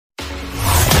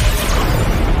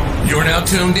now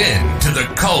tuned in to the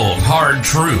Cold Hard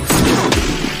Truth,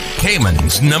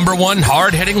 Cayman's #1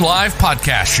 hard-hitting live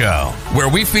podcast show, where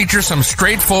we feature some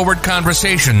straightforward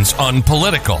conversations on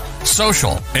political,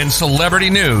 social, and celebrity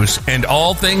news and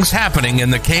all things happening in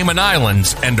the Cayman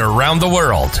Islands and around the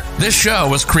world. This show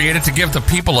was created to give the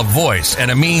people a voice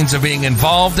and a means of being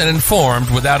involved and informed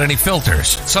without any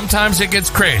filters. Sometimes it gets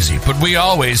crazy, but we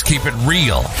always keep it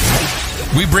real.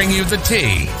 We bring you the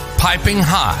tea, piping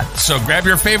hot, so grab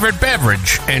your favorite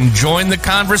beverage and join the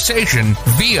conversation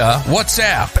via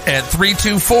WhatsApp at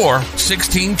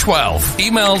 324-1612.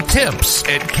 Email tips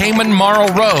at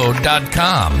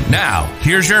CaymanMarlRoad.com. Now,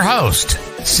 here's your host,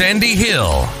 Sandy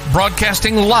Hill,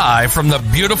 broadcasting live from the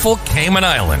beautiful Cayman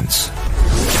Islands.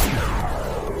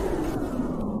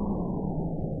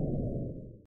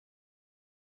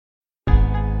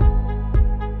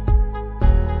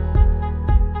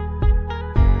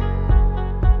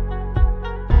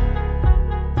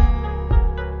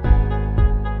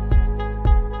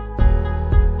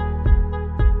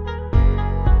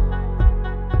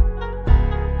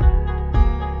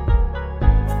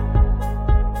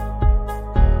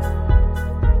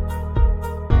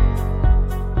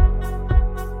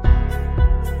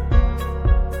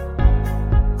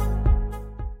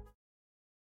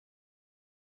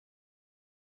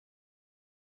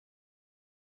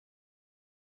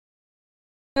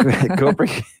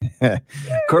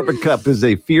 Corporate Cup is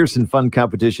a fierce and fun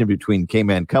competition between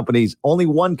Cayman companies. Only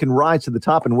one can rise to the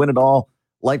top and win it all,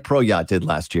 like Pro Yacht did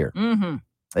last year. Mm-hmm.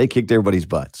 They kicked everybody's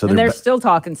butt. So they're still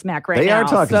talking smack right now. They are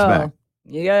talking smack.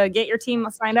 You gotta get your team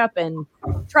signed up and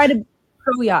try to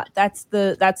Pro Yacht. That's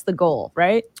the goal,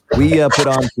 right? We put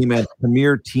on Cayman's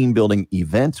premier team building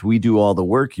events. We do all the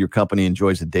work. Your company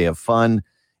enjoys a day of fun,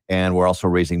 and we're also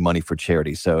raising money for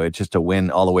charity. So it's just a win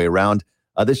all the way around.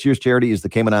 This year's charity is the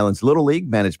Cayman Islands Little League,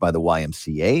 managed by the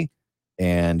YMCA.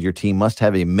 And your team must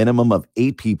have a minimum of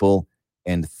 8 people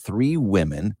and 3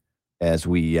 women, as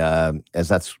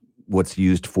that's what's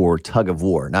used for tug of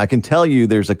war. Now, I can tell you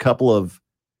there's a couple of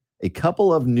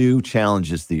new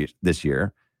challenges this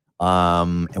year.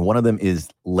 And one of them is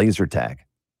laser tag.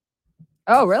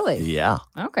 Oh, really? Yeah.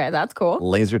 Okay, that's cool.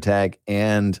 Laser tag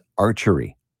and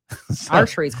archery.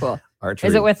 Archery's cool. Archery.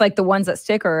 Is it with like the ones that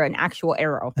stick or an actual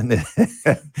arrow?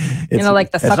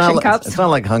 Like the suction cups? It's not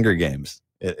like Hunger Games.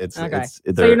 Okay.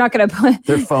 So you're not going to put...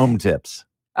 They're foam tips.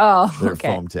 Oh, They're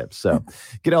foam tips. So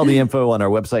get all the info on our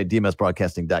website,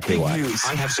 dmsbroadcasting.ky.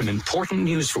 I have some important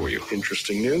news for you.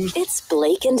 Interesting news. It's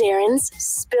Blake and Aaron's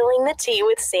Spilling the Tea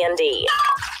with Sandy.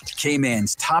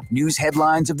 Cayman's top news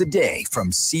headlines of the day from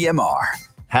CMR.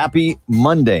 Happy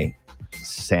Monday.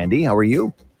 Sandy, how are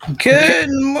you?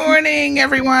 Good morning,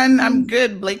 everyone. I'm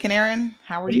good. Blake and Aaron,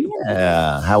 how are you?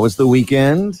 Yeah. How was the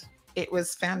weekend? It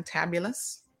was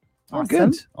fantabulous. Oh,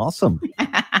 good. Awesome.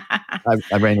 I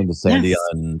ran into Sandy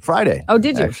on Friday. Oh,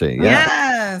 did you? Actually,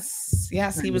 yeah.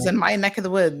 Yes. He was in my neck of the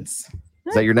woods.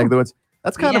 Is that your neck of the woods?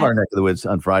 That's kind of our neck of the woods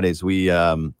on Fridays. We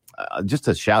just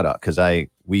a shout out because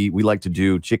we like to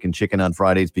do chicken on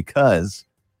Fridays because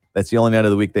that's the only night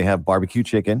of the week they have barbecue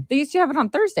chicken. They used to have it on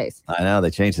Thursdays. I know,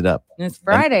 they changed it up. And it's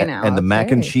Friday now. And the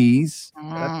mac and cheese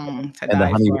and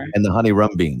the honey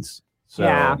rum beans. So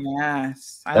yeah.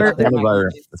 Yes. That's kind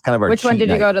of our Which one did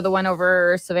night. you go to? The one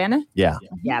over Savannah? Yeah.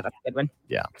 Yeah, that's a good one.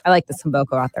 Yeah. I like the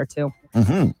Samboko out there too.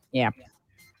 Mm-hmm. Yeah.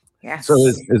 Yes. So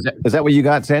is that what you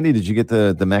got, Sandy? Did you get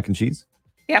the mac and cheese?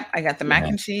 Yep, I got the mac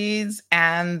and cheese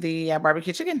and the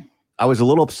barbecue chicken. I was a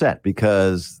little upset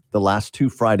because the last 2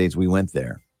 Fridays we went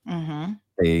there,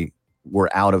 they were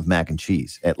out of mac and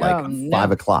cheese at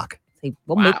 5 o'clock.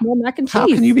 We'll make more mac and cheese. How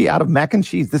can you be out of mac and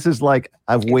cheese? This is like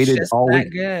I've waited all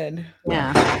week. Good.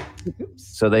 Yeah.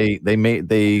 So they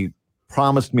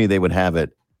promised me they would have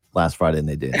it last Friday, and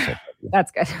they did. So,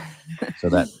 that's good. So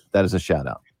that is a shout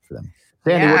out for them.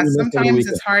 Sandy, yeah, sometimes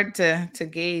it's hard to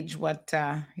gauge what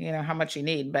how much you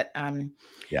need, but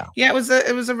it was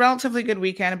a relatively good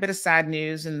weekend. A bit of sad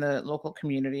news in the local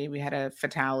community. We had a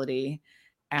fatality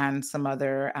and some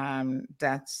other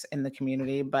deaths in the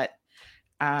community, but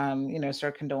so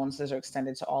our condolences are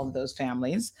extended to all of those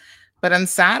families. But on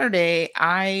Saturday,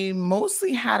 I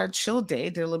mostly had a chill day,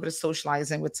 did a little bit of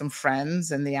socializing with some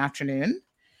friends in the afternoon,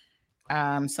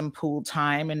 some pool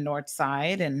time in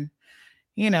Northside, and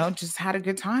just had a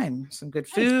good time. Some good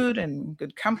food and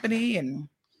good company. And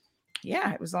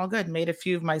yeah, it was all good. Made a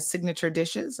few of my signature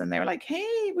dishes. And they were like,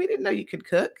 hey, we didn't know you could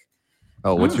cook.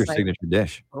 Oh, what's your signature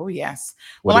dish? Oh, yes.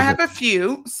 Well, I have a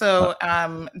few. So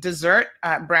dessert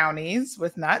brownies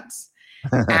with nuts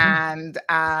And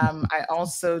I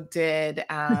also did.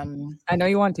 I know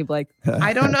you want to, Blake.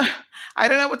 I don't know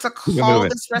what to call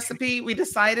this recipe. We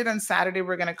decided on Saturday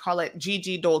we're going to call it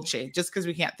Gigi Dolce, just because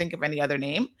we can't think of any other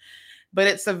name. But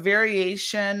it's a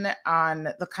variation on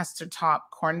the custard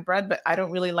top cornbread. But I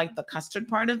don't really like the custard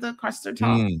part of the custard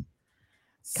top.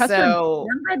 Custard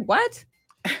cornbread? What?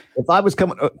 If I was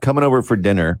coming over for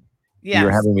dinner, yes.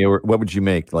 You're having me over, what would you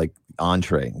make? Like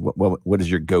entree? What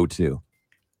is your go-to?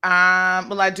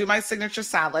 Well, I do my signature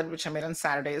salad, which I made on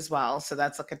Saturday as well. So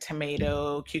that's like a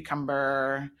tomato,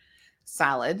 cucumber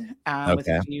salad with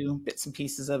a few bits and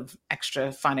pieces of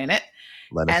extra fun in it.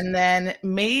 Lettuce. And then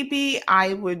maybe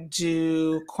I would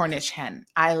do Cornish hen.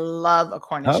 I love a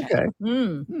Cornish hen.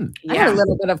 I had a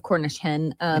little bit of Cornish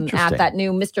hen at that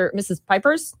new Mrs.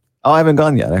 Piper's. Oh, I haven't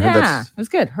gone yet. I heard it was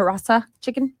good. Harassa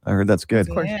chicken. I heard that's good.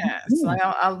 Yeah. So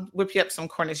I'll whip you up some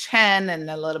Cornish hen and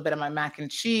a little bit of my mac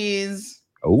and cheese.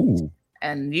 Oh,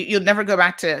 and you'll never go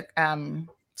back to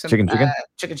chicken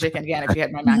again if you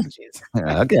had my mac and cheese.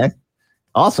 Okay,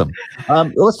 awesome.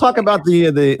 Let's talk about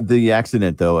the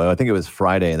accident though. I think it was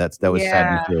Friday. That was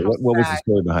sad. What was the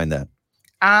story behind that?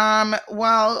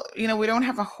 Well, we don't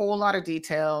have a whole lot of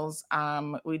details.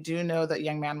 We do know that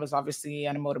young man was obviously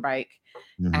on a motorbike,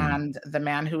 and the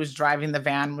man who was driving the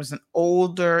van was an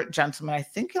older gentleman. I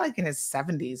think like in his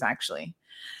 70s actually.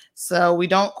 So we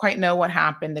don't quite know what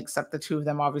happened, except the two of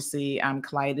them obviously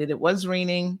collided. It was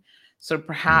raining, so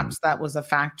perhaps that was a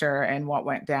factor in what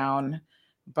went down.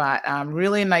 But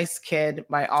really nice kid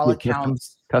by all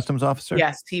accounts. Customs officer?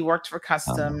 Yes, he worked for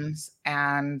Customs,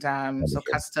 and so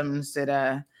Customs did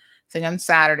a thing on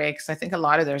Saturday because I think a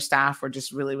lot of their staff were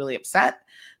just really, really upset.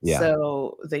 Yeah.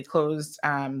 So they closed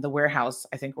the warehouse,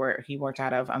 I think, where he worked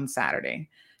out of on Saturday,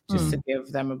 just to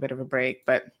give them a bit of a break.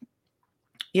 But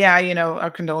yeah,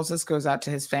 our condolences goes out to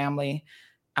his family.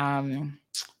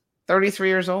 33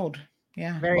 years old.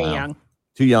 Yeah. Very young.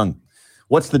 Too young.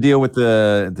 What's the deal with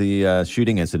the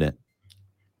shooting incident?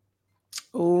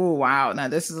 Oh, wow. Now,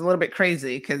 this is a little bit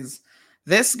crazy because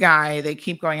this guy, they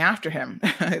keep going after him.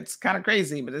 It's kind of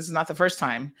crazy, but this is not the first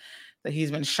time that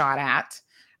he's been shot at.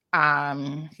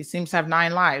 He seems to have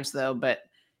 9 lives, though. But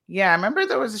yeah, I remember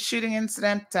there was a shooting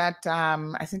incident at,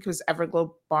 I think it was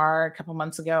Everglow Bar a couple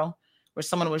months ago, where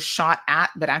someone was shot at,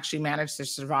 but actually managed to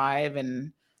survive.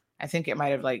 And I think it might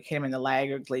have like hit him in the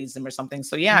leg or glazed him or something.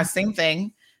 So yeah, same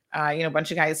thing. A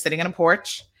bunch of guys sitting on a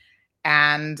porch,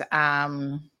 and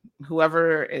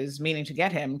whoever is meaning to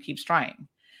get him keeps trying.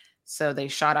 So they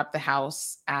shot up the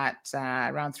house at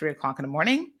around 3:00 in the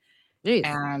morning. Jeez.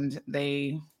 And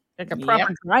they like a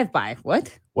proper drive-by.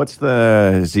 What's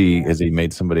has he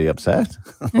made somebody upset?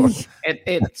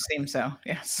 It seems so.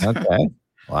 Yes. Okay.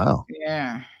 Wow.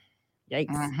 Yeah.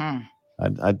 Yikes.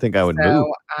 I think I would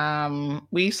move.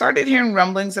 We started hearing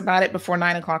rumblings about it before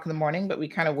 9:00 in the morning, but we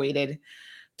kind of waited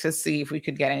to see if we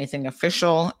could get anything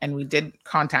official. And we did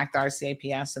contact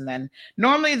RCAPS. And then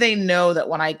normally they know that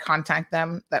when I contact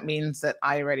them, that means that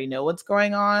I already know what's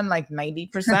going on, like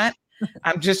 90%.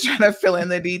 I'm just trying to fill in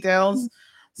the details.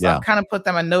 So I've kind of put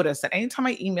them on notice that anytime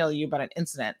I email you about an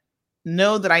incident,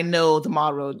 know that I know the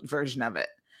Mall Road version of it.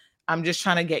 I'm just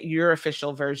trying to get your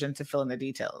official version to fill in the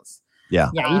details.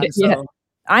 Yeah.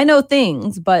 I know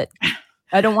things, but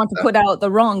I don't want to put out the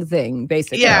wrong thing,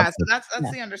 basically. Yeah, so that's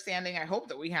the understanding I hope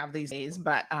that we have these days.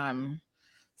 But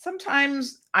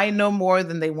sometimes I know more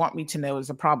than they want me to know is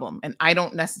a problem. And I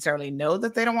don't necessarily know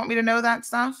that they don't want me to know that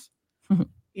stuff.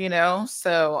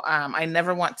 So I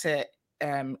never want to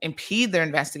impede their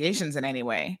investigations in any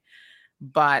way.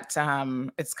 But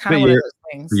it's kind of one of those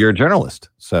things. You're a journalist.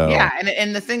 So yeah.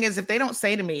 And the thing is, if they don't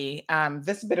say to me,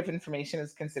 this bit of information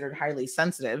is considered highly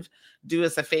sensitive, do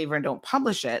us a favor and don't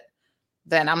publish it,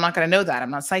 then I'm not going to know that.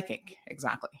 I'm not psychic.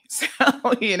 Exactly. So,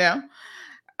 but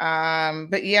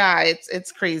yeah,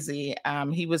 it's crazy.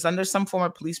 He was under some form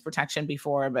of police protection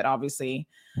before, but obviously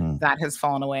that has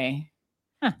fallen away.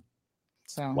 Huh.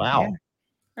 So, wow. Yeah.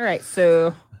 All right.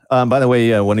 So, by the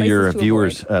way, one of your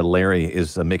viewers, Larry,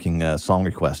 is making song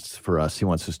requests for us. He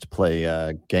wants us to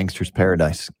play Gangster's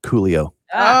Paradise, Coolio.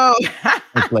 Oh,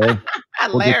 Thanks, Larry.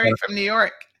 Larry from New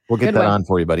York. We'll get that on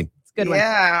for you, buddy. Good one.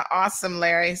 Yeah, awesome,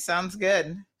 Larry. Sounds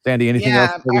good. Sandy, anything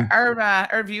else?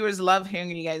 Our viewers love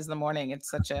hearing you guys in the morning. It's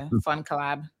such a fun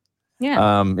collab.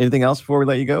 Yeah. Anything else before we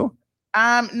let you go?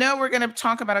 No, we're going to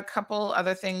talk about a couple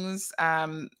other things.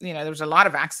 There was a lot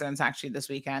of accidents actually this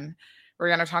weekend. We're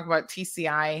going to talk about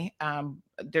TCI.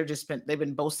 They've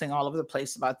been boasting all over the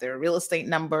place about their real estate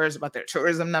numbers, about their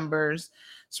tourism numbers.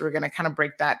 So we're going to kind of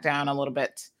break that down a little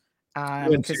bit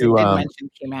because you did mention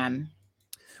Cayman.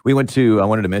 I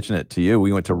wanted to mention it to you.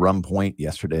 We went to Rum Point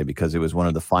yesterday because it was one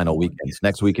of the final weekends.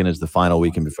 Next weekend is the final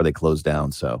weekend before they close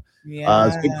down. So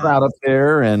it's a big crowd up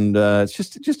there, and it's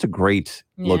just a great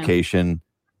location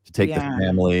to take the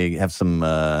family, have some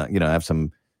have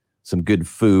some good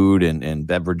food and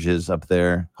beverages up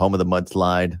there. Home of the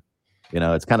mudslide.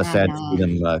 It's kind of sad to see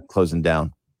them closing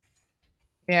down.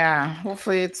 Yeah,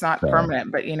 hopefully it's not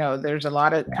permanent, but there's a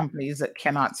lot of companies that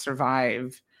cannot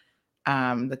survive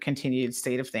the continued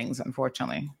state of things,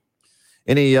 unfortunately.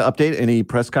 Any update? Any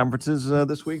press conferences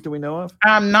this week that we know of?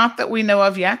 Not that we know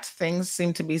of yet. Things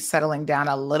seem to be settling down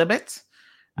a little bit.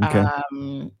 Okay.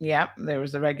 There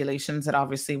was the regulations that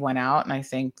obviously went out, and I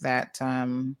think that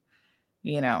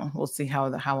we'll see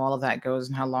how all of that goes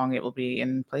and how long it will be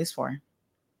in place for.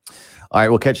 All right,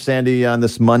 we'll catch Sandy on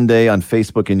this Monday on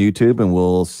Facebook and YouTube, and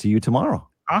we'll see you tomorrow.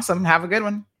 Awesome. Have a good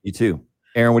one. You too.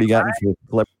 Aaron, what do you got?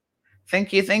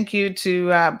 Thank you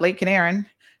to Blake and Aaron.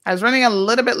 I was running a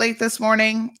little bit late this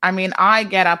morning. I mean, I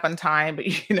get up on time, but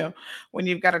when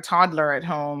you've got a toddler at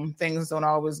home, things don't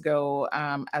always go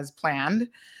as planned.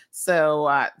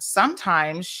 So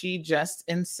sometimes she just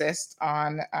insists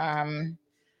on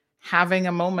having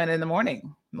a moment in the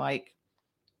morning, like,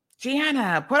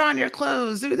 Gianna, put on your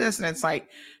clothes, do this. And it's like,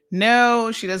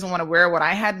 no, she doesn't want to wear what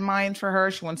I had in mind for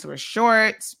her. She wants to wear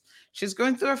shorts. She's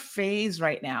going through a phase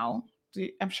right now.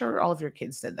 I'm sure all of your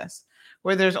kids did this,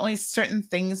 where there's only certain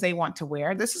things they want to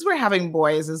wear. This is where having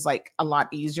boys is like a lot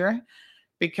easier,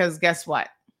 because guess what?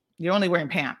 You're only wearing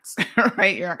pants,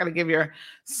 right? You're not going to give your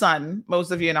son,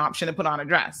 most of you, an option to put on a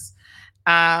dress.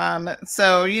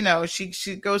 So,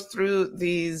 she goes through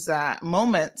these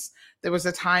moments. There was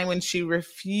a time when she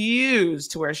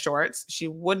refused to wear shorts. She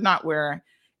would not wear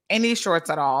any shorts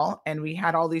at all. And we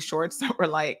had all these shorts that were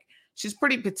like, she's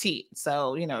pretty petite.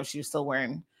 So, she was still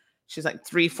wearing, she's like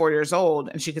 3-4 years old,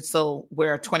 and she could still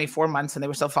wear 24 months and they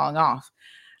were still falling off.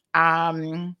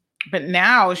 But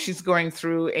now she's going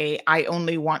through I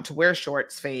only want to wear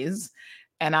shorts phase.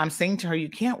 And I'm saying to her, you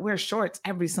can't wear shorts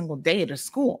every single day to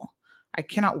school. I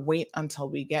cannot wait until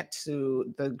we get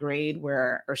to the grade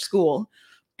or school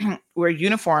where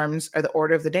uniforms are the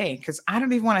order of the day, because I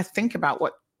don't even want to think about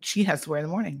what she has to wear in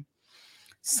the morning.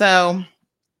 So,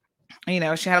 she had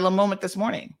a little moment this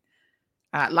morning.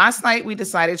 Last night, we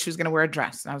decided she was going to wear a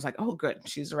dress. And I was like, oh, good.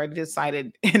 She's already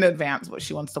decided in advance what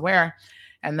she wants to wear.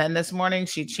 And then this morning,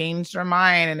 she changed her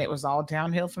mind, and it was all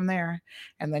downhill from there.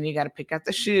 And then you got to pick out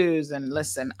the shoes. And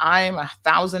listen, I'm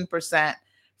 1,000%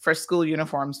 for school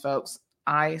uniforms, folks.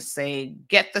 I say,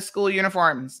 get the school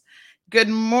uniforms. Good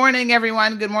morning,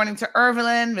 everyone. Good morning to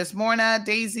Irvelyn, Miss Morna,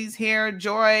 Daisy's here,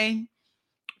 Joy.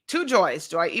 Two Joys,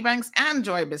 Joy Ebanks and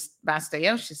Joy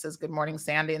Basteo. She says, good morning,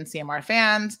 Sandy and CMR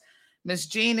fans. Miss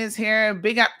Jean is here.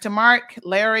 Big up to Mark.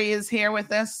 Larry is here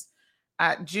with us.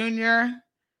 Junior,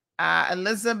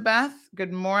 Elizabeth,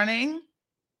 good morning.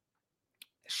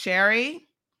 Sherry,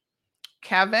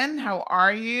 Kevin, how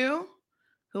are you?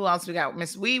 Who else we got?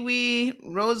 Miss Wee Wee,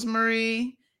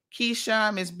 Rosemary,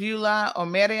 Keisha, Miss Beulah,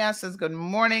 Omeria says, good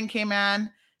morning,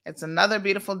 K-Man. It's another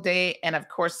beautiful day. And of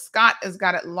course, Scott has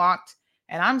got it locked.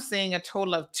 And I'm seeing a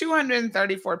total of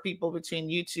 234 people between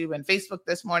YouTube and Facebook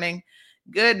this morning.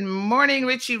 Good morning,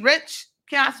 Richie Rich.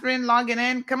 Catherine logging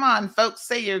in. Come on, folks,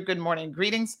 say your good morning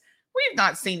greetings. We've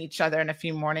not seen each other in a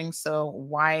few mornings, so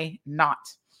why not?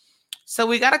 So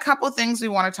we got a couple of things we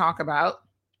want to talk about.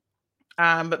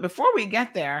 But before we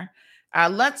get there,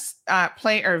 let's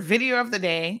play our video of the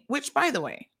day, which, by the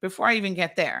way, before I even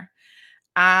get there,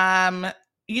 during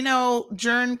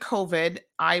COVID,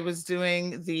 I was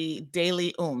doing the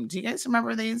daily Do you guys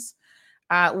remember these?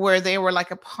 Where they were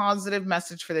like a positive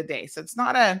message for the day. So it's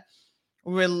not a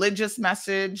religious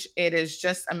message. It is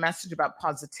just a message about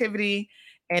positivity,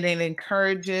 and it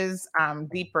encourages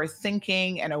deeper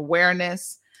thinking and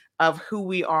awareness of who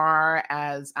we are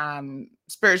as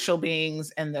spiritual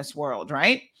beings in this world,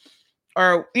 right?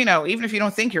 Or, even if you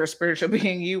don't think you're a spiritual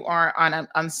being, you are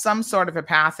on some sort of a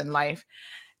path in life.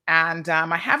 And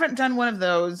I haven't done one of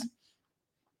those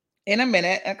in a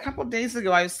minute. A couple of days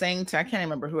ago, I was saying I can't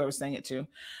remember who I was saying it to,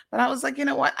 but I was like, you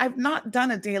know what? I've not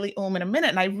done a daily in a minute.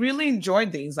 And I really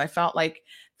enjoyed these. I felt like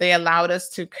they allowed us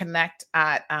to connect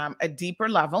at a deeper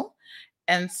level.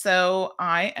 And so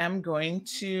I am going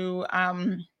to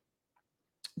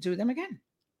do them again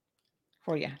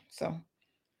for you. So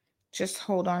just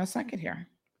hold on a second here.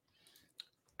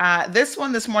 This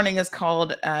one this morning is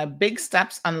called Big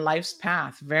Steps on Life's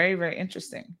Path. Very, very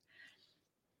interesting.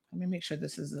 Let me make sure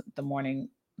this is the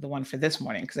one for this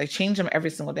morning, because I change them every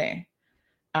single day.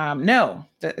 No,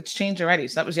 it's changed already.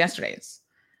 So that was yesterday's.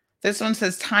 This one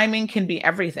says timing can be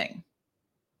everything.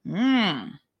 Now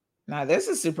Now this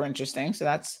is super interesting. So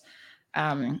that's,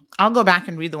 I'll go back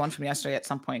and read the one from yesterday at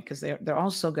some point because they're all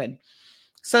so good.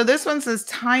 So this one says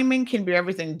timing can be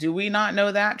everything. Do we not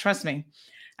know that? Trust me.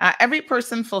 Every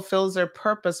person fulfills their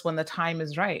purpose when the time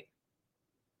is right.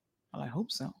 Well, I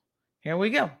hope so. Here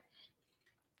we go.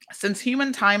 Since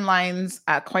human timelines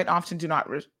quite often do not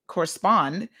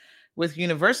correspond with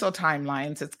universal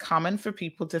timelines, it's common for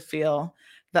people to feel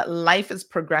that life is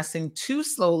progressing too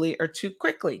slowly or too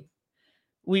quickly.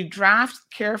 We draft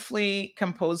carefully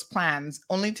composed plans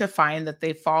only to find that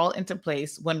they fall into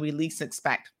place when we least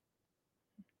expect.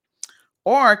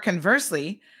 Or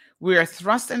conversely, we are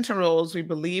thrust into roles we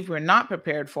believe we're not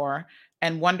prepared for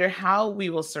and wonder how we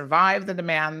will survive the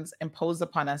demands imposed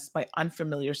upon us by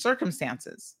unfamiliar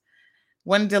circumstances.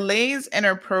 When delays in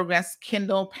our progress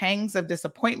kindle pangs of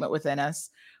disappointment within us,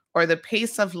 or the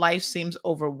pace of life seems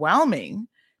overwhelming,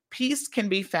 peace can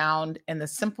be found in the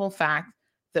simple fact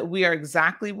that we are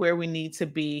exactly where we need to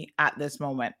be at this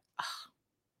moment.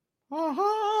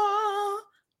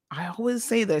 I always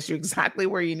say this, you're exactly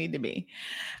where you need to be.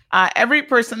 Every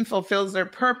person fulfills their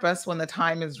purpose when the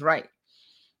time is right.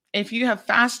 If you have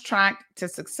fast tracked to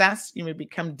success, you may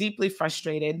become deeply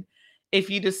frustrated if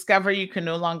you discover you can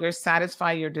no longer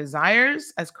satisfy your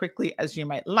desires as quickly as you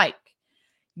might like.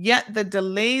 Yet the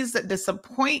delays that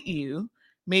disappoint you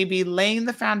may be laying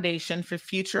the foundation for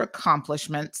future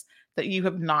accomplishments that you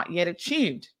have not yet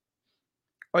achieved.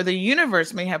 Or the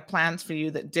universe may have plans for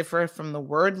you that differ from the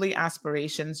worldly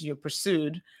aspirations you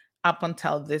pursued up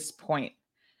until this point.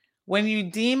 When you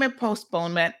deem a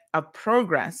postponement of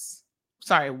progress,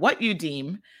 what you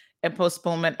deem a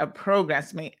postponement of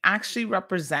progress may actually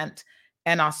represent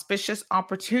an auspicious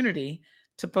opportunity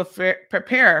to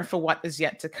prepare for what is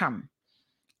yet to come.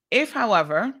 If,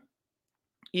 however,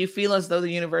 you feel as though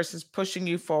the universe is pushing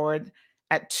you forward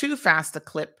at too fast a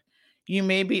clip, you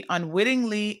may be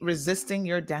unwittingly resisting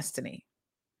your destiny.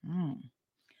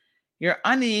 Your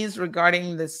unease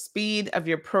regarding the speed of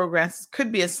your progress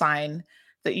could be a sign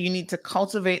that you need to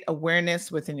cultivate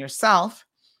awareness within yourself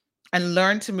and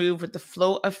learn to move with the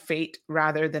flow of fate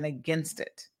rather than against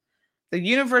it. The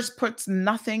universe puts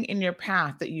nothing in your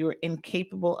path that you are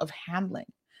incapable of handling.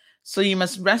 So you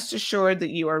must rest assured that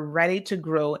you are ready to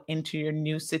grow into your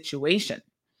new situation.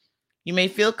 You may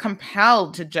feel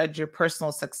compelled to judge your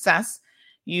personal success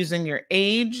using your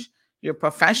age, your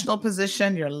professional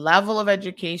position, your level of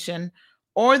education,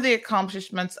 or the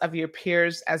accomplishments of your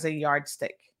peers as a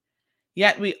yardstick.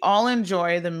 Yet we all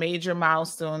enjoy the major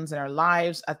milestones in our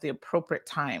lives at the appropriate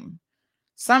time.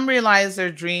 Some realize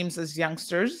their dreams as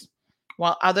youngsters,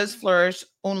 while others flourish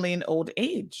only in old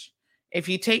age. If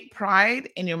you take pride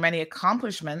in your many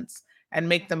accomplishments and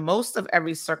make the most of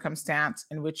every circumstance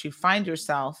in which you find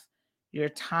yourself, your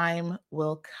time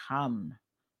will come.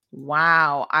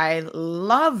 Wow, I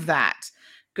love that.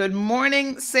 Good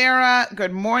morning, Sarah.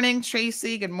 Good morning,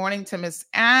 Tracy. Good morning to Miss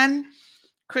Anne.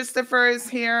 Christopher is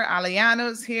here.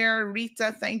 Aliano's here.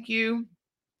 Rita, thank you.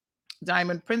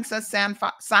 Diamond Princess,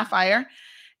 Sapphire,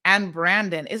 and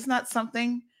Brandon. Isn't that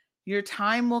something? Your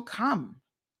time will come.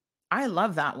 I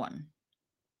love that one.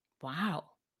 Wow,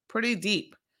 pretty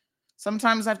deep.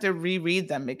 Sometimes I have to reread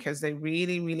them because they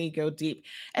really, really go deep.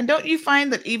 And don't you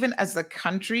find that even as a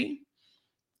country,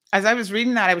 as I was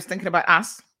reading that, I was thinking about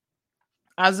us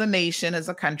as a nation, as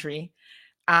a country,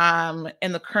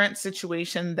 in the current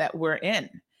situation that we're in.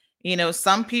 You know,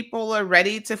 some people are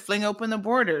ready to fling open the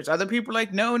borders. Other people are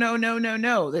like, no, no, no, no,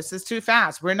 no. This is too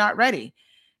fast. We're not ready.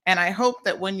 And I hope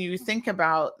that when you think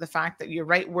about the fact that you're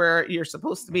right where you're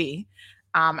supposed to be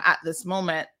at this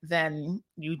moment, then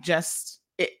you just,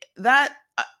 let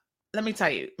me tell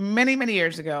you, many, many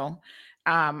years ago,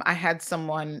 I had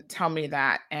someone tell me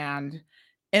that. And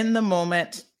in the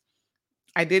moment,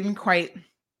 I didn't quite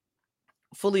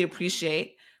fully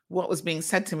appreciate what was being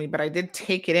said to me, but I did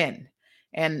take it in.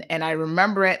 And I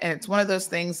remember it. And it's one of those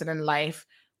things that in life,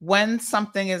 when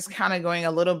something is kind of going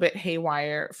a little bit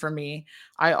haywire for me,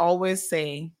 I always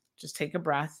say, just take a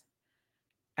breath,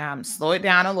 slow it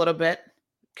down a little bit,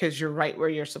 because you're right where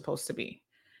you're supposed to be.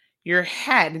 Your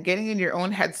head, getting in your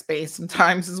own headspace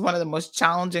sometimes is one of the most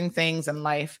challenging things in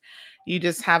life. You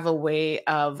just have a way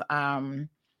of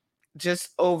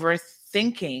just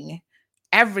overthinking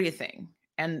everything.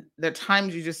 And there are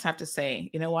times you just have to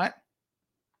say, you know what?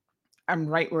 I'm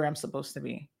right where I'm supposed to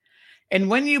be. And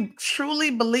when you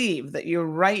truly believe that you're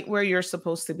right where you're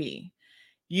supposed to be,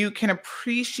 you can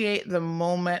appreciate the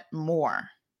moment more,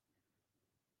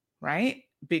 right?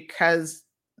 Because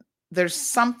there's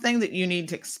something that you need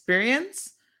to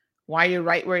experience while you're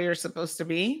right where you're supposed to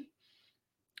be.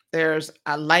 There's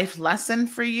a life lesson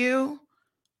for you,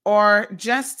 or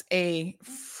just a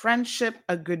friendship,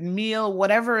 a good meal,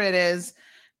 whatever it is,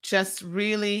 just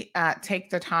really take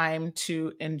the time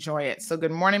to enjoy it. So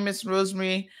good morning, Miss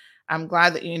Rosemary. I'm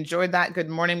glad that you enjoyed that. Good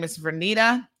morning, Miss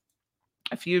Vernita.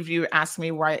 A few of you asked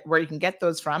me where you can get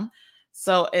those from.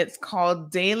 So it's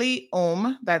called Daily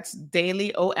Om. That's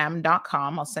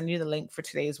dailyom.com. I'll send you the link for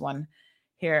today's one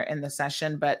here in the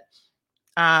session. But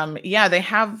yeah, they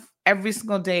have every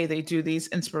single day, they do these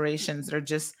inspirations that are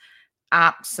just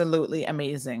absolutely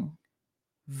amazing.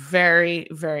 Very,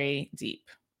 very deep.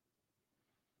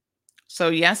 So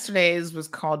yesterday's was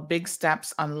called Big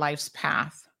Steps on Life's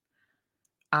Path.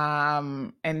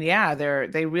 And yeah,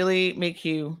 they really make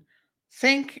you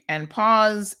think and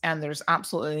pause, and there's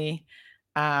absolutely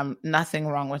nothing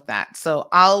wrong with that. So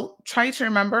I'll try to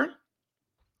remember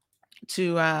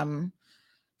to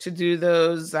do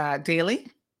those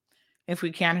daily if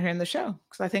we can here in the show,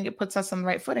 because I think it puts us on the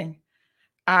right footing.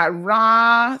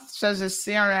 Ra says a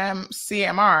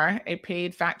CMR, a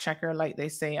paid fact checker, like they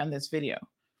say on this video.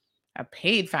 A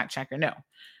paid fact checker? No,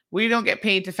 we don't get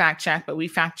paid to fact check, but we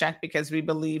fact check because we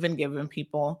believe in giving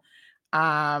people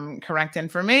correct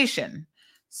information.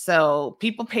 So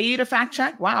people pay you to fact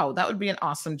check? Wow, that would be an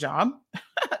awesome job.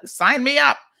 Sign me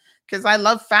up, because I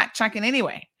love fact checking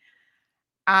anyway.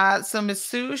 So Miss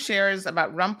Sue shares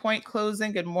about Rum Point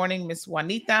closing. Good morning, Miss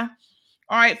Juanita.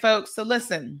 All right, folks. So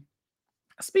listen,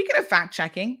 speaking of fact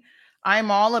checking,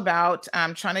 I'm all about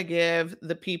trying to give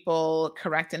the people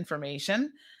correct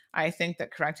information. I think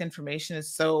that correct information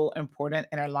is so important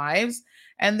in our lives.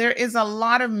 And there is a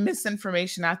lot of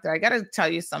misinformation out there. I got to tell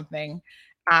you something.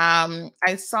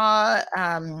 I saw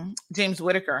James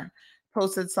Whitaker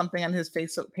posted something on his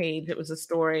Facebook page. It was a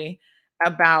story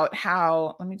about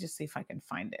how, let me just see if I can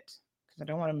find it, because I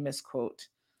don't want to misquote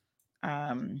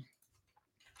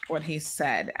what he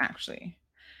said, actually.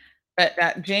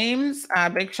 But James,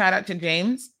 big shout out to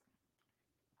James.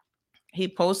 He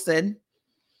posted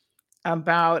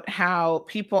about how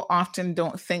people often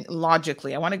don't think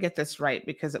logically. I want to get this right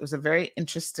because it was a very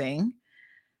interesting,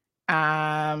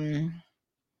 a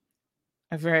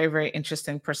very, very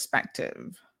interesting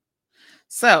perspective.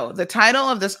 So the title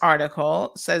of this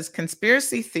article says,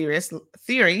 conspiracy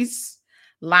theories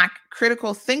lack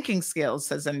critical thinking skills,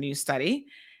 says a new study.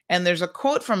 And there's a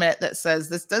quote from it that says,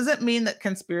 this doesn't mean that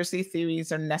conspiracy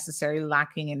theories are necessarily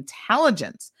lacking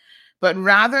intelligence, but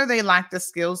rather they lack the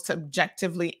skills to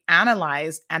objectively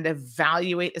analyze and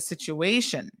evaluate a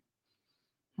situation.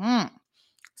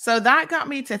 So that got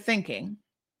me to thinking.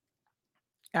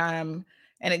 And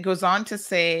it goes on to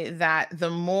say that the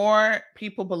more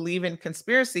people believe in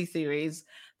conspiracy theories,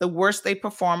 the worse they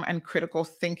perform on critical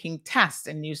thinking tests,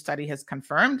 a new study has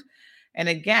confirmed. And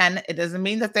again, it doesn't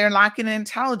mean that they're lacking in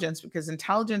intelligence, because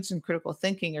intelligence and critical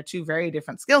thinking are two very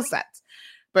different skill sets.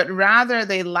 But rather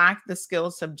they lack the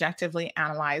skills to objectively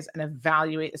analyze and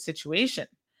evaluate a situation.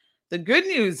 The good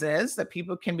news is that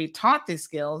people can be taught these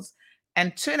skills,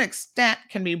 and to an extent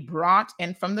can be brought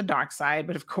in from the dark side,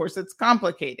 but of course it's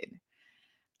complicated.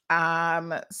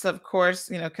 So of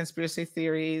course, conspiracy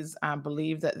theories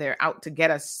believe that they're out to get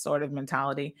us sort of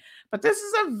mentality. But this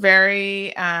is a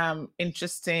very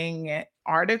interesting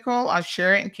article. I'll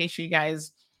share it in case you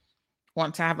guys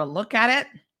want to have a look at it.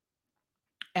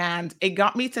 And it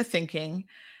got me to thinking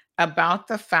about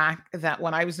the fact that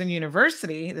when I was in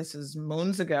university, this is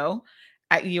moons ago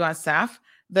at USF,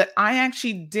 that I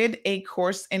actually did a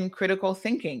course in critical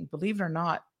thinking. Believe it or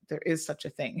not, there is such a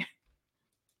thing.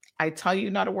 I tell you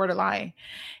not a word of lie.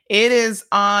 It is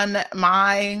on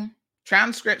my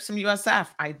transcripts from USF.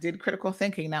 I did critical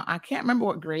thinking. Now, I can't remember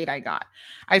what grade I got.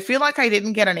 I feel like I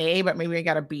didn't get an A, but maybe I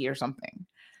got a B or something.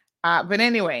 But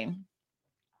anyway,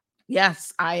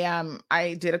 yes,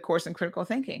 I did a course in critical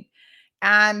thinking.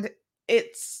 And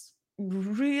it's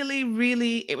really,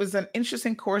 really, it was an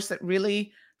interesting course that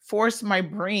really forced my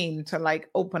brain to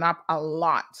open up a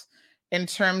lot in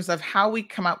terms of how we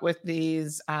come up with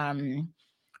these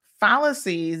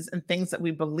fallacies and things that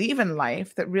we believe in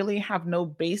life that really have no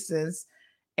basis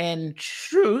in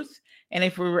truth. And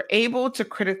if we were able to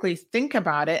critically think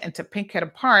about it and to pick it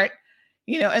apart,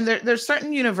 and there's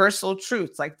certain universal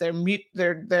truths, like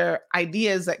they're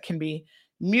ideas that can be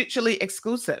mutually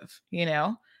exclusive,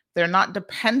 they're not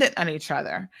dependent on each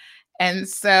other. And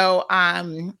so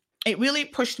it really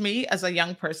pushed me as a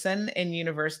young person in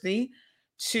university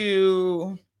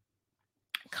to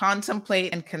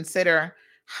contemplate and consider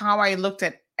how I looked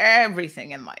at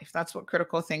everything in life. That's what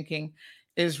critical thinking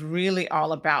is really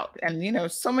all about. And,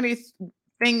 so many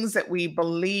things that we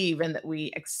believe and that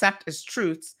we accept as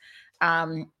truths,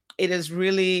 it is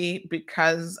really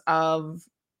because of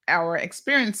our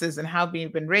experiences and how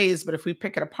we've been raised. But if we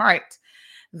pick it apart,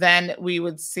 then we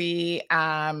would see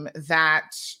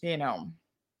that,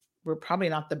 we're probably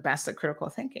not the best at critical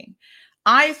thinking.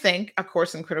 I think a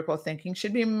course in critical thinking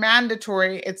should be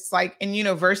mandatory. It's like in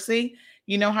university,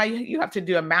 how you have to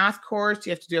do a math course,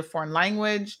 you have to do a foreign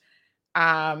language,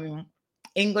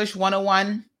 English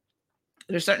 101.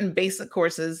 There's certain basic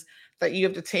courses that you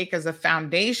have to take as a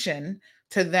foundation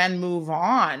to then move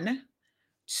on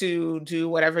to do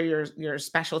whatever your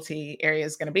specialty area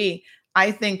is going to be.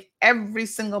 I think every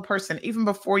single person, even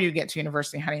before you get to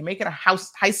university, honey, make it a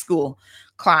high school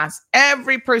class.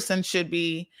 Every person should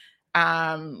be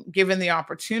given the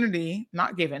opportunity,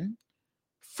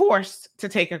 forced to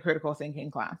take a critical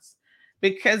thinking class,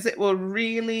 because it will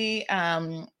really,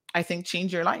 I think,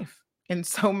 change your life in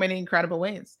so many incredible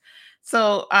ways.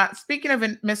 So speaking of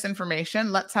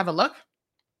misinformation, let's have a look.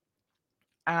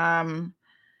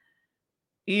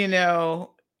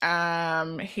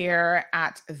 Here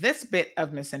at this bit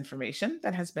of misinformation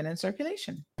that has been in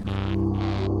circulation.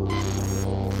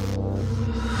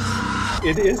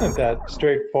 It isn't that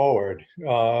straightforward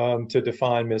to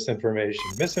define misinformation.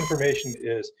 Misinformation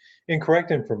is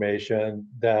incorrect information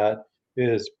that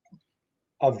is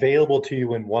available to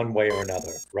you in one way or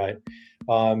another, right?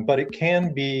 But it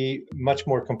can be much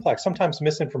more complex. Sometimes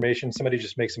misinformation, somebody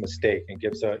just makes a mistake and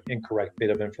gives an incorrect bit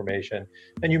of information,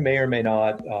 and you may or may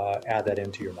not add that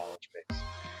into your knowledge base.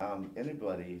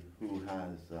 Anybody who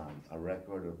has a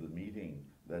record of the meeting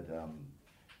that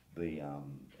the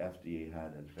FDA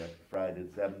had on Friday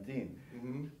the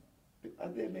 17th,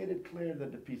 they made it clear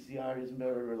that the PCR isn't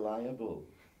very reliable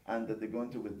and that they're going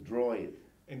to withdraw it.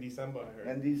 In December, I heard.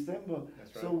 In December.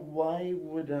 That's right. So why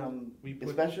would,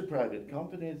 especially private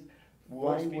companies,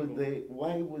 why would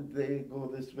they go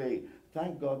this way?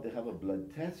 Thank God they have a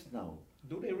blood test now.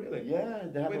 Do they really? Yeah.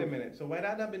 Wait a minute. So why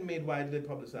that not been made widely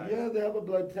publicized? Yeah, they have a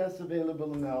blood test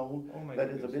available now that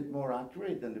is a bit more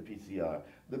accurate than the PCR.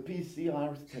 The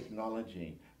PCR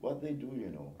technology, what they do,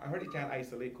 I heard it can't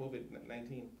isolate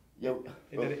COVID-19. Yeah.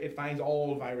 It finds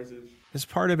all viruses. As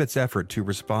part of its effort to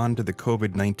respond to the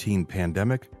COVID-19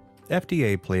 pandemic,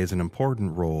 FDA plays an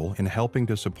important role in helping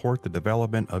to support the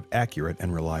development of accurate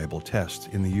and reliable tests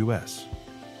in the U.S.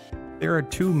 There are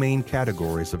two main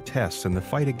categories of tests in the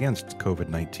fight against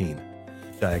COVID-19: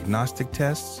 diagnostic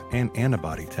tests and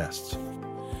antibody tests.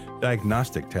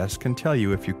 Diagnostic tests can tell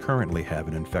you if you currently have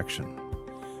an infection.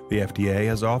 The FDA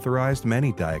has authorized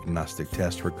many diagnostic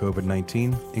tests for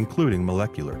COVID-19, including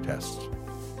molecular tests.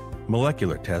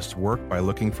 Molecular tests work by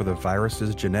looking for the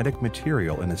virus's genetic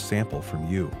material in a sample from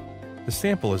you. The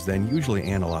sample is then usually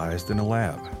analyzed in a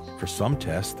lab. For some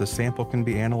tests, the sample can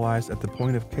be analyzed at the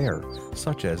point of care,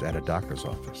 such as at a doctor's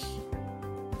office.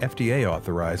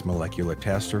 FDA-authorized molecular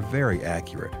tests are very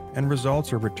accurate, and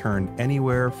results are returned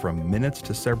anywhere from minutes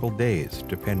to several days,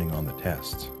 depending on the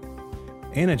test.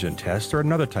 Antigen tests are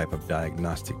another type of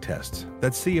diagnostic test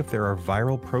that see if there are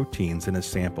viral proteins in a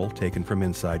sample taken from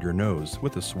inside your nose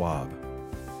with a swab.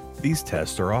 These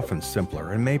tests are often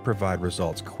simpler and may provide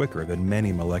results quicker than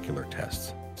many molecular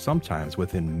tests, sometimes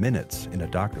within minutes in a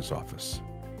doctor's office.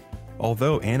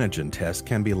 Although antigen tests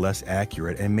can be less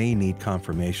accurate and may need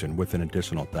confirmation with an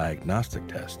additional diagnostic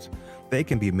test, they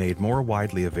can be made more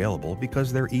widely available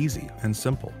because they're easy and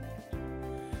simple.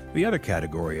 The other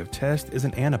category of test is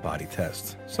an antibody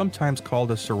test, sometimes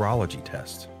called a serology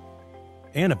test.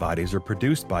 Antibodies are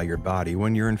produced by your body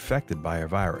when you're infected by a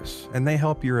virus, and they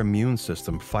help your immune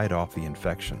system fight off the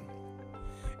infection.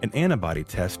 An antibody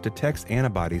test detects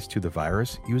antibodies to the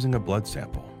virus using a blood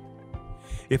sample.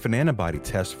 If an antibody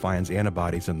test finds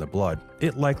antibodies in the blood,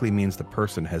 it likely means the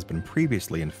person has been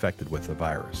previously infected with the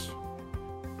virus.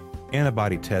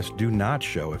 Antibody tests do not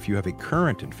show if you have a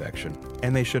current infection,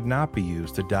 and they should not be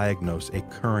used to diagnose a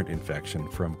current infection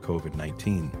from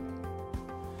COVID-19.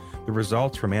 The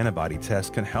results from antibody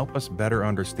tests can help us better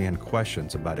understand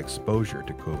questions about exposure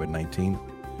to COVID-19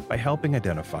 by helping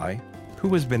identify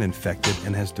who has been infected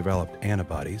and has developed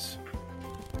antibodies,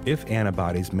 if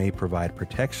antibodies may provide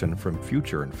protection from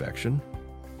future infection,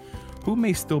 who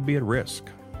may still be at risk,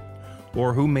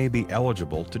 or who may be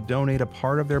eligible to donate a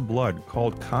part of their blood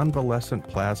called convalescent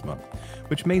plasma,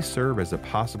 which may serve as a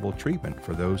possible treatment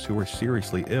for those who are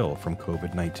seriously ill from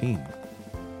COVID-19.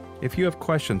 If you have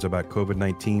questions about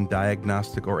COVID-19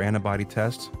 diagnostic or antibody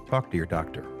tests, talk to your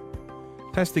doctor.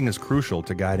 Testing is crucial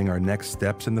to guiding our next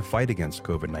steps in the fight against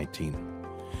COVID-19.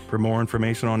 For more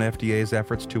information on FDA's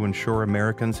efforts to ensure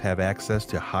Americans have access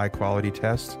to high-quality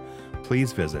tests,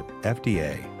 please visit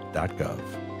fda.gov.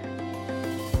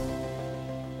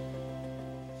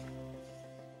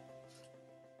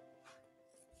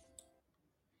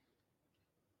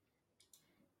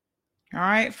 All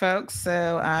right, folks.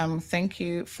 So thank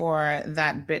you for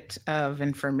that bit of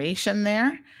information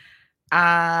there.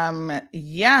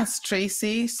 Yes,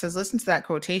 Tracy says, listen to that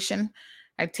quotation.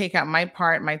 I take out my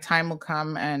part, my time will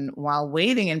come, and while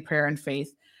waiting in prayer and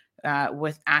faith,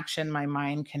 with action, my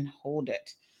mind can hold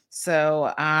it.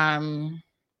 So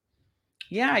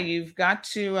yeah, you've got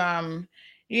to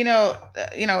in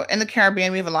the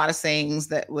Caribbean, we have a lot of sayings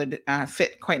that would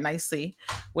fit quite nicely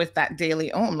with that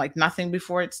daily like nothing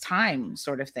before its time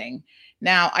sort of thing.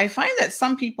 Now, I find that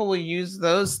some people will use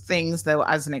those things, though,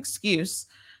 as an excuse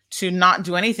to not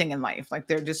do anything in life. Like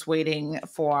they're just waiting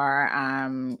for,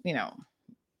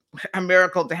 a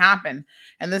miracle to happen.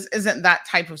 And this isn't that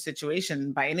type of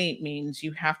situation by any means.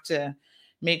 You have to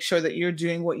make sure that you're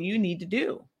doing what you need to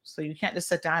do. So you can't just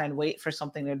sit down and wait for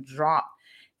something to drop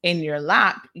in your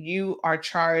lap. You are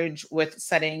charged with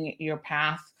setting your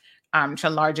path to a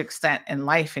large extent in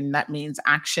life. And that means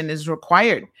action is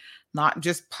required, not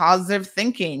just positive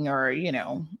thinking or,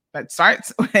 that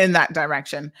starts in that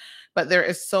direction. But there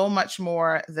is so much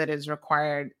more that is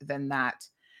required than that.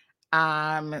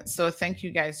 So thank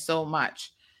you guys so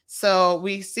much. So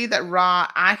we see that Ra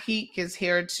Ahik is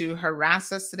here to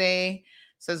harass us today.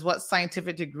 Says, what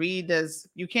scientific degree does,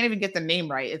 you can't even get the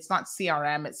name right. It's not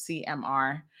CRM, it's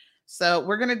CMR. So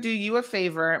we're going to do you a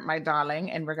favor, my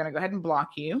darling, and we're going to go ahead and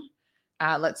block you.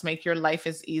 Let's make your life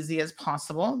as easy as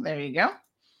possible. There you go.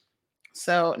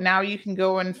 So now you can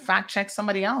go and fact check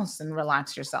somebody else and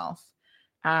relax yourself.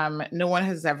 No one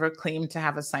has ever claimed to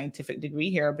have a scientific degree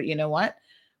here, but you know what?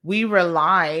 We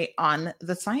rely on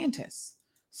the scientists.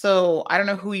 So I don't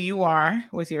know who you are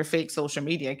with your fake social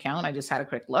media account. I just had a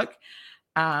quick look.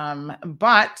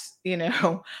 But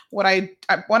what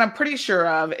I'm pretty sure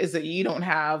of is that you don't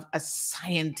have a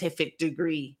scientific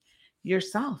degree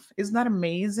yourself. Isn't that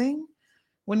amazing?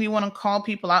 When you want to call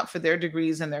people out for their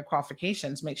degrees and their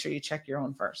qualifications, make sure you check your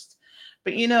own first.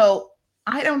 But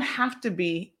I don't have to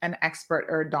be an expert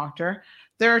or a doctor.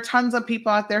 There are tons of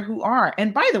people out there who are.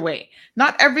 And by the way,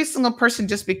 not every single person,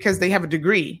 just because they have a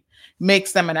degree,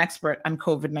 makes them an expert on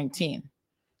COVID-19.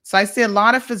 So I see a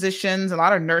lot of physicians, a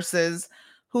lot of nurses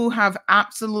who have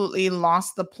absolutely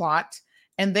lost the plot.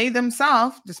 And they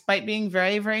themselves, despite being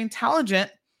very, very intelligent,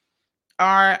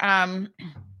 are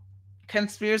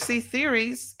conspiracy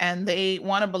theories, and they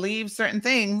want to believe certain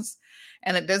things.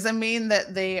 And it doesn't mean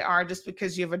that they are, just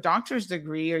because you have a doctor's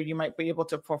degree or you might be able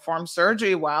to perform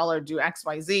surgery well or do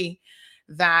XYZ,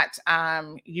 that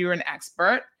you're an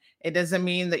expert. It doesn't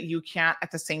mean that you can't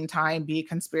at the same time be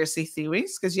conspiracy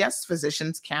theories, because yes,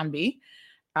 physicians can be.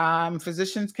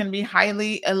 Physicians can be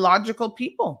highly illogical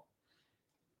people,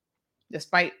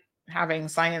 despite having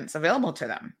science available to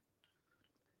them.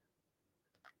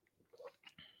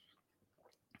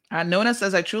 Nona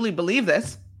says, I truly believe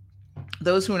this.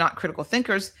 Those who are not critical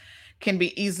thinkers can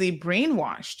be easily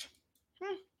brainwashed.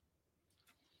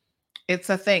 It's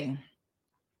a thing.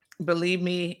 Believe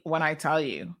me when I tell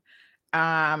you.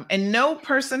 And no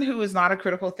person who is not a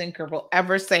critical thinker will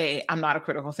ever say, I'm not a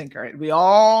critical thinker. We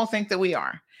all think that we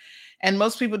are. And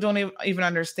most people don't even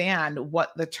understand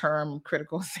what the term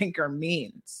critical thinker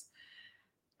means.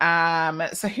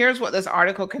 So here's what this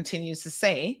article continues to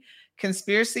say.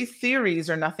 Conspiracy theories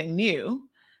are nothing new,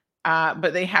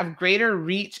 but they have greater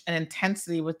reach and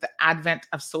intensity with the advent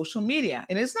of social media.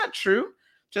 And it's not true.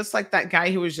 Just like that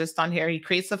guy who was just on here, he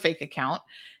creates a fake account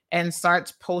and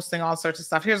starts posting all sorts of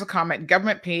stuff. Here's a comment: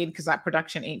 government paid because that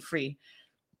production ain't free.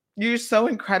 You're so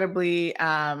incredibly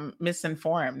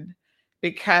misinformed,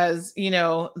 because,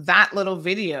 that little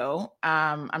video,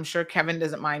 I'm sure Kevin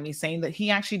doesn't mind me saying that he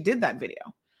actually did that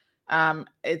video.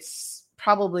 It's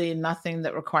probably nothing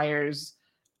that requires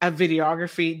a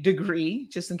videography degree,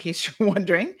 just in case you're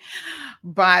wondering.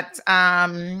 But,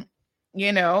 Kevin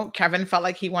felt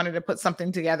like he wanted to put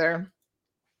something together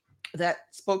that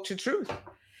spoke to truth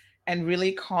and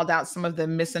really called out some of the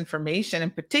misinformation in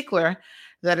particular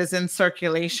that is in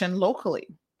circulation locally.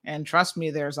 And trust me,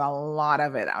 there's a lot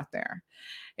of it out there.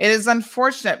 It is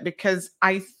unfortunate, because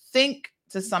I think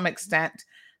to some extent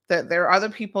that there are other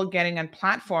people getting on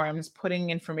platforms,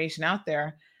 putting information out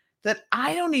there that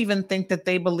I don't even think that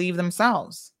they believe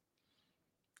themselves.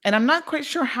 And I'm not quite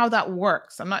sure how that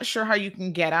works. I'm not sure how you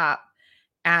can get up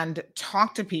and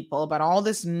talk to people about all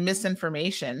this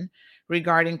misinformation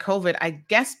regarding COVID. I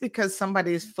guess because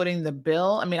somebody's footing the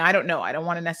bill. I mean, I don't know. I don't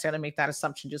want to necessarily make that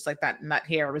assumption, just like that nut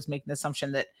here was making the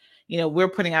assumption that, we're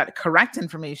putting out correct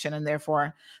information and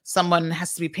therefore someone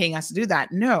has to be paying us to do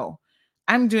that. No,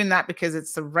 I'm doing that because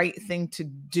it's the right thing to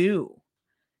do,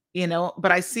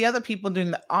 but I see other people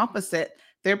doing the opposite.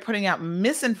 They're putting out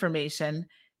misinformation.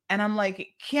 And I'm like, it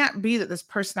can't be that this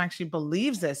person actually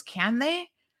believes this. Can they?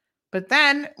 But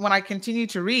then when I continue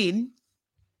to read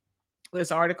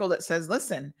this article that says,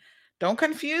 listen, don't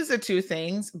confuse the two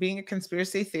things. Being a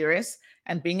conspiracy theorist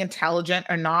and being intelligent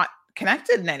are not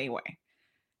connected in any way.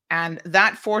 And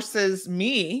that forces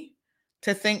me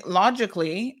to think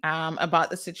logically about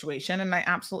the situation. And I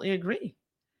absolutely agree.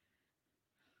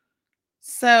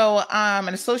 So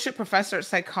an associate professor of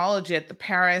psychology at the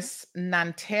Paris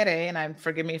Nanterre, and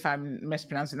forgive me if I'm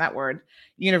mispronouncing that word,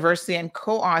 university, and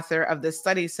co-author of this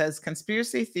study, says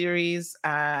conspiracy theories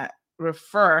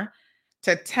refer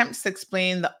to attempts to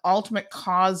explain the ultimate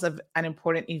cause of an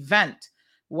important event,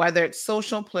 whether it's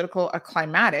social, political, or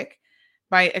climatic,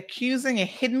 by accusing a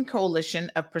hidden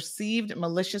coalition of perceived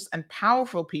malicious and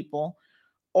powerful people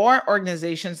or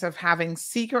organizations of having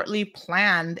secretly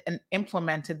planned and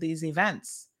implemented these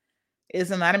events.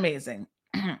 Isn't that amazing?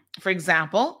 For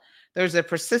example, there's a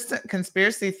persistent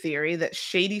conspiracy theory that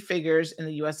shady figures in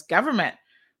the US government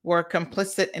were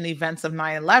complicit in events of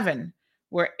 9/11,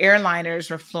 where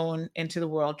airliners were flown into the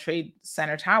World Trade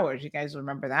Center towers. You guys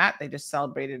remember that? They just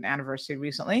celebrated an anniversary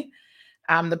recently.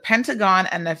 The Pentagon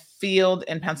and the field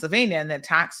in Pennsylvania and the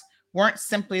attacks weren't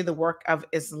simply the work of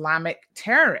Islamic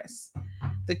terrorists.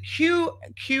 The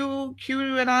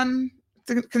QAnon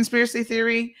conspiracy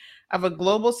theory of a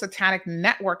global satanic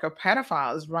network of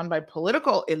pedophiles run by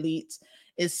political elites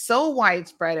is so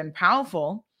widespread and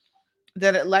powerful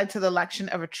that it led to the election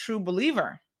of a true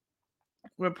believer,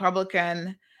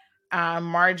 Republican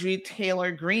Marjorie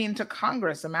Taylor Greene, to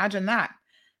Congress. Imagine that.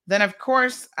 Then, of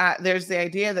course, there's the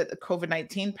idea that the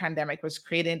COVID-19 pandemic was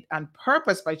created on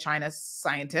purpose by Chinese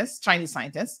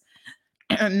scientists,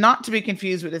 not to be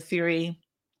confused with the theory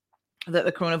that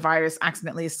the coronavirus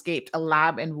accidentally escaped a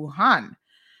lab in Wuhan.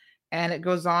 And it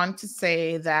goes on to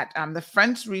say that the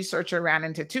French researcher ran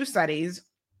into two studies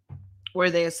where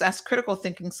they assessed critical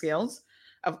thinking skills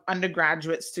of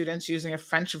undergraduate students using a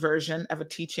French version of a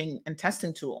teaching and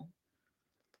testing tool.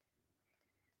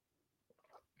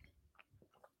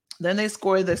 Then they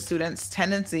scored the students'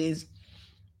 tendencies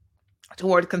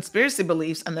toward conspiracy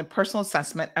beliefs and their personal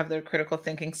assessment of their critical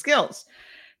thinking skills.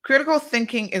 Critical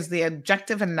thinking is the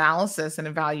objective analysis and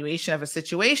evaluation of a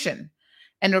situation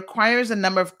and requires a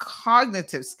number of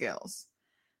cognitive skills.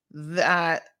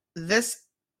 These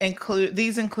include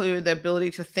the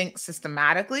ability to think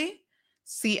systematically,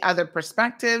 see other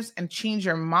perspectives, and change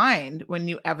your mind when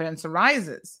new evidence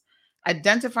arises,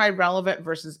 identify relevant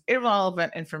versus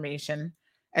irrelevant information,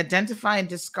 identify and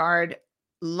discard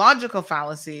logical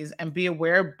fallacies, and be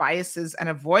aware of biases and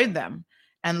avoid them,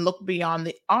 and look beyond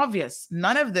the obvious.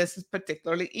 None of this is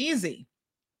particularly easy.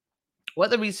 What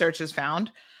the researchers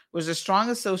found was a strong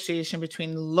association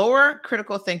between lower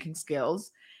critical thinking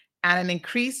skills and an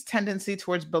increased tendency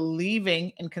towards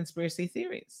believing in conspiracy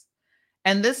theories.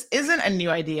 And this isn't a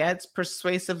new idea. It's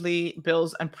persuasively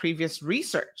builds on previous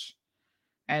research.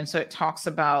 And so it talks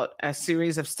about a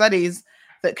series of studies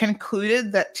that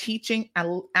concluded that teaching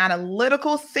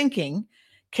analytical thinking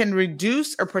can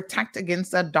reduce or protect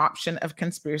against the adoption of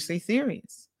conspiracy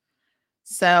theories.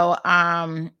 So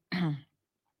a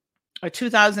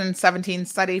 2017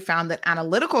 study found that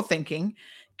analytical thinking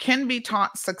can be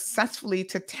taught successfully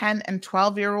to 10 and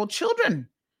 12-year-old children.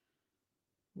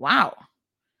 Wow.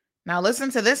 Now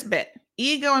listen to this bit.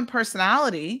 Ego and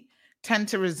personality tend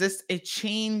to resist a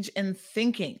change in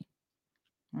thinking.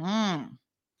 Wow.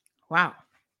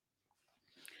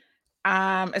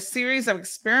 A series of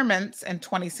experiments in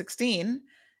 2016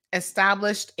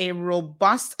 established a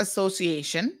robust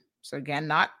association. So again,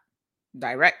 not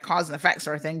direct cause and effect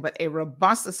sort of thing, but a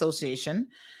robust association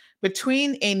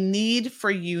between a need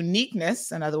for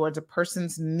uniqueness, in other words, a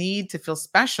person's need to feel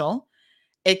special,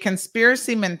 a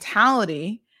conspiracy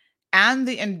mentality, and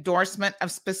the endorsement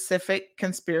of specific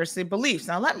conspiracy beliefs.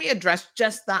 Now, let me address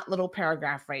just that little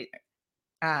paragraph right,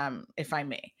 if I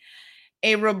may.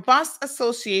 A robust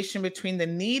association between the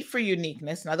need for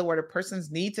uniqueness, in other words, a person's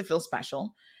need to feel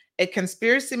special, a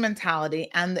conspiracy mentality,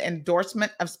 and the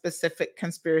endorsement of specific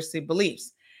conspiracy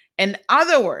beliefs. In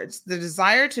other words, the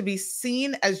desire to be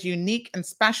seen as unique and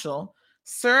special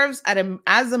serves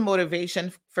as a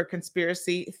motivation for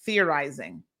conspiracy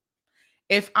theorizing.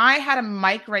 If I had a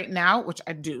mic right now, which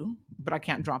I do, but I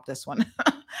can't drop this one,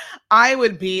 that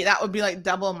would be like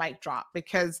double mic drop,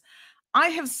 because I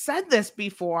have said this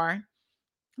before,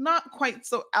 not quite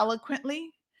so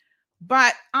eloquently,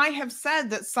 but I have said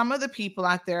that some of the people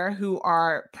out there who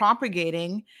are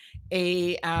propagating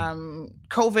a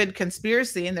COVID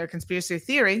conspiracy and their conspiracy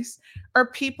theories are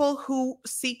people who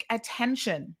seek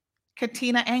attention.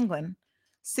 Katina Anglin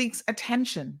seeks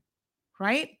attention,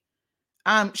 right?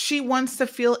 She wants to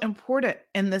feel important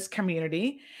in this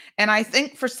community. And I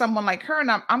think for someone like her,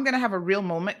 and I'm going to have a real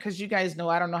moment because you guys know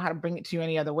I don't know how to bring it to you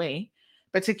any other way,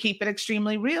 but to keep it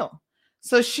extremely real.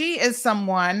 So she is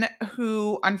someone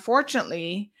who,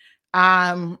 unfortunately,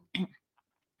 has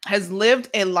lived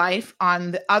a life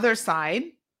on the other side.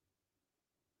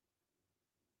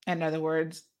 In other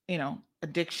words,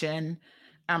 addiction,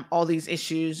 all these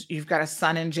issues. You've got a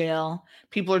son in jail.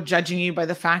 People are judging you by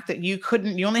the fact that you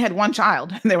only had one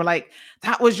child. And they were like,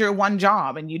 that was your one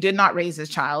job. And you did not raise this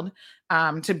child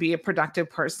to be a productive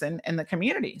person in the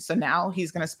community. So now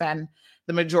he's going to spend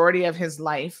the majority of his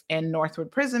life in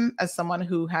Northwood Prison as someone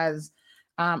who has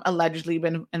allegedly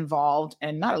been involved,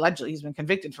 and not allegedly, he's been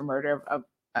convicted for murder of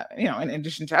in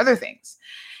addition to other things.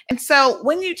 And so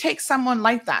when you take someone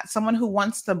like that, someone who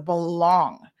wants to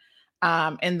belong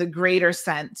in the greater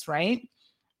sense, right?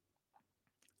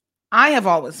 I have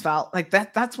always felt like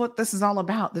that's what this is all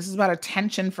about. This is about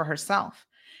attention for herself.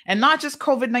 And not just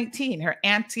COVID-19, her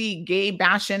anti-gay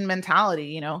bashing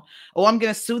mentality, oh, I'm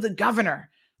going to sue the governor.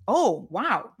 Oh,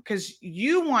 wow. Because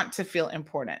you want to feel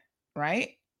important,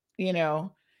 right?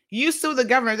 You sue the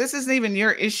governor. This isn't even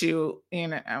your issue.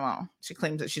 Well, she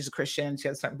claims that she's a Christian. She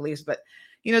has certain beliefs, but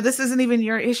this isn't even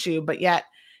your issue. But yet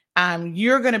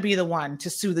you're going to be the one to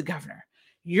sue the governor.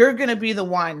 You're going to be the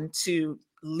one to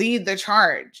lead the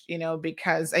charge,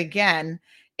 because again,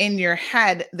 in your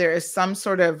head, there is some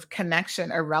sort of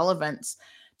connection or relevance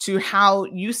to how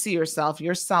you see yourself,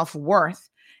 your self-worth,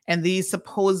 and these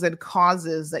supposed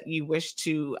causes that you wish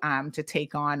to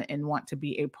take on and want to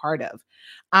be a part of.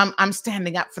 I'm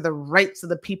standing up for the rights of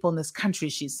the people in this country,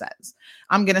 she says.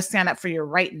 I'm going to stand up for your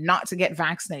right not to get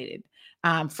vaccinated,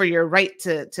 for your right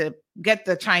to get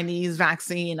the Chinese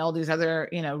vaccine, all these other,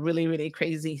 really, really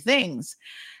crazy things.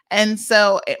 And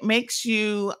so it makes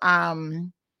you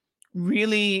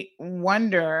really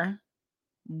wonder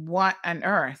what on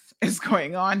earth is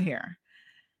going on here.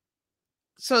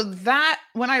 So that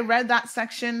when I read that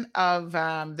section of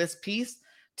this piece,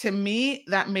 to me,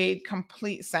 that made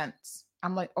complete sense.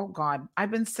 I'm like, oh God,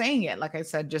 I've been saying it, like I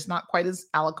said, just not quite as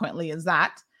eloquently as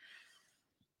that.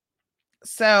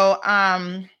 So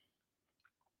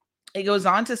it goes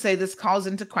on to say this calls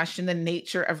into question the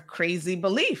nature of crazy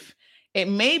belief. It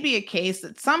may be a case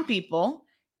that some people,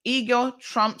 ego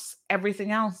trumps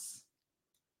everything else.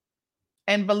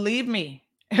 And believe me,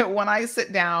 when I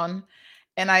sit down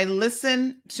and I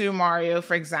listen to Mario,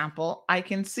 for example, I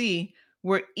can see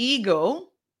where ego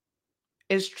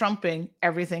is trumping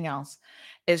everything else.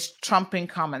 It's trumping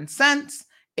common sense.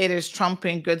 It is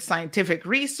trumping good scientific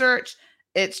research.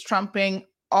 It's trumping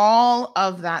all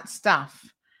of that stuff.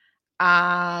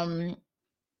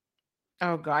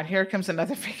 Oh God, here comes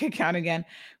another fake account again.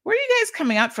 Where are you guys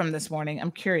coming out from this morning? I'm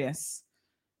curious.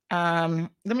 Let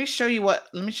me show you what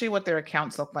their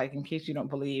accounts look like in case you don't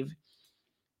believe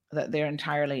that they're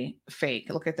entirely fake.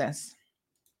 Look at this.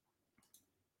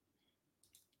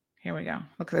 Here we go.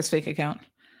 Look at this fake account.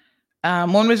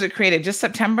 When was it created? Just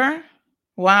September?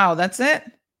 Wow, that's it?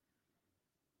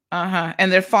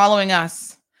 And they're following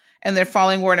us, and they're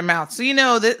following word of mouth. So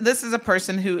this is a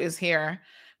person who is here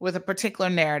with a particular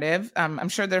narrative. I'm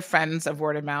sure they're friends of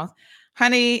word of mouth.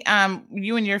 Honey,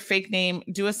 you and your fake name,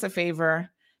 do us a favor.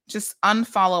 Just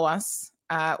unfollow us.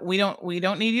 We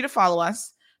don't need you to follow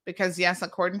us because yes,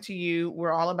 according to you,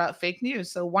 we're all about fake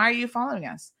news. So why are you following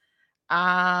us?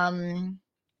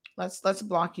 Let's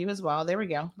block you as well. There we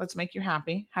go. Let's make you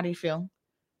happy. How do you feel?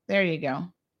 There you go.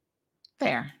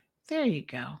 There you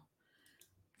go.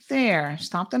 There.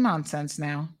 Stop the nonsense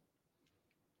now.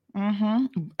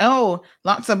 Oh,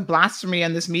 lots of blasphemy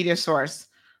on this media source.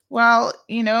 Well,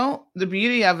 the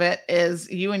beauty of it is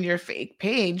you and your fake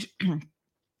page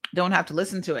don't have to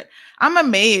listen to it. I'm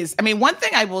amazed. I mean, one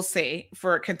thing I will say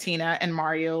for Katina and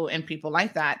Mario and people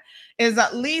like that is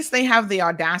at least they have the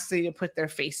audacity to put their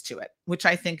face to it, which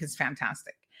I think is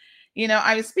fantastic.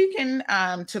 I was speaking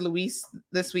to Luis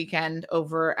this weekend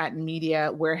over at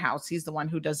Media Warehouse. He's the one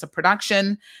who does the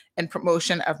production and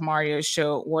promotion of Mario's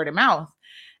show, Word of Mouth.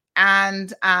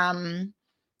 And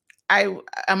I,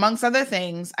 amongst other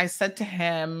things, I said to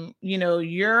him,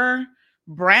 your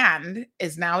brand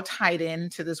is now tied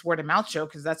into this word of mouth show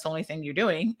because that's the only thing you're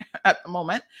doing at the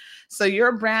moment. So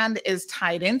your brand is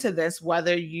tied into this,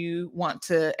 whether you want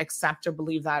to accept or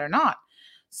believe that or not.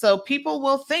 So people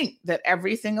will think that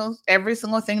every single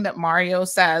thing that Mario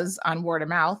says on word of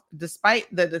mouth, despite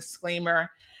the disclaimer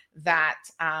that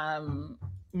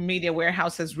Media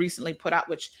Warehouse has recently put out,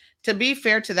 which to be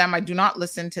fair to them, I do not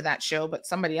listen to that show, but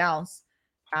somebody else,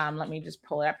 let me just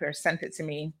pull it up here, sent it to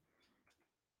me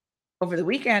over the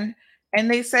weekend. And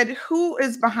they said, who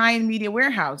is behind Media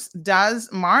Warehouse?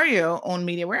 Does Mario own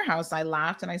Media Warehouse? I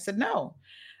laughed and I said, no.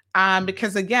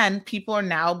 Because again, people are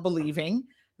now believing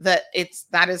that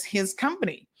that is his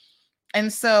company.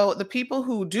 And so the people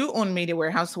who do own Media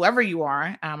Warehouse, whoever you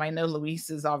are, I know Luis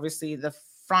is obviously the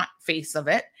front face of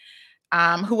it.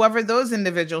 Whoever those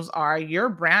individuals are, your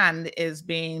brand is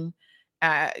being,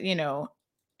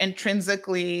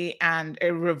 intrinsically and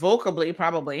irrevocably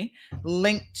probably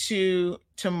linked to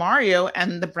Mario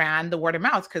and the brand, the word of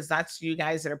mouth, because that's you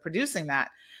guys that are producing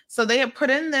that. So they have put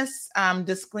in this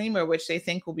disclaimer, which they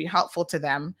think will be helpful to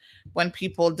them when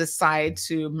people decide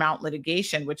to mount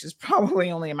litigation, which is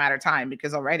probably only a matter of time,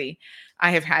 because already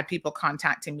I have had people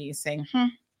contacting me saying,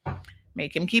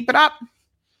 make him keep it up.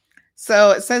 So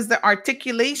it says the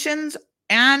articulations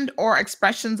and or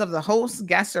expressions of the host,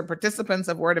 guests, or participants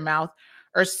of word of mouth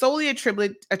are solely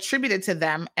attributed to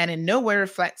them and in no way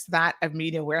reflects that of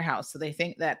Media Warehouse. So they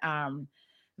think that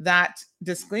that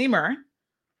disclaimer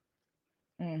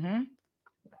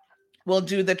will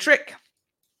do the trick.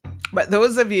 But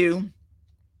those of you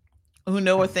who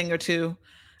know a thing or two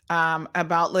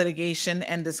about litigation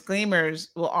and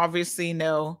disclaimers will obviously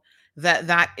know that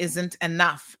that isn't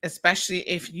enough, especially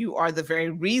if you are the very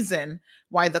reason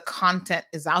why the content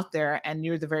is out there and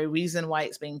you're the very reason why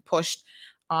it's being pushed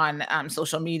on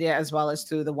social media as well as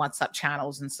through the WhatsApp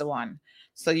channels and so on.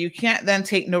 So you can't then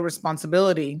take no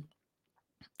responsibility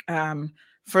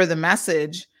for the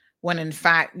message when in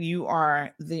fact you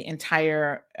are the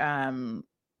entire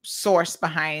source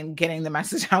behind getting the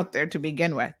message out there to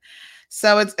begin with.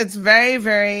 So it's very,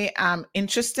 very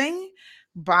interesting.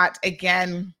 But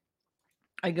again,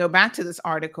 I go back to this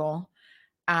article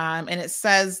and it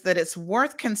says that it's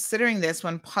worth considering this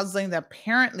when puzzling the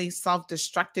apparently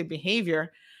self-destructive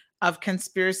behavior of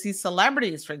conspiracy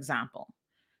celebrities, for example.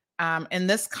 And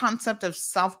this concept of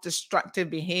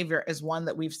self-destructive behavior is one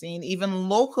that we've seen even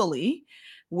locally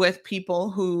with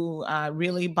people who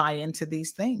really buy into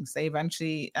these things. They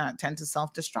eventually tend to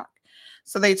self-destruct.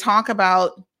 So they talk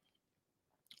about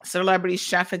celebrity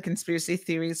chef and conspiracy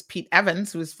theories Pete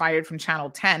Evans, who was fired from Channel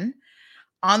 10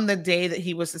 on the day that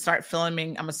he was to start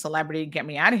filming I'm a Celebrity, Get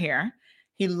Me Out of Here.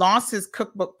 He lost his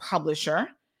cookbook publisher,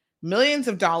 millions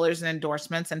of dollars in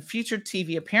endorsements, and featured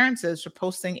TV appearances for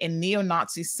posting a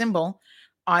neo-Nazi symbol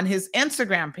on his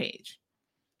Instagram page.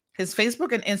 His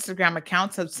Facebook and Instagram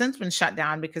accounts have since been shut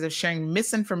down because of sharing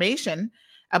misinformation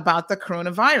about the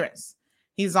coronavirus.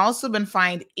 He's also been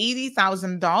fined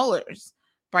 $80,000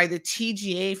 by the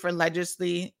TGA for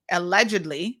allegedly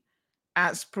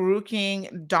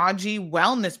spruiking dodgy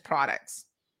wellness products.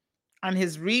 And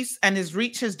his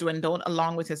reach has dwindled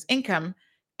along with his income.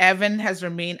 Evan has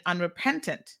remained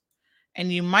unrepentant.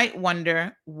 And you might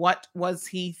wonder, what was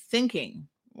he thinking?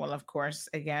 Well, of course,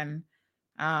 again,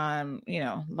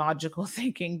 logical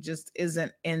thinking just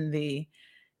isn't in the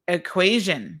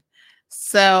equation.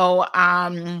 So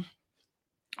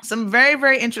some very,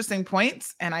 very interesting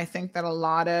points. And I think that a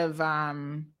lot of,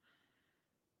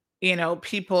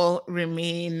 people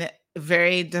remain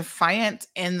very defiant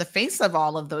in the face of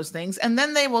all of those things. And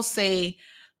then they will say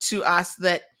to us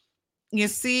that, you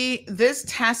see, this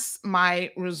tests my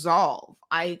resolve.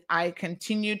 I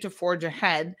continue to forge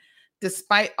ahead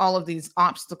despite all of these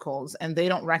obstacles, and they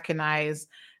don't recognize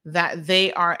that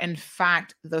they are in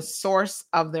fact the source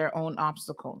of their own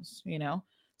obstacles.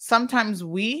 Sometimes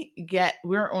we're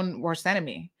our own worst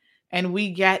enemy and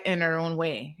we get in our own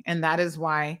way. And that is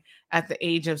why at the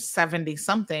age of 70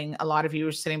 something, a lot of you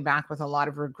are sitting back with a lot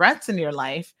of regrets in your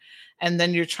life. And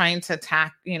then you're trying to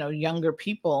attack, younger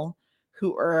people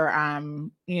who are,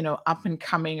 up and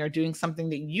coming or doing something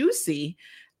that you see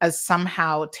as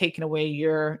somehow taking away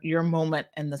your moment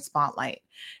in the spotlight.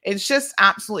 It's just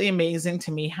absolutely amazing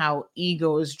to me how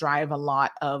egos drive a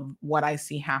lot of what I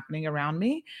see happening around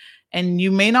me. And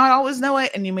you may not always know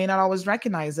it and you may not always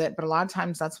recognize it, but a lot of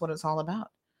times that's what it's all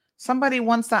about. Somebody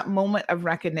wants that moment of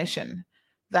recognition,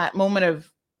 that moment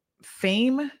of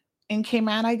fame in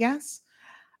Cayman, I guess.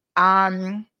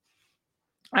 I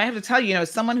have to tell you,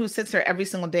 someone who sits there every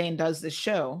single day and does this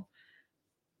show,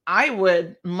 I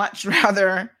would much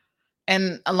rather,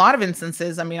 in a lot of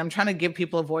instances, I'm trying to give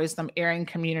people a voice, I'm airing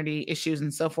community issues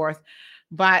and so forth.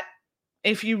 But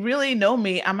if you really know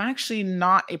me, I'm actually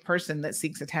not a person that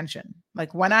seeks attention.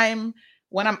 Like when I'm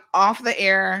off the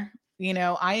air,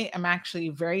 I am actually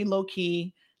very low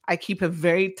key. I keep a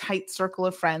very tight circle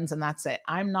of friends and that's it.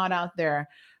 I'm not out there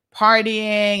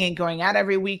partying and going out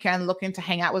every weekend looking to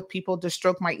hang out with people to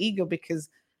stroke my ego because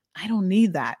I don't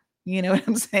need that. You know what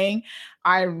I'm saying?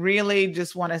 I really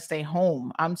just want to stay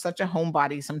home. I'm such a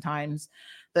homebody sometimes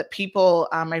that people,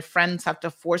 my friends, have to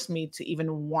force me to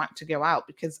even want to go out,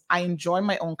 because I enjoy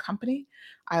my own company.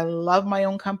 I love my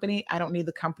own company. I don't need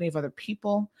the company of other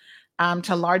people.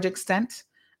 To a large extent,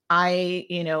 I,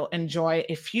 enjoy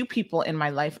a few people in my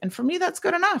life. And for me, that's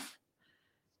good enough.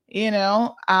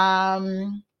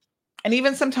 And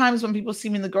even sometimes when people see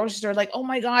me in the grocery store, like, oh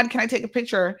my God, can I take a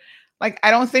picture? Like,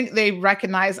 I don't think they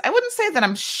recognize, I wouldn't say that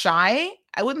I'm shy.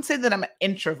 I wouldn't say that I'm an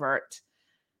introvert.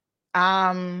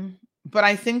 But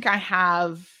I think I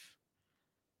have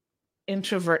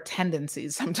introvert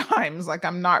tendencies sometimes. Like,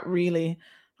 I'm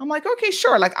like, okay,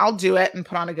 sure. Like, I'll do it and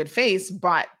put on a good face,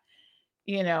 but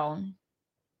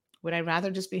would I rather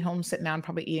just be home sitting down,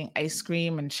 probably eating ice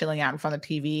cream and chilling out in front of the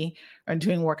TV or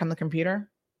doing work on the computer?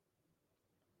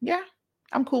 Yeah,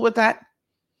 I'm cool with that.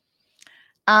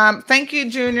 Thank you,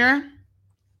 Junior.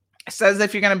 Says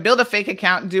if you're going to build a fake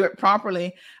account, do it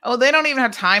properly. Oh, they don't even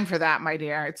have time for that, my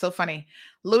dear. It's so funny.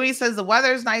 Louis says the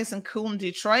weather is nice and cool in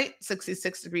Detroit,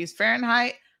 66 degrees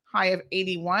Fahrenheit, high of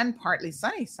 81, partly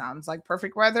sunny. Sounds like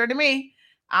perfect weather to me.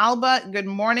 Alba, good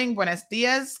morning. Buenos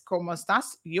días. ¿Cómo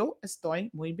estás? Yo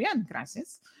estoy muy bien.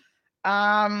 Gracias.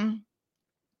 Damaris,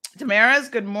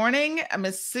 good morning.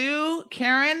 Miss Sue,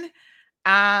 Karen.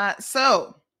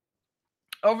 So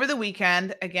over the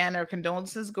weekend, again, our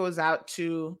condolences goes out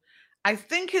to, I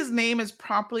think his name is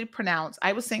properly pronounced.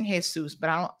 I was saying Jesus,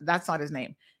 but that's not his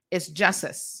name. It's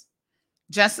Justice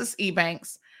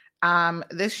Ebanks.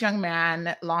 This young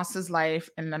man lost his life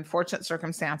in unfortunate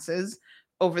circumstances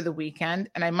over the weekend.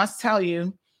 And I must tell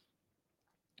you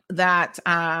that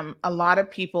a lot of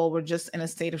people were just in a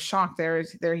state of shock.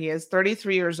 There he is,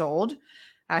 33 years old.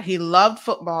 He loved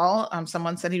football.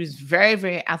 Someone said he was very,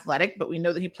 very athletic, but we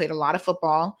know that he played a lot of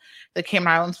football. The Cayman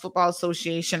Islands Football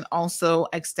Association also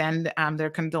extend their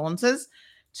condolences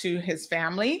to his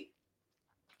family.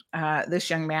 This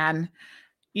young man,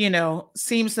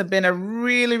 seems to have been a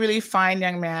really, really fine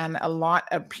young man. A lot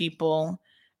of people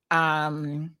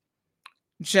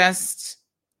just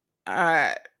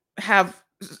have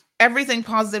everything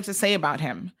positive to say about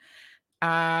him.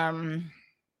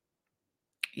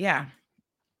 Yeah,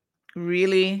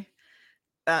 really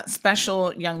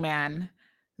special young man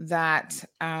that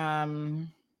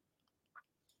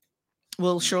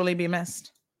will surely be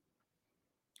missed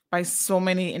by so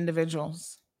many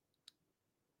individuals.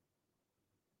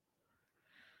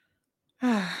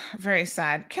 Very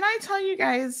sad. Can I tell you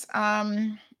guys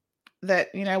that,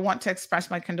 I want to express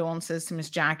my condolences to Miss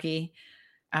Jackie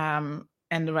and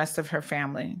the rest of her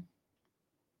family.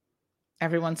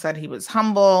 Everyone said he was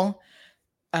humble.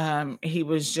 He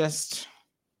was just,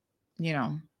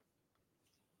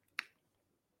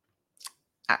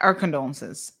 our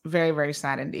condolences. Very, very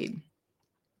sad indeed.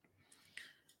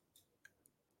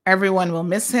 Everyone will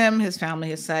miss him. His family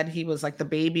has said he was like the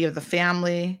baby of the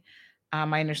family.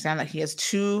 I understand that he has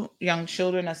 2 young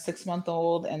children, a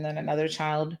 6-month-old and then another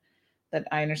child that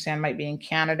I understand might be in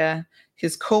Canada.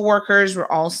 His co-workers were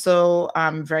also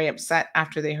very upset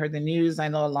after they heard the news. I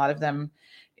know a lot of them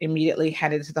immediately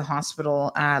headed to the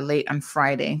hospital late on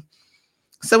Friday.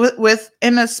 So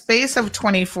within a space of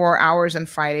 24 hours on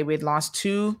Friday, we'd lost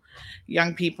 2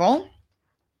 young people.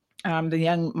 The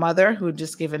young mother who had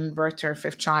just given birth to her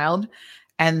 5th child,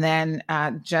 and then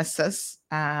Justice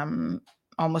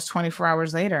almost 24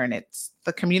 hours later. And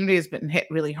the community has been hit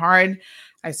really hard.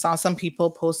 I saw some people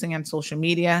posting on social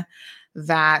media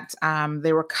that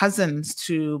they were cousins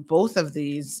to both of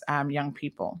these young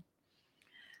people.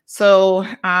 So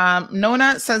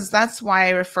Nona says that's why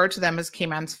I refer to them as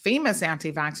Cayman's famous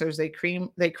anti-vaxxers.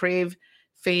 They crave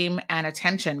fame and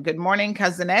attention. Good morning,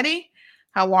 Cousin Eddie.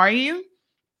 How are you?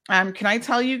 Can I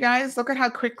tell you guys, look at how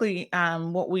quickly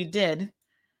what we did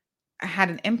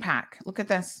had an impact. Look at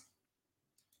this.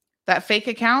 That fake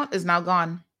account is now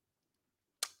gone.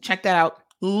 Check that out.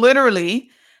 Literally,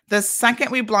 the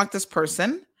second we blocked this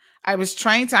person, I was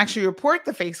trying to actually report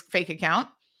the fake account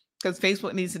because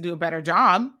Facebook needs to do a better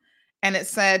job. And it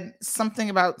said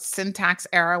something about syntax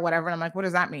error, whatever. And I'm like, what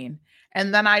does that mean?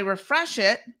 And then I refresh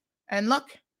it and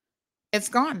look, it's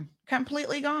gone,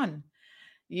 completely gone.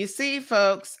 You see,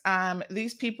 folks,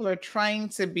 these people are trying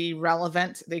to be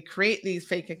relevant. They create these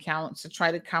fake accounts to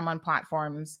try to come on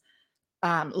platforms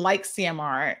like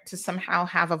CMR to somehow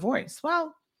have a voice.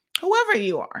 Well, whoever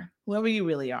you are, whoever you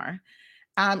really are,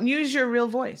 use your real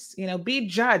voice. Be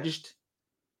judged.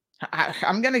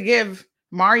 I'm going to give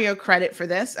Mario credit for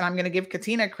this, and I'm going to give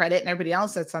Katina credit and everybody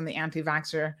else that's on the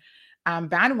anti-vaxxer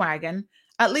bandwagon.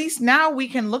 At least now we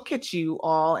can look at you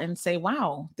all and say,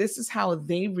 wow, this is how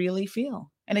they really feel.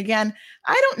 And again,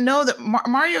 I don't know that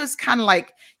Mario is kind of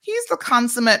like, he's the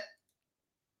consummate,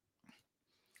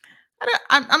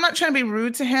 I'm not trying to be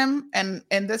rude to him, and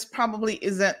this probably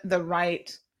isn't the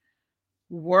right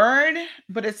word,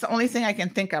 but it's the only thing I can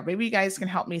think of. Maybe you guys can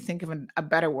help me think of a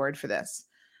better word for this.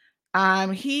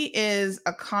 He is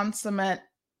a consummate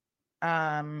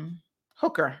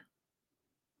hooker.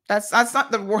 That's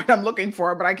not the word I'm looking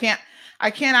for, but I can't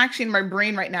actually in my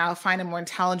brain right now find a more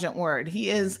intelligent word. He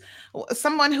is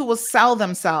someone who will sell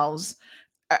themselves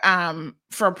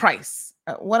for a price.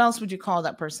 What else would you call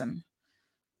that person?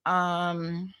 Help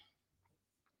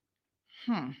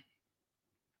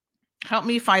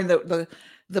me find the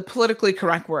politically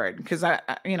correct word, because I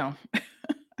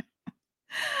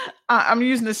I'm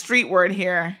using the street word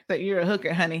here, that you're a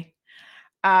hooker, honey.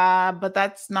 But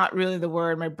that's not really the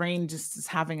word. My brain just is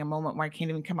having a moment where I can't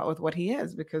even come up with what he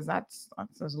is, because that's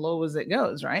as low as it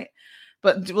goes, right?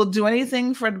 But we'll do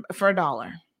anything for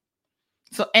 $1.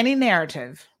 So any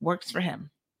narrative works for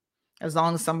him, as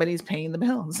long as somebody's paying the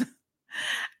bills.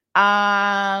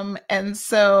 And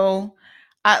so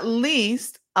at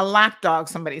least a lapdog,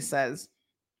 somebody says.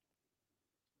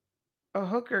 A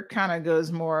hooker kind of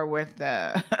goes more with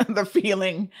the the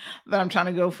feeling that I'm trying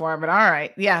to go for. But all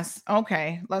right. Yes.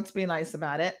 Okay. Let's be nice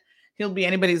about it. He'll be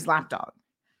anybody's lapdog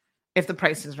if the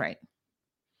price is right.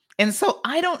 And so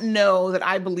I don't know that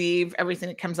I believe everything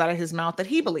that comes out of his mouth that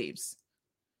he believes.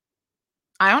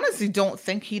 I honestly don't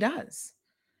think he does.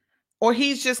 Or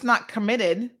he's just not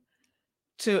committed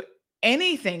to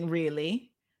anything really,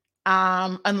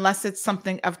 unless it's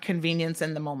something of convenience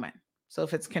in the moment. So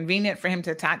if it's convenient for him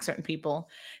to attack certain people,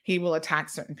 he will attack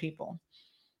certain people.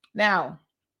 Now,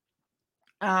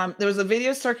 there was a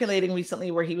video circulating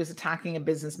recently where he was attacking a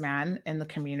businessman in the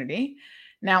community.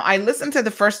 Now, I listened to the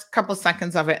first couple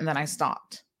seconds of it and then I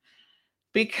stopped.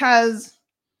 Because,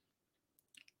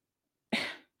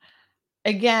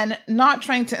 again, not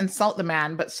trying to insult the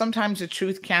man, but sometimes the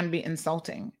truth can be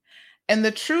insulting. And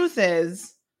the truth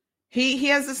is, he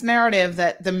has this narrative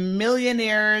that the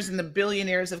millionaires and the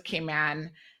billionaires of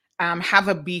Cayman have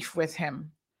a beef with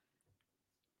him.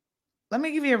 Let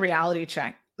me give you a reality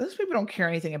check. Those people don't care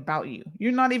anything about you.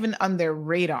 You're not even on their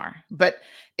radar. But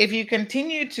if you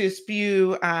continue to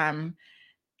spew,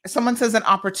 someone says an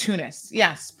opportunist.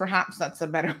 Yes, perhaps that's a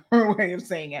better way of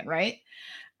saying it, right?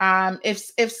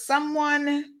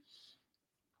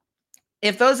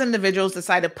 If those individuals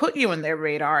decide to put you in their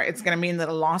radar, it's going to mean that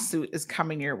a lawsuit is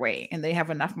coming your way, and they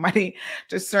have enough money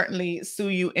to certainly sue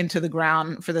you into the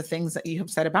ground for the things that you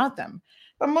have said about them.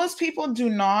 But most people do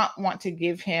not want to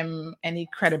give him any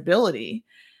credibility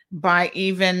by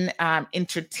even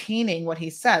entertaining what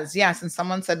he says. Yes, and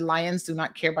someone said lions do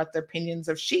not care about the opinions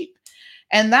of sheep.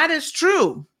 And that is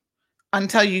true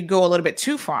until you go a little bit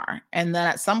too far. And then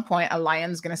at some point, a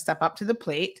lion's going to step up to the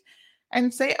plate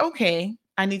and say, okay,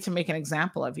 I need to make an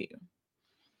example of you.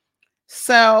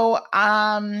 So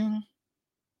trying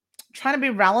to be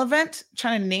relevant,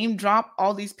 trying to name drop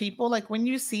all these people. Like when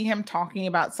you see him talking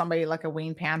about somebody like a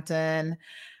Wayne Panton,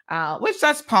 which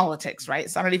that's politics, right?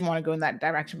 So I don't even want to go in that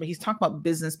direction, but he's talking about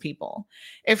business people.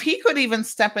 If he could even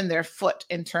step in their foot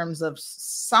in terms of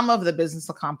some of the business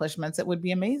accomplishments, it would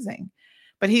be amazing.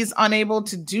 But he's unable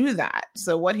to do that.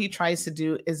 So what he tries to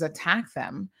do is attack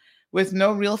them with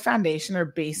no real foundation or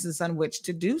basis on which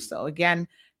to do so. Again,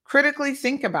 critically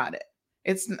think about it.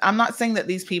 I'm not saying that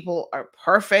these people are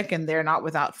perfect and they're not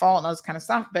without fault and all this kind of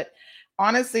stuff, but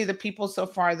honestly, the people so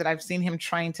far that I've seen him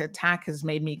trying to attack has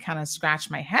made me kind of scratch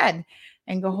my head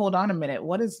and go, hold on a minute.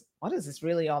 What is this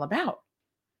really all about?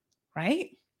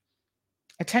 Right?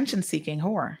 Attention-seeking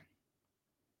whore.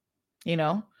 You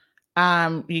know?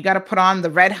 You got to put on the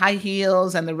red high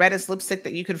heels and the reddest lipstick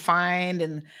that you could find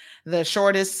and the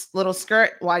shortest little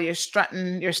skirt while you're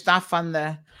strutting your stuff on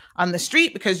the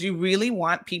street because you really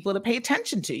want people to pay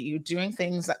attention to you, doing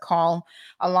things that call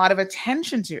a lot of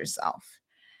attention to yourself.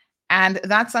 And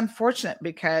that's unfortunate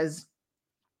because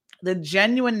the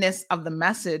genuineness of the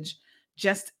message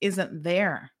just isn't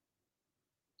there,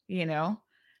 you know?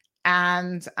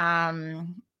 And I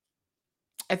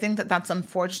think that that's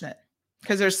unfortunate.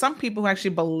 Because there's some people who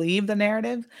actually believe the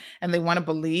narrative and they want to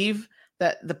believe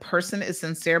that the person is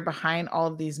sincere behind all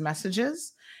of these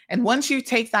messages. And once you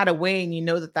take that away and you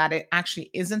know that it actually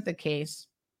isn't the case,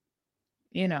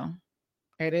 you know,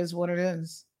 it is what it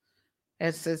is.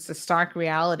 It's a stark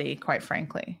reality, quite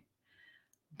frankly.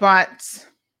 But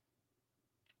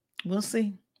we'll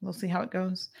see. We'll see how it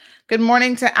goes. Good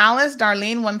morning to Alice.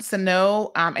 Darlene wants to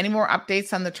know any more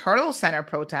updates on the Turtle Center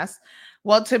protest.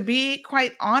 Well, to be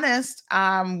quite honest,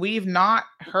 we've not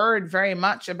heard very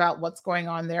much about what's going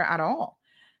on there at all.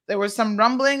 There were some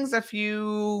rumblings a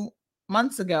few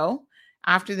months ago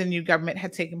after the new government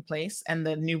had taken place and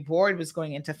the new board was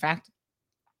going into effect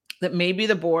that maybe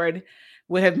the board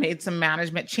would have made some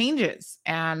management changes.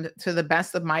 And to the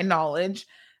best of my knowledge,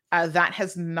 that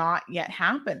has not yet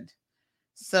happened.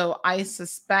 So I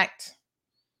suspect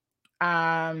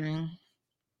that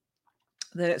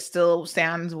it still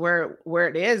stands where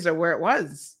it is or where it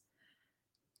was.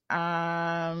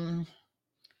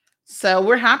 So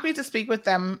we're happy to speak with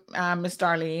them, Miss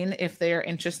Darlene, if they're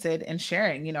interested in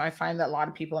sharing. I find that a lot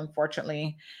of people,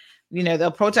 unfortunately,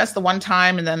 they'll protest the one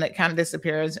time and then it kind of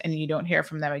disappears and you don't hear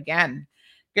from them again.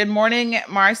 Good morning,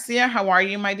 Marcia. How are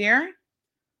you, my dear?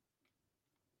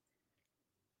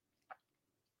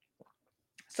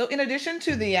 So in addition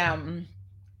to the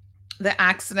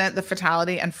accident, the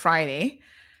fatality, and Friday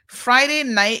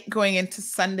night going into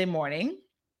Sunday morning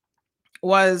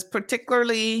was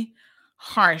particularly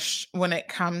harsh when it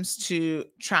comes to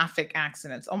traffic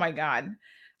accidents. Oh my God.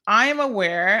 I am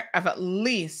aware of at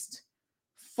least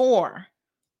 4,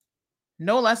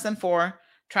 no less than 4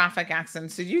 traffic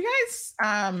accidents. Did you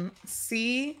guys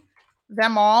see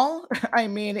them all? I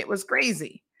mean, it was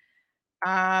crazy.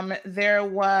 There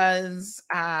was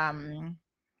the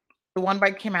one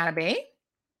by Camana Bay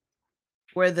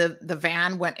where the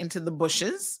van went into the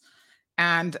bushes,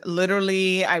 and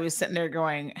literally I was sitting there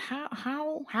going,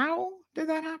 how did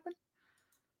that happen?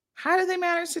 How did they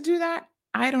manage to do that?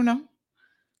 I don't know,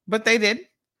 but they did.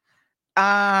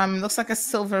 Looks like a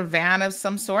silver van of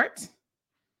some sort.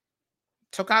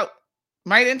 Took out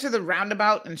right into the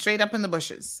roundabout and straight up in the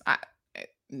bushes.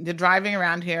 The driving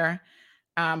around here,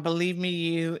 believe me,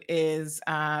 you is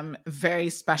very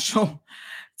special,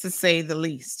 to say the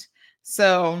least.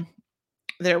 So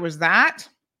there was that.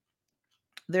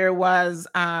 There was,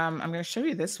 I'm going to show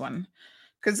you this one,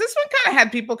 because this one kind of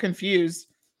had people confused,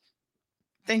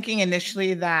 thinking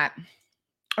initially that,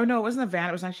 oh no, it wasn't a van.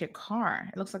 It was actually a car.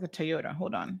 It looks like a Toyota.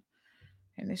 Hold on.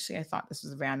 Initially, I thought this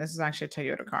was a van. This is actually a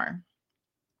Toyota car.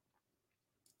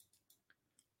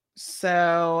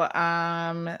 So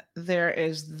there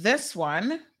is this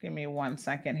one. Give me 1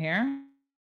 second here.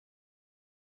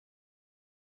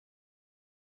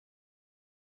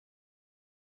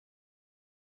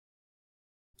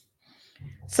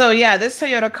 So yeah, this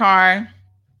Toyota car,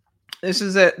 this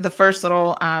is the first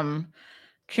little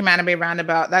Camana Bay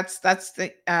roundabout. That's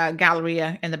the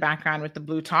Galleria in the background with the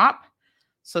blue top.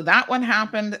 So that one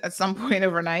happened at some point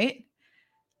overnight.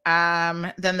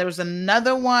 Then there was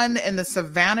another one in the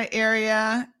Savannah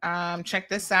area. Check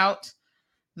this out.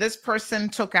 This person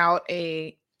took out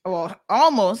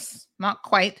almost, not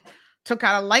quite, took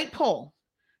out a light pole.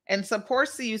 And so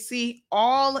Porcy, you see,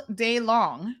 all day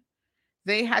long,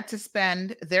 they had to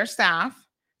spend, their staff,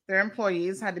 their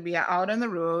employees had to be out on the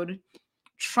road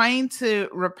trying to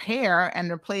repair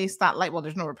and replace that light. Well,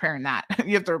 there's no repairing that.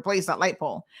 You have to replace that light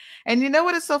pole. And you know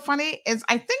what is so funny is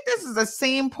I think this is the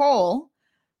same pole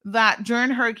that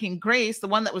during Hurricane Grace, the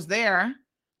one that was there,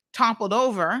 toppled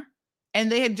over,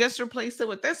 and they had just replaced it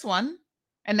with this one.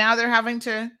 And now they're having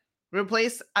to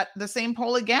replace the same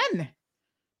pole again.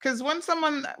 Because when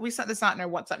we sent this out in our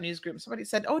WhatsApp news group, somebody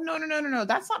said, oh, no,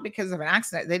 that's not because of an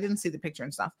accident. They didn't see the picture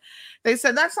and stuff. They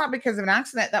said, that's not because of an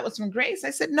accident. That was from Grace.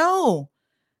 I said, no,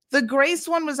 the Grace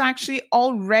one was actually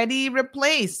already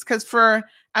replaced, because for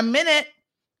a minute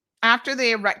after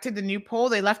they erected the new pole,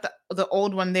 they left the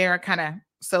old one there kind of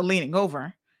still leaning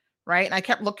over, right? And I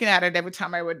kept looking at it every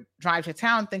time I would drive to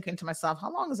town, thinking to myself,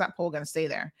 how long is that pole going to stay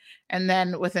there? And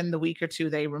then within the week or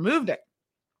two, they removed it.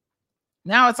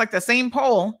 Now it's like the same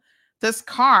pole. This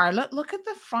car, look at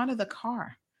the front of the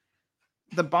car.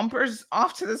 The bumpers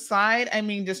off to the side, I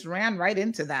mean, just ran right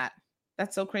into that.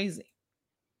 That's so crazy.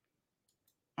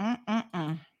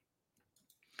 And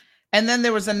then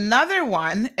there was another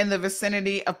one in the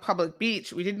vicinity of Public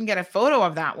Beach. We didn't get a photo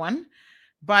of that one,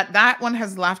 but that one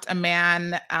has left a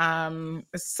man,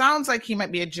 it sounds like he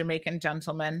might be a Jamaican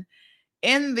gentleman,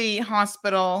 in the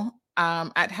hospital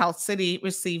at Health City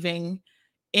receiving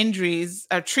injuries,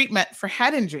 treatment for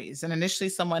head injuries. And initially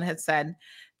someone had said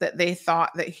that they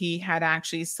thought that he had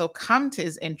actually succumbed to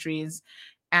his injuries.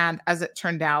 And as it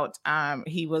turned out,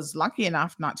 he was lucky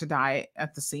enough not to die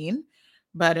at the scene.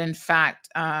 But in fact,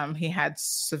 he had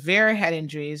severe head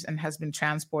injuries and has been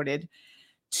transported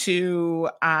to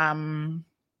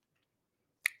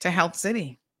Health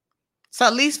City. So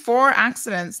at least 4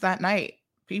 accidents that night.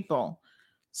 People,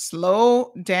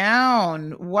 slow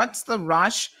down. What's the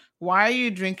rush? Why are you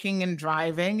drinking and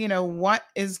driving? What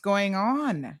is going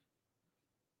on?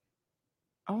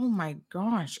 Oh my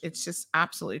gosh, it's just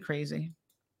absolutely crazy.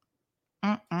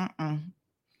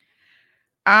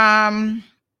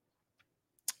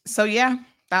 So yeah,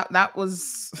 that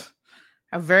was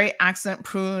a very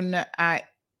accident-prone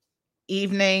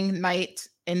evening, night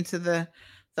into the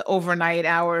the overnight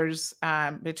hours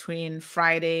between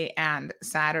Friday and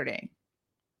Saturday.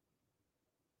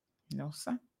 No,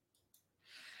 sir.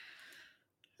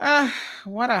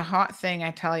 What a hot thing,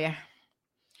 I tell you.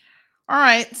 All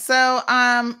right. So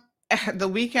the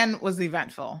weekend was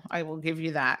eventful. I will give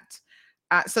you that.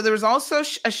 So there was also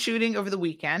a shooting over the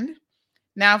weekend.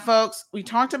 Now, folks, we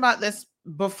talked about this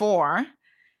before,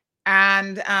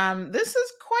 and this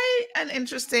is quite an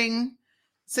interesting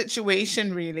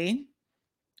situation, really,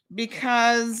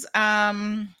 because,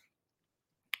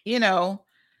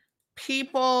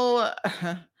 people,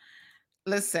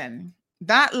 listen,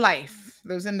 that life,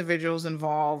 those individuals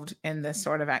involved in this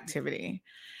sort of activity,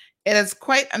 it is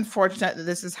quite unfortunate that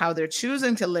this is how they're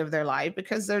choosing to live their life,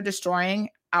 because they're destroying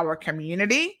our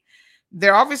community.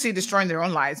 They're obviously destroying their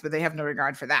own lives, but they have no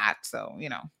regard for that. So,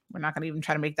 we're not going to even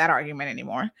try to make that argument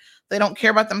anymore. They don't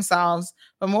care about themselves,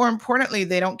 but more importantly,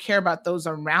 they don't care about those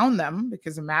around them,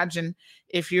 because imagine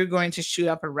if you're going to shoot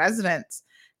up a residence,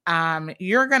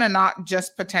 you're going to not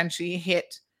just potentially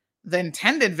hit the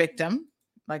intended victim,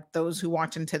 like those who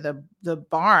walked into the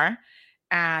bar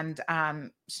and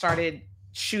started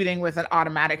shooting with an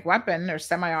automatic weapon or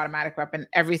semi-automatic weapon,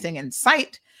 everything in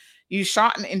sight. You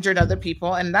shot and injured other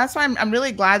people. And that's why I'm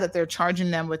really glad that they're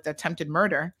charging them with attempted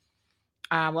murder.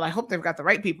 Well, I hope they've got the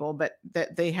right people, but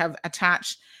that they have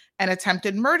attached an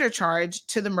attempted murder charge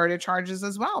to the murder charges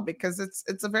as well, because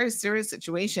it's a very serious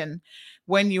situation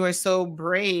when you are so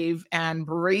brave and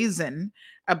brazen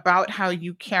about how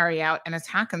you carry out an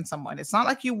attack on someone. It's not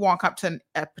like you walk up to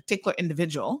a particular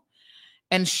individual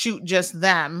and shoot just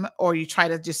them, or you try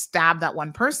to just stab that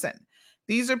one person.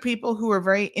 These are people who are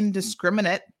very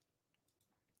indiscriminate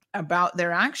about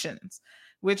their actions,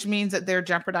 which means that they're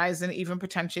jeopardizing even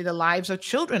potentially the lives of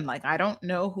children. Like, I don't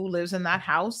know who lives in that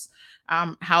house,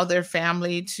 how their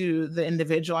family to the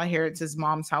individual, I hear it's his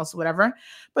mom's house, whatever,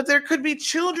 but there could be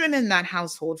children in that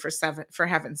household for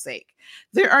heaven's sake.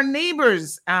 There are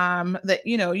neighbors that,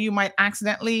 you might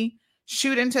accidentally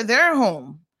shoot into their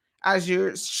home as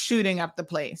you're shooting up the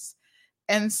place.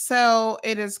 And so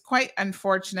it is quite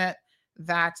unfortunate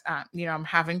that, I'm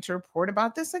having to report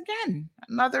about this again,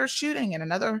 another shooting and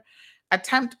another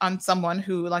attempt on someone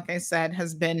who, like I said,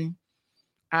 has been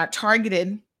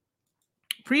targeted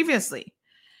previously.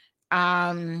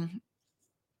 I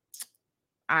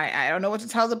don't know what to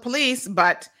tell the police,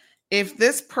 but if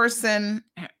this person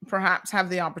perhaps have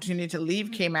the opportunity to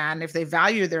leave Cayman, if they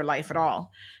value their life at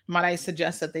all, might I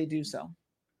suggest that they do so?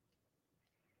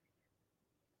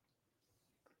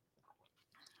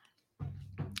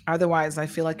 Otherwise, I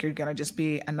feel like you're going to just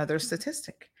be another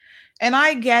statistic. And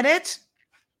I get it.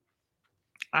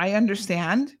 I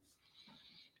understand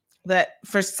that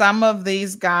for some of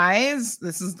these guys,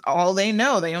 this is all they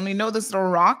know. They only know this little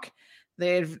rock.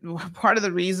 Part of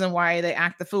the reason why they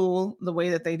act the fool the way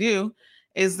that they do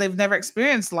is they've never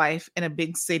experienced life in a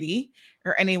big city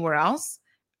or anywhere else.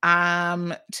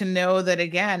 To know that,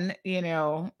 again,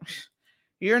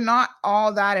 you're not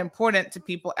all that important to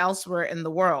people elsewhere in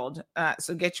the world.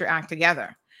 So get your act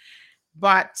together.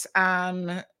 But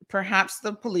perhaps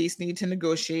the police need to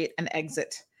negotiate an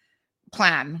exit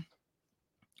plan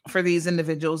for these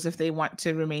individuals if they want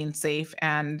to remain safe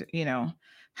and,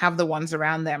 have the ones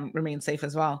around them remain safe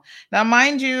as well. Now,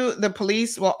 mind you, the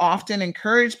police will often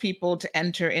encourage people to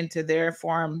enter into their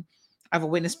form of a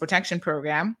witness protection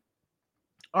program.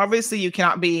 Obviously, you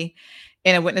cannot be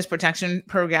in a witness protection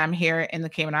program here in the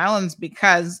Cayman Islands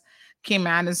because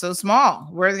Cayman is so small.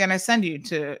 Where are they going to send you?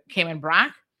 To Cayman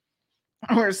Brac,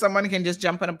 where someone can just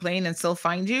jump on a plane and still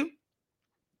find you?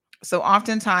 So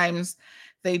oftentimes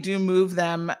they do move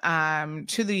them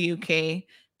to the UK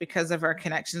because of our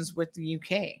connections with the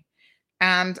UK.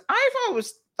 And I've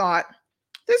always thought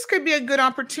this could be a good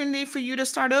opportunity for you to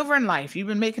start over in life. You've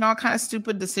been making all kinds of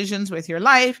stupid decisions with your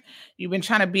life. You've been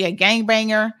trying to be a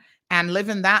gangbanger and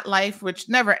living that life, which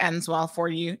never ends well for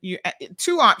you.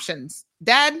 Two options,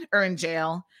 dead or in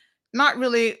jail. Not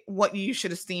really what you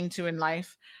should esteem to in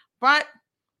life. But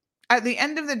at the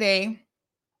end of the day,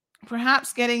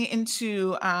 perhaps getting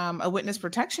into a witness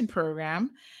protection program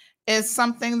is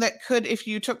something that could, if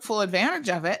you took full advantage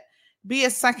of it, be a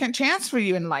second chance for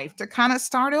you in life to kind of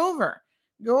start over.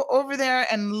 Go over there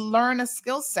and learn a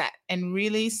skill set and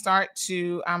really start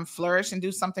to flourish and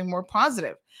do something more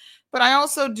positive. But I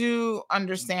also do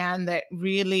understand that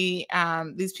really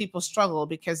these people struggle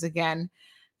because, again,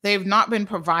 they've not been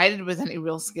provided with any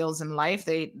real skills in life.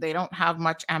 They don't have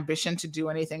much ambition to do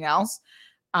anything else,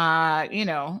 other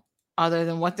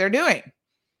than what they're doing.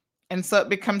 And so it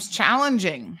becomes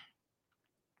challenging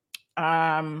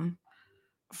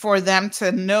for them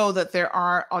to know that there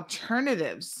are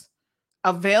alternatives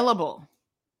available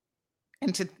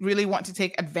and to really want to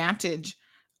take advantage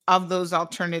of those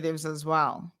alternatives as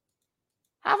well.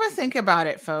 Have a think about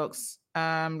it, folks.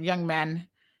 Young men,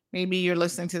 maybe you're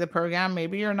listening to the program,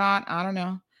 maybe you're not, I don't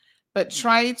know. But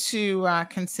try to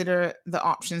consider the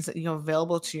options that you have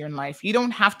available to you in life. You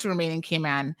don't have to remain in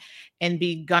Cayman and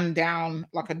be gunned down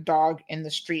like a dog in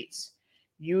the streets.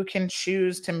 You can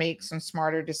choose to make some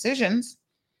smarter decisions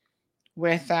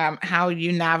with how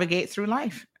you navigate through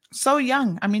life. So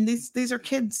young. I mean, these are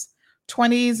kids,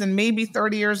 20s and maybe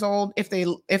 30 years old if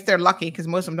they're lucky, because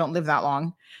most of them don't live that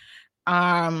long.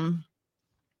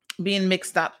 Being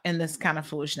mixed up in this kind of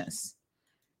foolishness.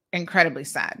 Incredibly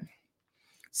sad.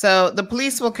 So the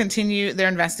police will continue their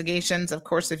investigations. Of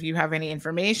course, if you have any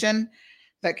information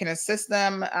that can assist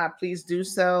them, please do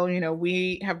so. You know,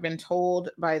 we have been told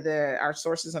by our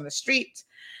sources on the street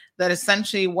that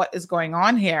essentially what is going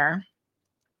on here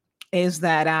is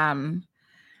that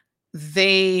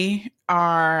they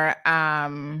are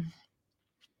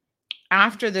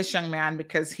after this young man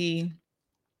because he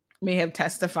may have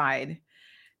testified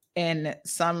in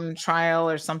some trial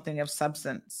or something of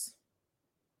substance.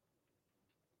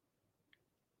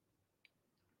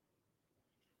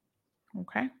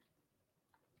 Okay.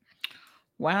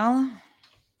 Well,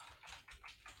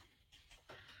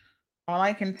 all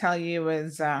I can tell you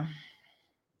is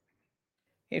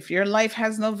if your life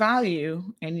has no value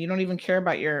and you don't even care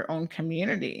about your own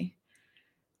community,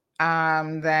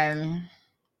 then,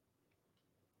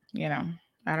 you know,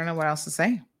 I don't know what else to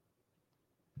say.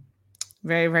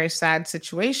 Very, very sad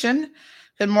situation.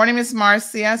 Good morning, Miss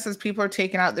Marcia. Says people are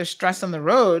taking out their stress on the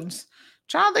roads.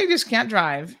 Child, they just can't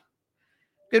drive.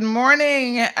 Good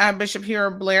morning, Bishop Hero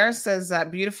Blair. Says,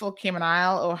 beautiful Cayman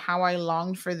Isle. Oh, how I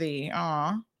longed for thee.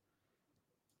 Aw.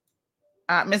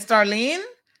 Miss Darlene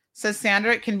says,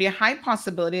 Sandra, it can be a high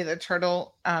possibility that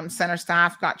Turtle Center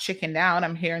staff got chickened out.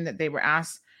 I'm hearing that they were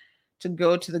asked to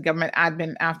go to the government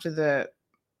admin after the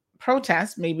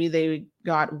protest. Maybe they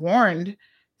got warned,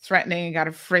 threatening, and got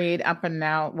afraid up and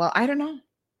now. Well, I don't know.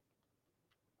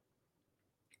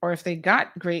 Or if they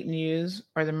got great news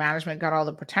or the management got all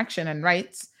the protection and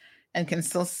rights and can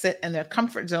still sit in their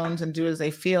comfort zones and do as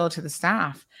they feel to the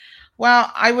staff.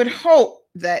 Well, I would hope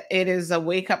that it is a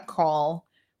wake-up call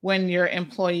when your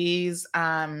employees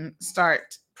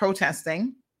start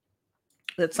protesting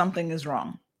that something is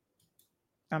wrong.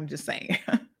 I'm just saying.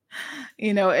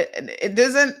 You know, it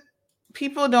doesn't,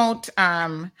 people don't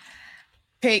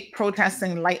take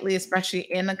protesting lightly, especially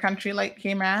in a country like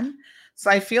Cayman. So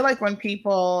I feel like when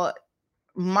people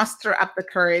muster up the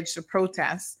courage to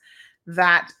protest,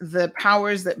 that the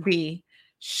powers that be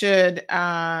should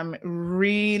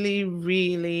really,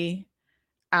 really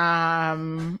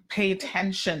pay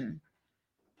attention,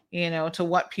 you know, to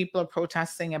what people are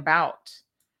protesting about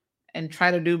and try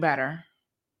to do better.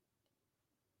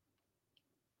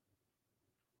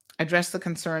 Address the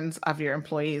concerns of your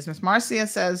employees. Ms. Marcia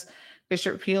says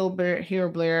Bishop Hero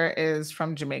Blair is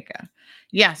from Jamaica.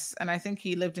 Yes, and I think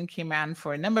he lived in Cayman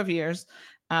for a number of years.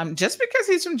 Just because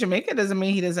he's from Jamaica doesn't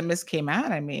mean he doesn't miss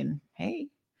Cayman. I mean, hey,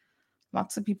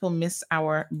 lots of people miss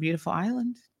our beautiful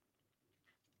island.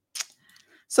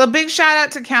 So big shout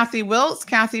out to Kathy Wiltz.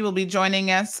 Kathy will be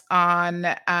joining us on,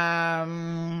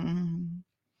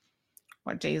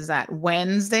 what day is that?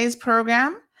 Wednesday's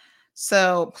program.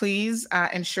 So please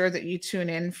ensure that you tune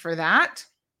in for that.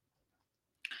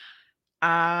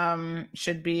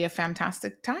 Should be a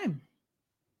fantastic time.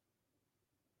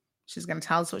 She's going to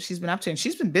tell us what she's been up to. And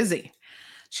she's been busy.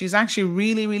 She's actually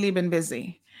really, really been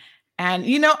busy. And,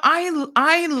 you know,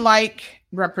 I like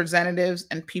representatives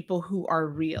and people who are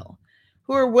real,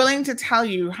 who are willing to tell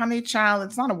you, honey, child,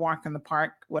 it's not a walk in the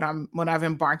park, what I've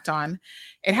embarked on.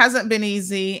 It hasn't been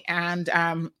easy.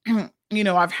 And, you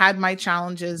know, I've had my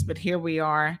challenges, but here we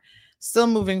are still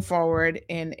moving forward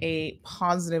in a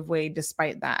positive way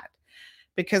despite that.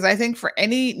 Because I think for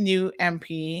any new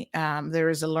MP, there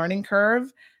is a learning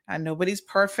curve. Nobody's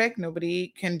perfect. Nobody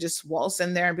can just waltz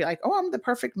in there and be like, oh, I'm the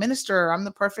perfect minister, or I'm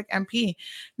the perfect MP.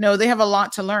 No, they have a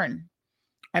lot to learn.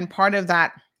 And part of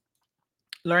that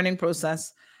learning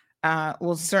process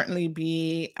will certainly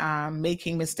be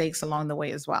making mistakes along the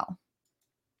way as well.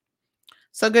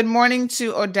 So good morning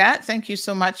to Odette. Thank you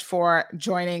so much for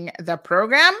joining the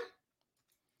program.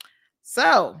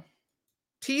 So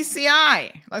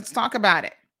TCI, let's talk about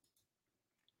it.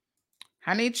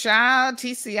 Honey child,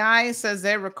 TCI says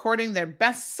they're recording their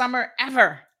best summer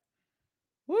ever.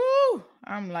 Woo!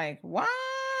 I'm like, what?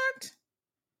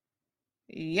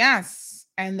 Yes.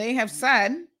 And they have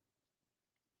said,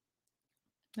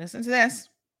 listen to this,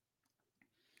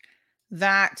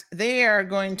 that they are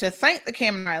going to thank the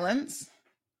Cayman Islands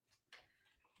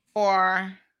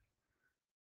for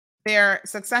their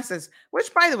successes,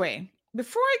 which, by the way,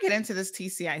 before I get into this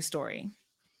TCI story,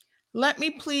 let me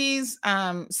please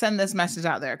send this message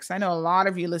out there, because I know a lot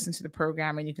of you listen to the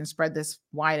program and you can spread this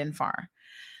wide and far.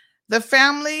 The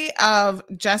family of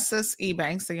Justice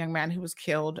Ebanks, the young man who was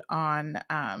killed on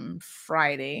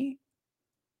Friday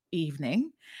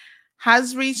evening,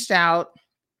 has reached out,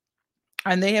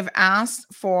 and they have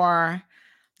asked for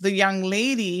the young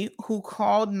lady who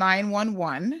called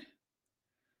 911.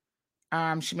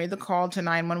 She made the call to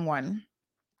 911.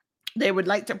 They would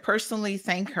like to personally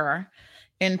thank her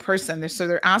in person. So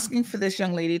they're asking for this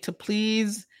young lady to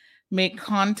please make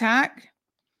contact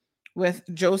with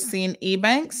Josine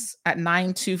Ebanks at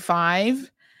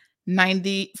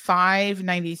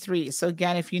 925-9593. So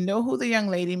again, if you know who the young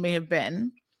lady may have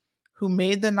been who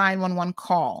made the 911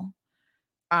 call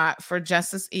for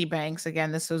Justice Ebanks,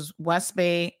 again, this was West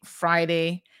Bay,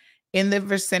 Friday, in the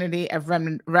vicinity of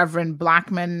Reverend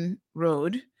Blackman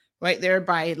Road, right there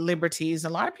by Liberties. A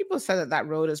lot of people said that that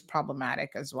road is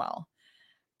problematic as well.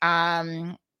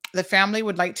 The family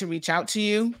would like to reach out to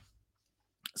you.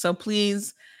 So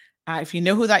please, if you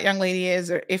know who that young lady is,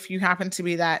 or if you happen to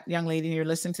be that young lady and you're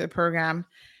listening to the program,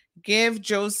 give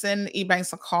Josine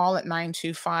Ebanks a call at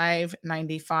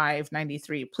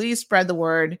 925-9593. Please spread the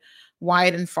word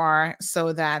wide and far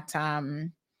so that,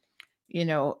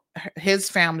 his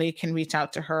family can reach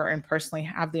out to her and personally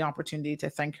have the opportunity to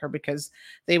thank her, because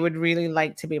they would really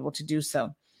like to be able to do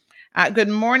so. Good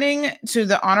morning to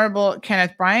the Honorable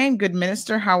Kenneth Bryan. Good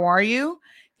minister, how are you?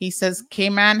 He says,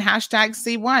 K-Man,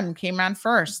 #C1, K-Man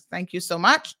first. Thank you so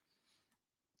much.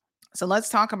 So let's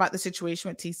talk about the situation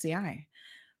with TCI.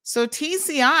 So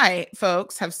TCI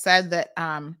folks have said that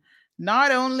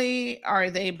not only are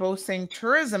they boasting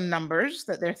tourism numbers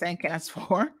that they're thanking us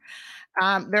for,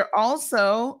 they're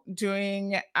also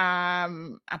doing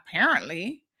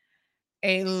apparently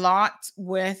a lot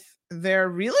with their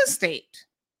real estate.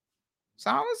 So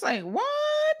I was like, what?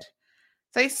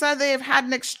 They said they have had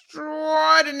an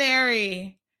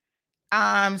extraordinary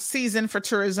season for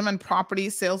tourism and property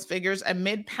sales figures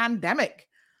amid pandemic.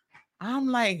 I'm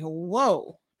like,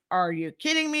 whoa, are you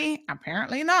kidding me?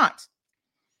 Apparently not.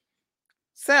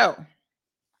 So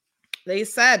they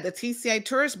said the TCI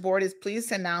Tourist Board is pleased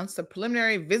to announce the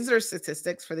preliminary visitor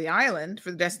statistics for the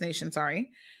destination,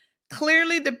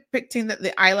 clearly depicting that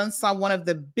the island saw one of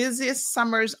the busiest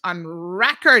summers on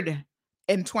record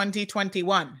in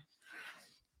 2021.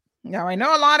 Now, I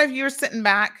know a lot of you are sitting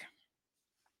back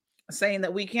saying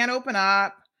that we can't open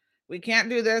up, we can't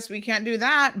do this, we can't do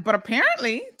that, but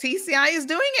apparently TCI is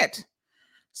doing it.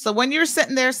 So when you're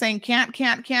sitting there saying can't,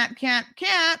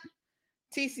 TCI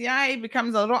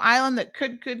becomes a little island that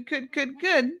could,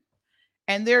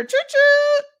 and they're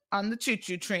choo-choo on the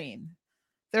choo-choo train.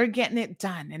 They're getting it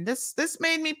done. And this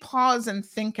made me pause and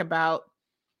think about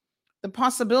the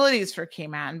possibilities for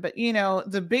Cayman. But,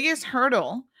 the biggest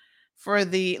hurdle for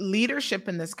the leadership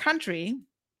in this country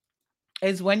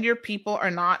is when your people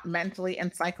are not mentally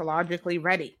and psychologically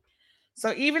ready.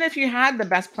 So even if you had the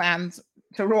best plans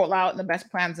to roll out and the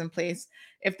best plans in place,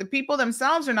 if the people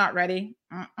themselves are not ready,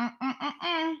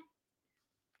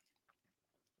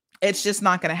 it's just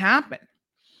not going to happen.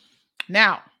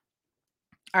 Now,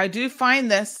 I do find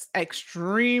this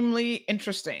extremely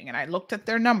interesting, and I looked at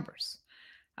their numbers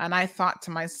and I thought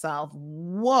to myself,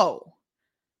 whoa,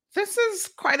 this is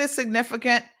quite a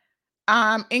significant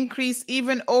increase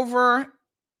even over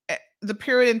the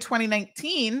period in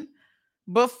 2019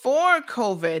 before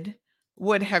COVID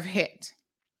would have hit.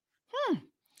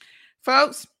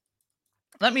 Folks,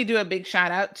 let me do a big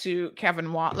shout out to Kevin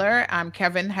Watler.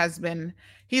 Kevin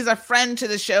he's a friend to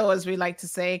the show, as we like to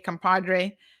say,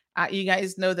 compadre. You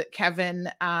guys know that Kevin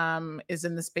is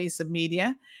in the space of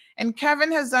media, and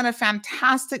Kevin has done a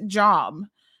fantastic job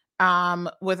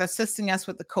with assisting us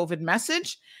with the COVID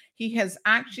message. He has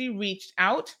actually reached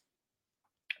out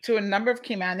to a number of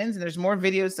Caymanians, and there's more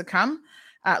videos to come,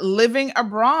 living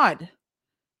abroad.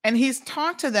 And he's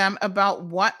talked to them about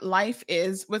what life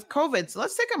is with COVID. So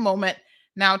let's take a moment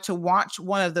now to watch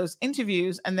one of those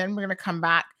interviews, and then we're going to come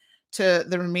back to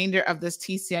the remainder of this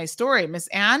TCI story. Miss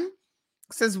Anne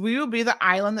says, we will be the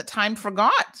island that time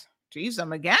forgot. Geez,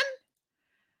 them again.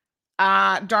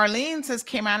 Darlene says,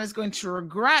 Cayman is going to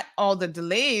regret all the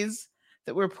delays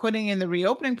that we're putting in the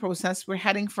reopening process. We're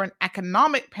heading for an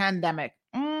economic pandemic.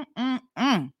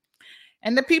 And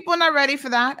the people are not ready for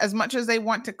that, as much as they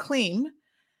want to claim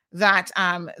that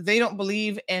they don't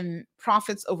believe in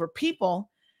profits over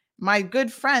people. My good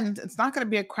friend, it's not going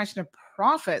to be a question of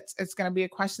profits. It's going to be a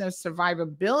question of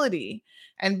survivability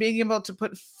and being able to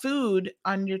put food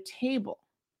on your table.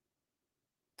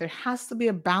 There has to be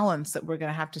a balance that we're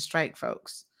going to have to strike,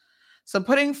 folks. So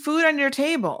putting food on your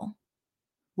table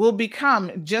will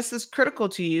become just as critical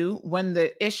to you when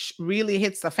the ish really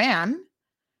hits the fan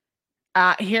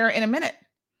here in a minute.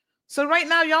 So right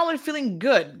now, y'all are feeling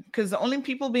good because the only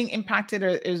people being impacted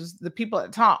is the people at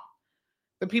the top.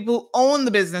 The people who own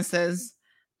the businesses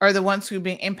are the ones who are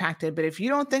being impacted. But if you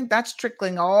don't think that's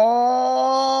trickling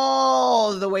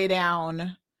all the way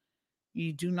down,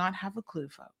 you do not have a clue,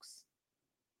 folks.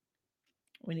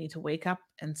 We need to wake up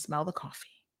and smell the coffee.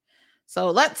 So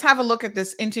let's have a look at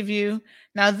this interview.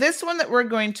 Now, this one that we're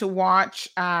going to watch,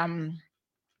 let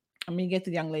me get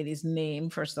the young lady's name,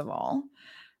 first of all.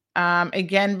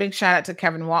 Again, big shout out to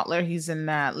Kevin Watler. He's in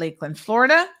Lakeland,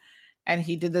 Florida, and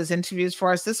he did those interviews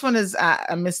for us. This one is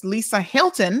Miss Lisa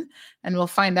Hilton, and we'll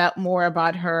find out more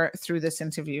about her through this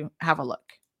interview. Have a look.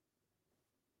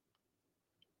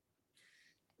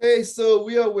 Hey, so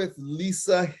we are with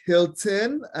Lisa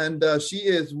Hilton, and she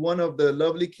is one of the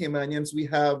lovely Caymanians we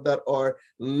have that are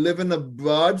living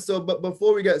abroad. So, but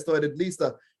before we get started,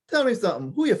 Lisa, tell me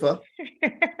something. Who you for?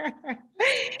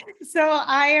 So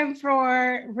I am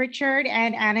for Richard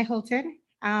and Anna Hilton,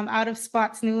 out of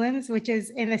Spots Newlands, which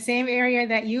is in the same area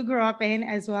that you grew up in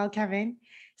as well, Kevin.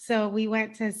 So we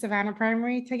went to Savannah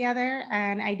Primary together,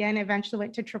 and I then eventually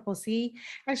went to Triple C.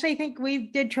 Actually, I think we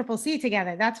did Triple C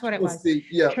together. That's what it was.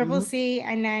 Triple C,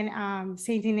 and then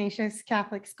St. Ignatius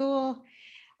Catholic School,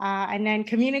 and then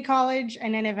community college,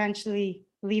 and then eventually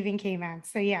leaving Cayman.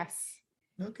 So yes.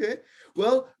 Okay.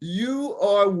 Well, you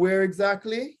are where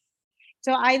exactly?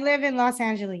 So I live in Los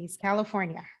Angeles,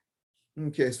 California.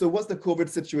 Okay. So what's the COVID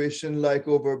situation like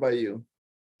over by you?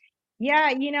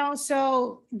 Yeah,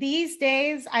 so these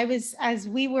days as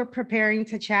we were preparing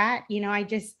to chat, I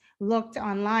just looked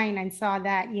online and saw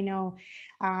that,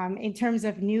 in terms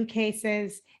of new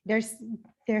cases,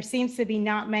 there seems to be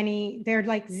not many. There are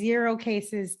like 0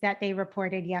 cases that they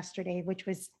reported yesterday, which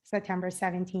was September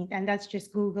 17th. And that's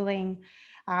just Googling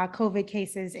COVID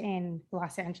cases in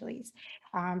Los Angeles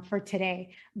for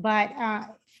today. But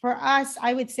for us,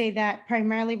 I would say that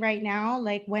primarily right now,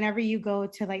 like whenever you go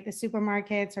to like the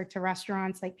supermarkets or to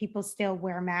restaurants, like people still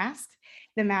wear masks.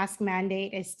 The mask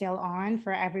mandate is still on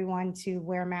for everyone to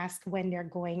wear masks when they're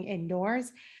going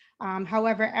indoors.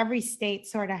 However, every state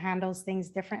sort of handles things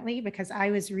differently, because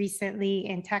I was recently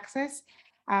in Texas,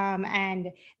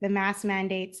 and the mask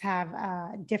mandates have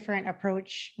a different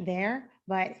approach there.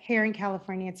 But here in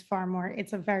California,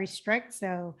 it's a very strict.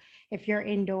 So if you're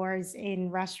indoors in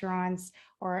restaurants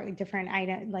or different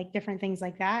things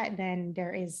like that, then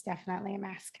there is definitely a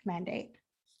mask mandate.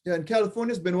 Yeah, and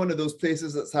California's been one of those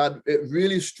places that's had it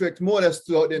really strict, more or less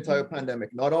throughout the entire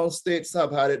pandemic. Not all states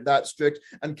have had it that strict,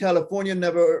 and California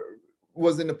never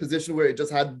was in a position where it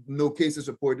just had no cases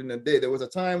reported in a day. There was a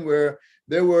time where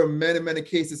there were many, many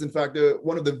cases. In fact,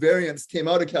 one of the variants came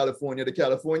out of California, the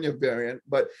California variant.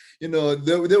 But,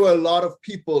 there were a lot of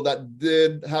people that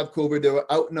did have COVID. They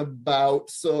were out and about.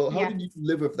 So how did you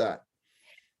live with that?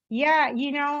 Yeah,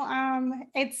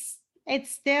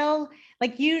 it's still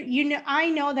like, I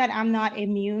know that I'm not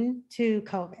immune to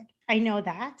COVID. I know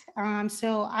that.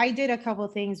 So I did a couple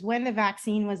of things. When the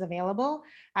vaccine was available,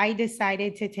 I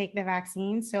decided to take the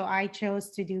vaccine. So I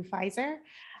chose to do Pfizer.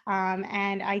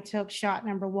 And I took shot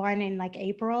number 1 in like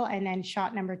April, and then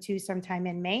shot number 2 sometime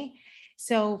in May.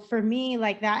 So for me,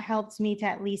 like that helped me to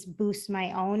at least boost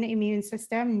my own immune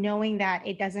system, knowing that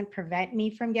it doesn't prevent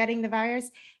me from getting the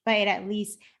virus, but it at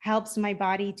least helps my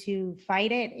body to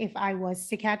fight it if I was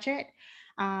to catch it.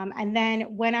 And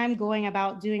then when I'm going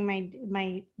about doing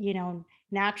my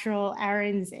natural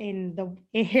errands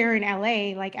here in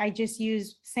LA, like I just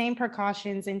use same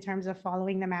precautions in terms of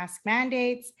following the mask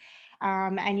mandates,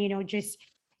 and just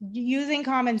using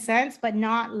common sense, but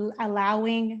not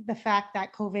allowing the fact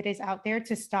that COVID is out there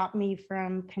to stop me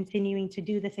from continuing to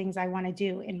do the things I want to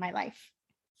do in my life.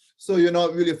 So you're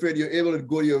not really afraid. You're able to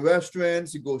go to your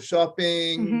restaurants, you go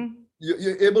shopping. Mm-hmm.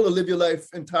 You're able to live your life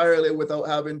entirely without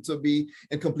having to be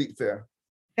in complete fear.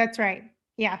 That's right.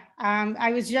 Yeah.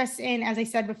 I was just as I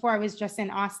said before, I was just in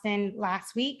Austin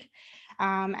last week.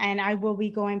 And I will be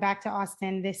going back to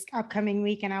Austin this upcoming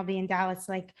week, and I'll be in Dallas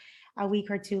like a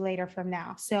week or 2 later from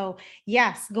now. So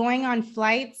yes, going on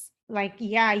flights, like,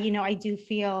 I do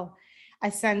feel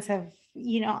a sense of,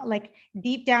 like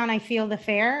deep down, I feel the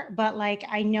fear, but like,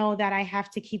 I know that I have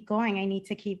to keep going. I need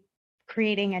to keep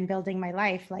creating and building my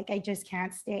life. Like, I just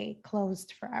can't stay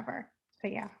closed forever. So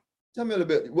yeah. Tell me a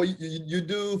little bit what you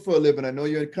do for a living. I know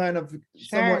you're kind of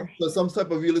somewhat some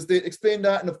type of real estate. Explain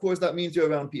that. And of course, that means you're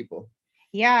around people.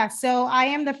 Yeah, so I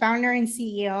am the founder and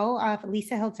CEO of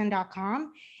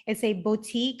LisaHilton.com. It's a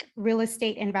boutique real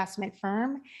estate investment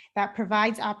firm that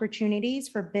provides opportunities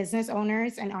for business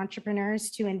owners and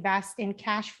entrepreneurs to invest in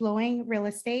cash flowing real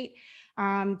estate,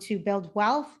 to build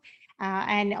wealth,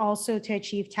 and also to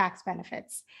achieve tax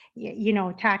benefits. You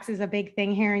know, tax is a big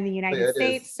thing here in the United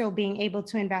States. So being able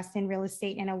to invest in real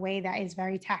estate in a way that is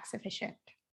very tax efficient.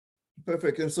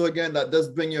 Perfect. And so again, that does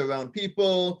bring you around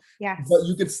people. Yes. But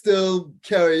you could still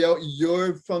carry out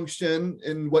your function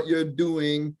in what you're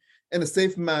doing in a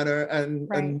safe manner and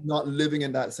not living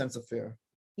in that sense of fear.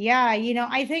 Yeah, you know,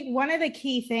 I think one of the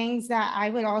key things that I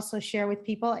would also share with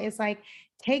people is like,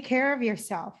 take care of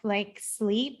yourself, like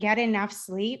sleep, get enough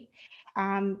sleep,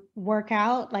 work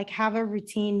out, like have a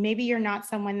routine. Maybe you're not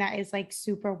someone that is like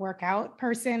super workout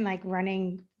person, like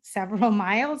running several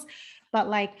miles, but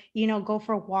like, you know, go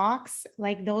for walks.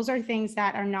 Like those are things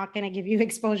that are not going to give you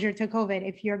exposure to COVID.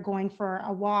 If you're going for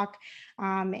a walk,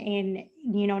 in,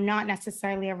 you know, not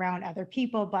necessarily around other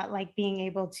people, but like being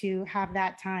able to have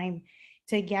that time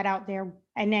to get out there,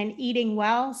 and then eating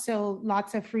well. So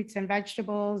lots of fruits and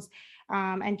vegetables,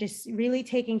 and just really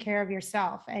taking care of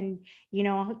yourself, and, you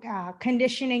know,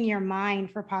 conditioning your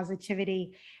mind for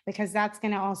positivity, because that's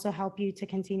going to also help you to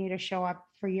continue to show up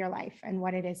for your life and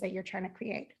what it is that you're trying to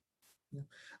create.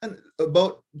 And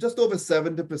about just over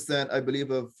 70%, I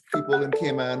believe, of people in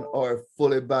Cayman are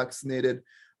fully vaccinated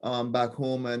back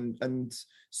home. And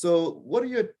so what are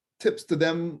your tips to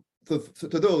them, to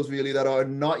those really that are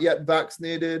not yet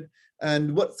vaccinated?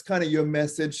 And what's kind of your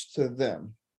message to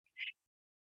them?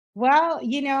 Well,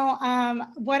 you know,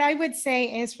 what I would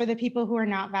say is for the people who are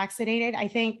not vaccinated, I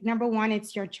think number one,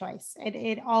 it's your choice.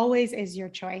 It always is your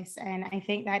choice. And I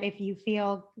think that if you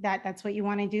feel that that's what you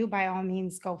want to do, by all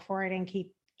means, go for it and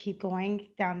keep going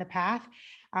down the path.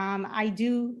 I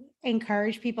do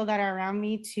encourage people that are around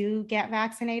me to get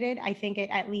vaccinated. I think it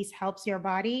at least helps your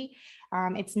body.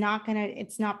 It's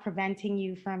not preventing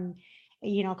you from,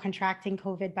 you know, contracting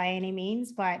COVID by any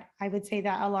means, but I would say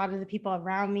that a lot of the people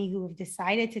around me who have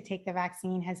decided to take the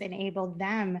vaccine has enabled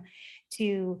them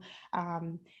to,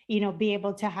 you know, be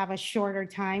able to have a shorter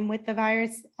time with the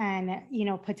virus, and, you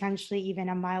know, potentially even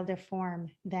a milder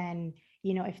form than,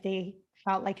 you know, if they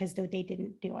felt like as though they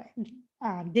didn't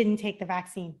take the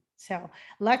vaccine. So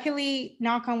luckily,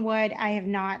 knock on wood, I have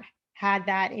not had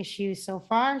that issue so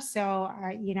far. So,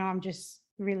 you know, I'm just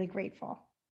really grateful.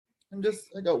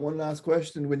 I got one last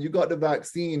question. When you got the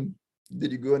vaccine,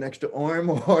 did you go an extra arm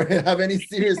or have any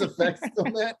serious effects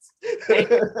on that?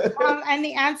 And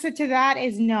the answer to that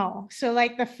is no. So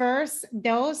like the first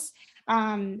dose,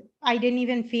 I didn't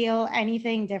even feel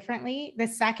anything differently. The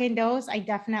second dose, I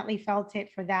definitely felt it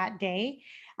for that day.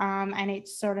 And it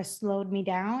sort of slowed me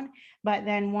down. But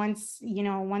then once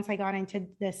I got into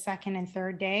the second and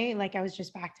third day, like I was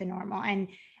just back to normal. And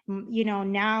you know,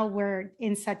 now we're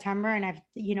in September, and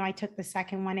I took the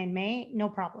second one in May, no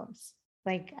problems.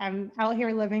 Like I'm out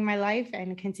here living my life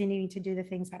and continuing to do the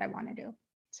things that I want to do.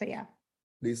 So yeah.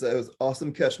 Lisa, it was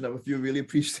awesome catching up with you. Really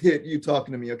appreciate you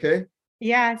talking to me. Okay.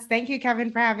 Yes. Thank you,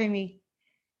 Kevin, for having me.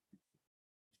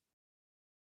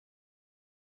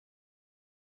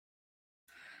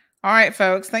 All right,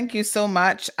 folks, thank you so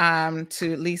much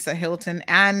to Lisa Hilton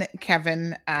and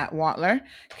Kevin Wattler.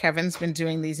 Kevin's been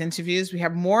doing these interviews. We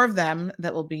have more of them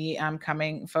that will be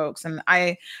coming, folks. And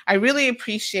I really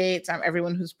appreciate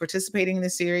everyone who's participating in the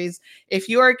series. If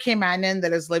you are a Caymanian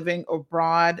that is living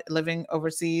abroad, living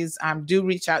overseas, do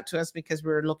reach out to us, because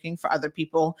we're looking for other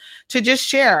people to just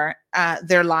share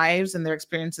their lives and their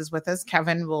experiences with us.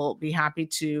 Kevin will be happy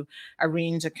to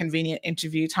arrange a convenient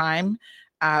interview time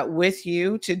with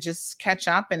you to just catch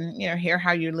up and, you know, hear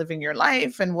how you're living your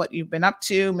life and what you've been up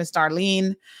to. Miss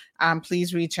Darlene,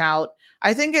 please reach out.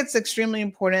 I think it's extremely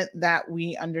important that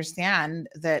we understand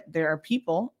that there are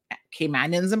people,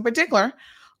 Caymanians in particular,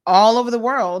 all over the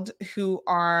world who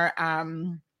are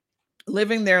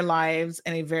living their lives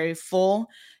in a very full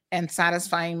and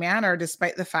satisfying manner,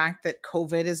 despite the fact that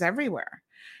COVID is everywhere.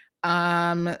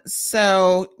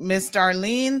 So Miss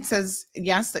Darlene says,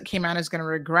 yes, that Cayman is going to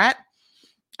regret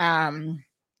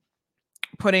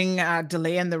putting a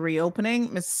delay in the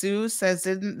reopening. Miss Sue says,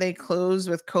 didn't they close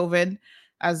with COVID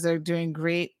as they're doing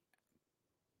great?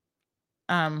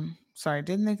 Didn't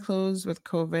they close with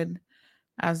COVID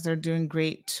as they're doing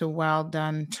great to well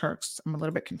done Turks? I'm a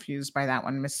little bit confused by that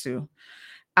one, Miss Sue.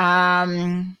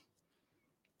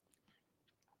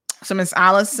 So Miss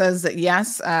Alice says that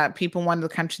yes, people want the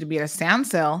country to be at a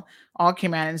standstill. All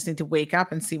Caymanians need to wake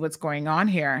up and see what's going on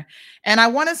here. And I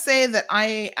want to say that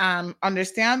I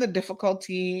understand the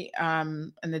difficulty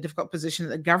and the difficult position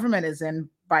that the government is in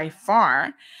by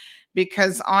far,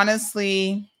 because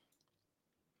honestly,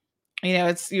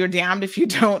 It's you're damned if you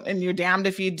don't, and you're damned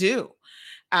if you do.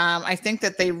 I think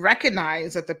that they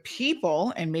recognize that the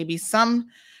people and maybe some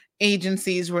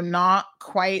agencies were not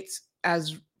quite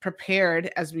as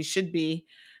prepared as we should be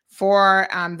for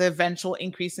the eventual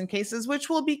increase in cases, which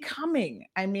will be coming.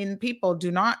 I mean, people, do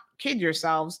not kid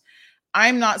yourselves.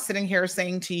 I'm not sitting here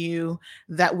saying to you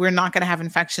that we're not going to have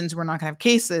infections, we're not going to have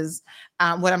cases.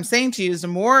 What I'm saying to you is the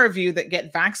more of you that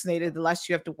get vaccinated, the less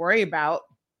you have to worry about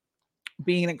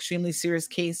being an extremely serious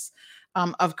case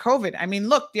of COVID. I mean,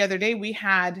 look, the other day we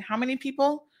had how many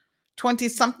people? 20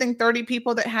 something, 30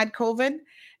 people that had COVID.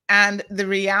 And the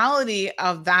reality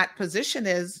of that position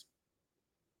is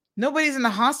nobody's in the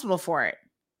hospital for it.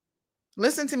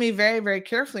 Listen to me very, very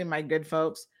carefully, my good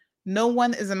folks. No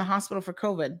one is in the hospital for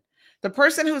COVID. The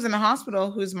person who's in the hospital,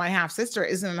 who's my half sister,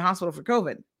 isn't in the hospital for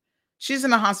COVID. She's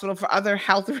in the hospital for other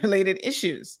health-related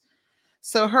issues.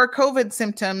 So her COVID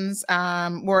symptoms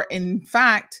were, in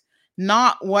fact,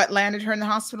 not what landed her in the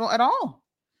hospital at all.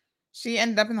 She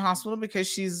ended up in the hospital because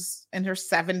she's in her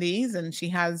 70s and she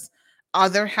has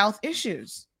other health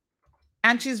issues.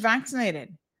 And she's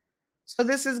vaccinated. So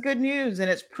this is good news, and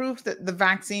it's proof that the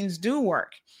vaccines do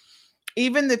work.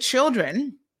 Even the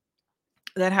children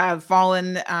that have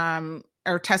fallen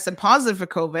or tested positive for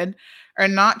COVID are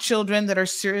not children that are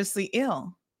seriously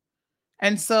ill.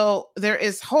 And so there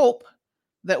is hope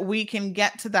that we can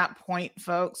get to that point,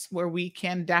 folks, where we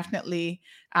can definitely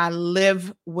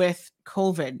live with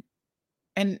COVID.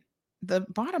 And the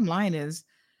bottom line is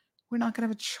we're not going to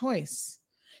have a choice.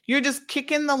 You're just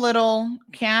kicking the little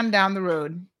can down the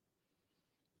road.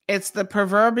 It's the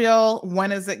proverbial,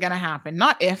 when is it going to happen?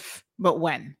 Not if, but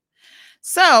when.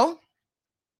 So,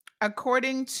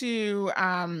 according to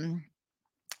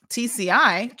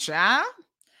TCI,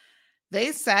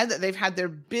 they said that they've had their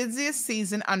busiest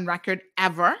season on record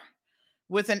ever,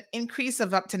 with an increase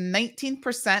of up to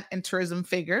 19% in tourism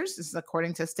figures. This is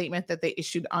according to a statement that they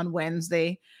issued on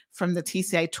Wednesday from the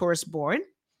TCI Tourist Board.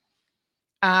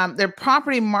 Their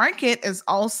property market is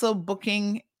also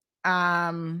booking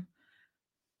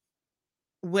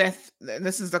with,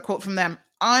 this is the quote from them,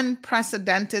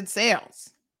 unprecedented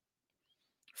sales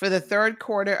for the third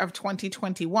quarter of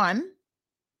 2021.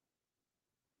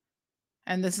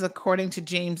 And this is according to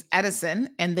James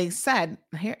Edison. And they said,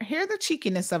 hear the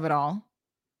cheekiness of it all.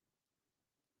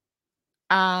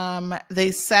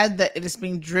 They said that it is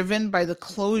being driven by the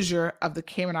closure of the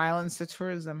Cayman Islands to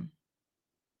tourism.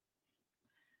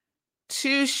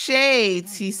 Touche,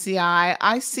 TCI.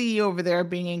 I see you over there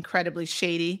being incredibly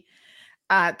shady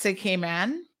to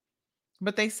Cayman.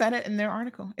 But they said it in their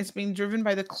article. It's being driven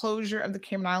by the closure of the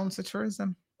Cayman Islands to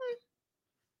tourism.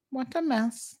 What a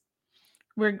mess.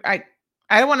 I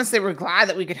don't want to say we're glad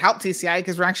that we could help TCI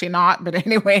because we're actually not. But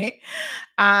anyway,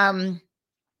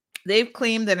 they've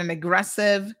claimed that an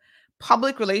aggressive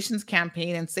public relations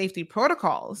campaign and safety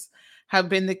protocols have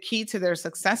been the key to their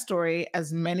success story,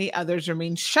 as many others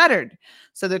remain shuttered.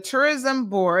 So the tourism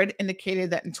board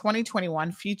indicated that in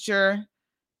 2021, it's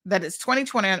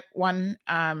 2021.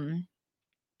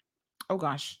 Oh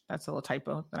gosh, that's a little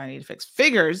typo that I need to fix.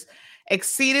 Figures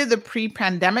exceeded the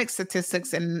pre-pandemic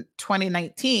statistics in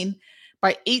 2019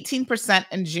 by 18%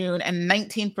 in June and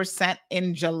 19%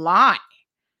 in July.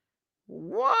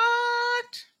 What?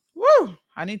 Woo,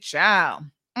 honey child.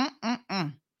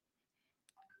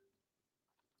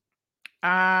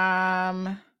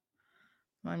 Let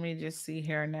me just see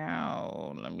here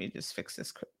now. Let me just fix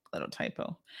this quick little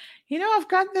typo. I've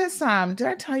got this. Did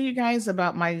I tell you guys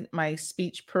about my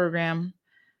speech program?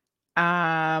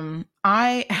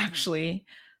 I actually,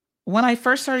 when I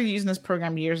first started using this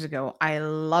program years ago, I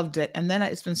loved it. And then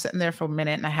it's been sitting there for a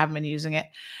minute and I haven't been using it.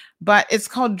 But it's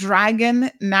called Dragon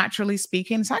Naturally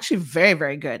Speaking. It's actually very,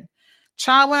 very good.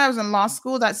 Child, when I was in law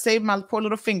school, that saved my poor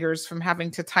little fingers from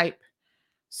having to type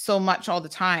so much all the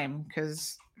time,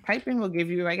 because typing will give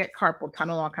you, I get carpal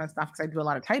tunnel, all kind of stuff, because I do a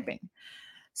lot of typing.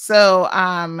 So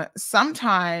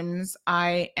sometimes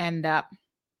I end up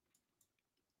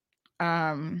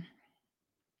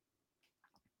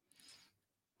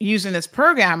using this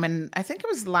program, and I think it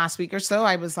was last week or so,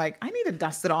 I was like, I need to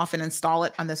dust it off and install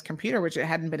it on this computer, which it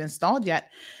hadn't been installed yet.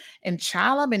 And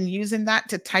child, I've been using that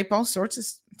to type all sorts of,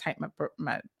 type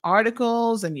my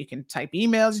articles, and you can type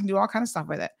emails, you can do all kind of stuff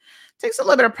with it. It takes a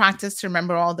little bit of practice to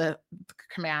remember all the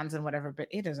commands and whatever, but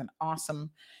it is an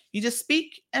awesome, you just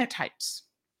speak and it types.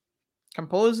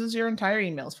 Composes your entire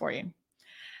emails for you.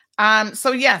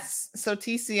 So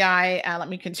TCI, let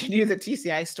me continue the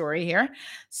TCI story here.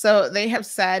 So they have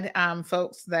said,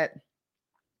 folks, that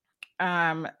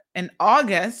in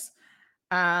August,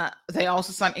 they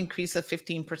also saw an increase of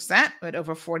 15%, with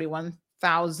over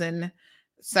 41,000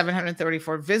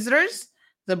 734 visitors.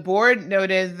 The board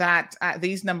noted that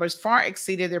these numbers far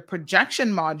exceeded their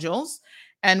projection modules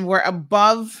and were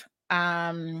above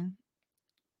average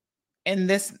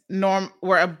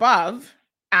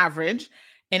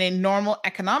in a normal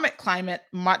economic climate,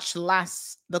 much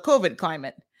less the COVID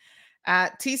climate.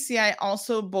 TCI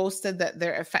also boasted that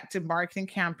their effective marketing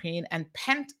campaign and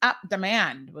pent-up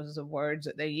demand was the words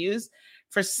that they used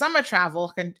for summer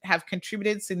travel have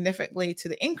contributed significantly to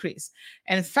the increase.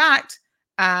 In fact,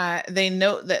 they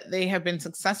note that they have been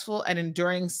successful at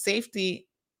enduring safety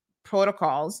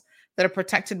protocols that have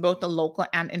protected both the local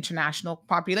and international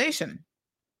population.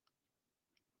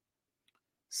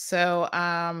 So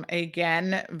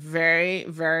again, very,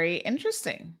 very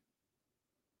interesting.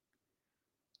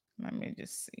 Let me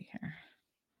just see here.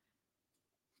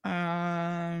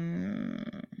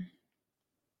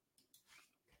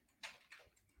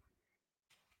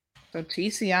 So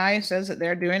TCI says that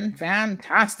they're doing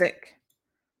fantastic.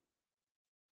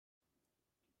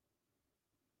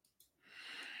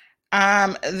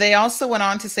 They also went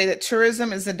on to say that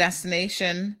tourism is a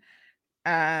destination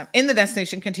in the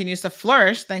destination continues to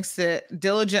flourish thanks to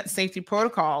diligent safety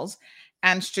protocols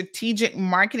and strategic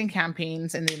marketing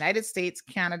campaigns in the United States,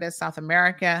 Canada, South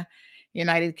America,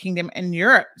 United Kingdom, and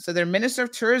Europe. So their Minister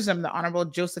of Tourism, the Honorable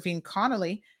Josephine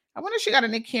Connolly, I wonder if she got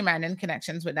any Caymanan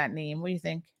connections with that name. What do you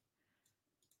think?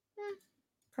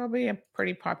 Probably a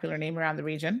pretty popular name around the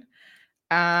region.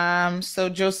 So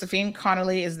Josephine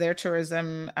Connolly is their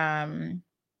tourism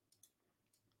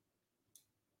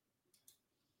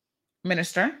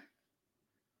minister.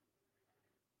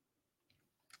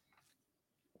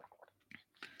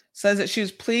 Says that she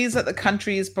was pleased at the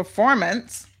country's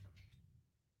performance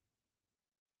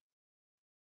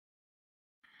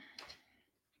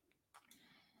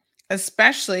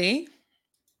especially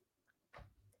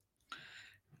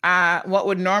what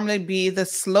would normally be the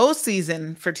slow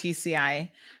season for TCI,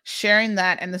 sharing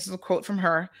that, and this is a quote from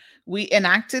her, "We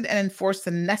enacted and enforced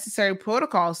the necessary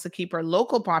protocols to keep our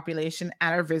local population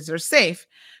and our visitors safe,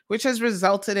 which has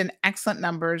resulted in excellent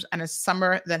numbers and a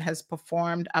summer that has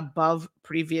performed above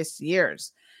previous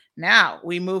years." Now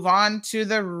we move on to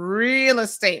the real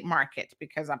estate market,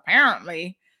 because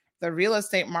apparently the real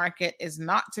estate market is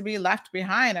not to be left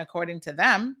behind, according to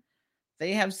them.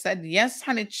 They have said, yes,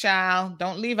 honey child,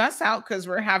 don't leave us out because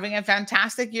we're having a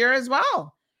fantastic year as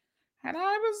well. And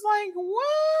I was like,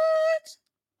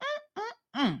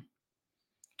 what?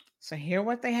 So hear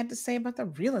what they had to say about the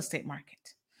real estate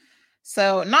market.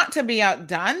 So not to be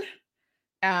outdone,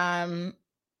 in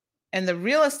the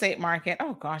real estate market,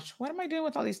 oh gosh, what am I doing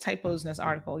with all these typos in this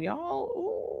article, y'all?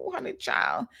 Ooh, honey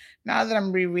child. Now that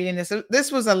I'm rereading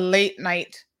this was a late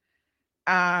night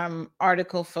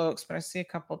article, folks, but I see a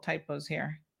couple typos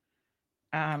here.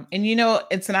 And you know,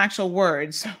 it's an actual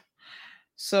word.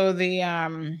 So the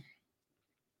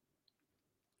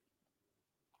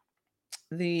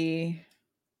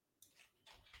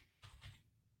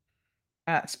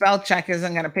spell check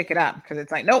isn't going to pick it up because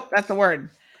it's like, nope, that's the word.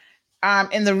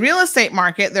 In the real estate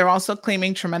market, they're also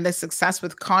claiming tremendous success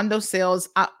with condo sales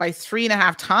up by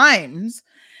 3.5 times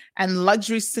and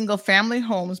luxury single family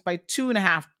homes by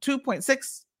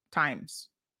 2.6 times,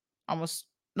 almost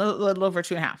a little over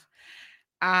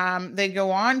 2.5. They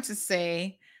go on to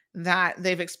say that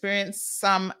they've experienced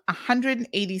some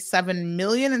 187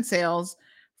 million in sales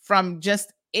from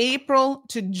just April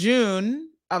to June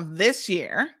of this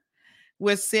year,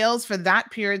 with sales for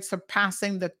that period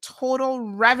surpassing the total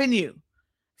revenue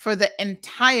for the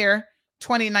entire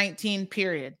 2019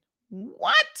 period.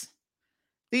 What?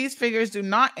 These figures do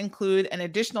not include an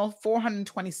additional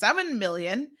 427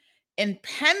 million in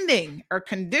pending or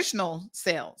conditional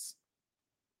sales.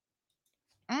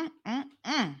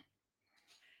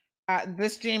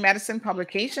 This G Medicine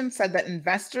publication said that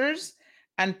investors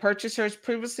and purchasers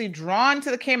previously drawn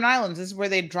to the Cayman Islands, this is where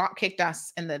they drop kicked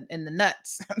us in the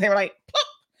nuts. They were like, plop!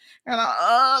 And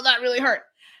oh, that really hurt.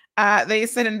 They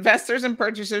said investors and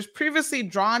purchasers previously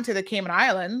drawn to the Cayman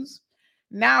Islands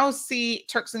now see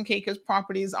Turks and Caicos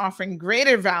properties offering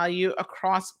greater value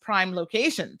across prime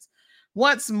locations.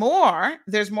 What's more,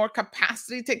 there's more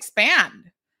capacity to expand.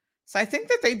 So I think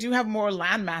that they do have more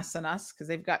land mass than us because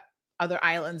they've got other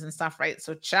islands and stuff, right?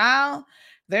 So child,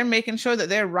 they're making sure that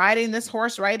they're riding this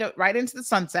horse right into the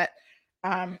sunset.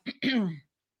 So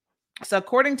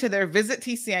according to their Visit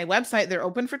TCI website, they're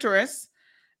open for tourists.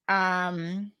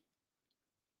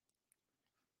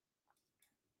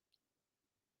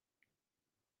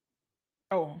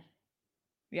 Oh,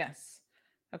 yes.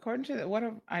 According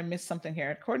to I missed something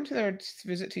here. According to their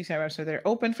Visit TCI website, they're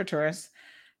open for tourists,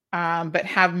 but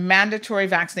have mandatory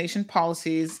vaccination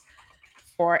policies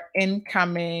for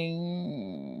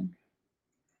incoming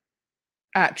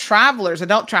travelers,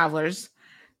 adult travelers,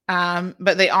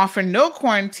 but they offer no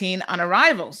quarantine on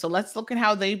arrival. So let's look at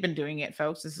how they've been doing it,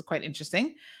 folks. This is quite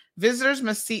interesting. Visitors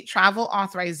must seek travel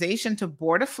authorization to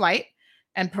board a flight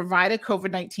and provide a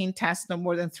COVID-19 test no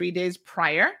more than 3 days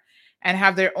prior, and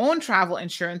have their own travel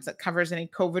insurance that covers any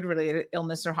COVID-related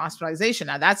illness or hospitalization.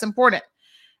 Now, that's important.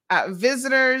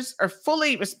 Visitors are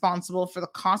fully responsible for the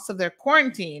cost of their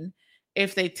quarantine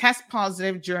if they test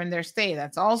positive during their stay.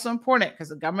 That's also important because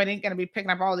the government ain't going to be picking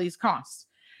up all these costs.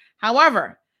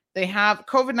 However, they have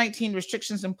COVID-19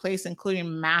 restrictions in place,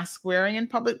 including mask wearing in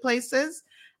public places,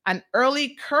 an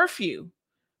early curfew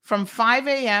from 1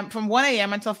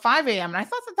 a.m. until 5 a.m. And I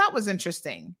thought that was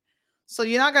interesting. So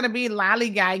you're not going to be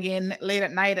lollygagging late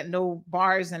at night at no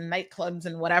bars and nightclubs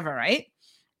and whatever, right?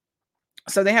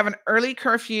 So they have an early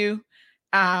curfew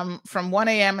from 1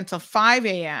 a.m. until 5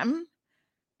 a.m.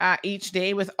 Each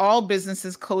day, with all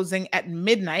businesses closing at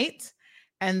midnight.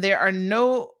 And there are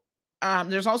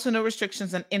there's also no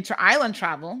restrictions on inter-island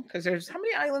travel, because how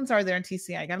many islands are there in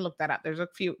TCI? I got to look that up. There's a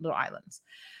few little islands.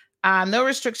 No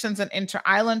restrictions on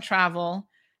inter-island travel,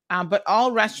 but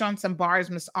all restaurants and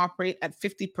bars must operate at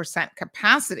 50%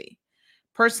 capacity.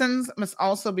 Persons must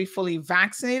also be fully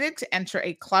vaccinated to enter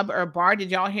a club or a bar. Did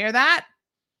y'all hear that?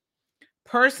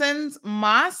 Persons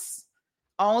must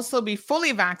also be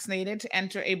fully vaccinated to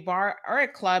enter a bar or a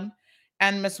club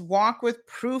and must walk with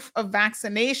proof of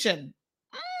vaccination.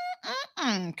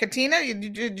 Katina,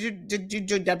 did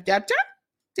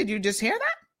you just hear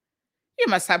that? You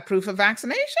must have proof of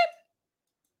vaccination.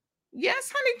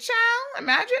 Yes, honey child.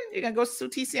 Imagine you're going to go sue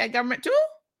TCI government too.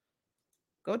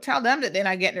 Go tell them that they're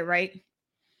not getting it right.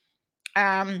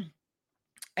 And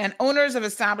owners of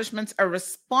establishments are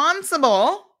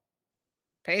responsible.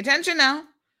 Pay attention now.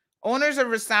 Owners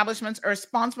of establishments are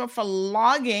responsible for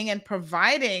logging and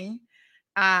providing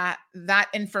that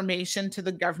information to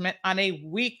the government on a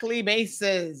weekly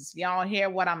basis. Y'all hear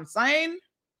what I'm saying?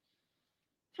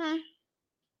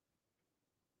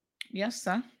 Yes,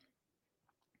 sir.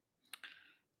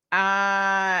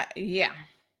 Yeah.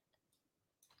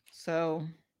 So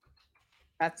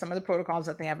that's some of the protocols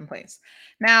that they have in place.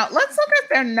 Now, let's look at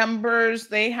their numbers.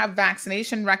 They have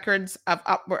vaccination records of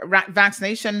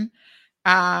vaccination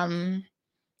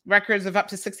records of up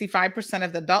to 65%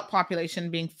 of the adult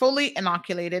population being fully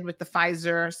inoculated with the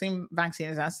Pfizer, same vaccine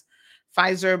as us,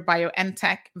 Pfizer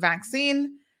BioNTech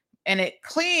vaccine. And it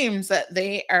claims that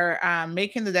they are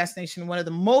making the destination one of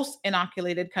the most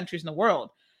inoculated countries in the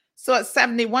world. So at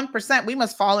 71%, we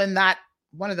must fall in that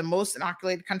one of the most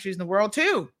inoculated countries in the world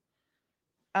too,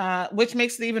 which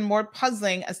makes it even more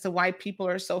puzzling as to why people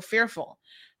are so fearful.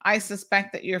 I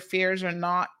suspect that your fears are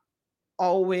not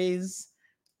always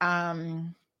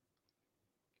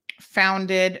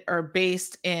founded or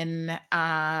based in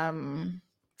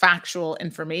factual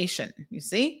information. You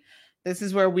see, this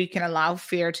is where we can allow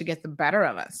fear to get the better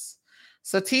of us.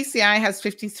 So TCI has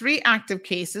 53 active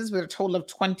cases with a total of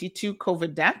 22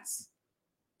 COVID deaths.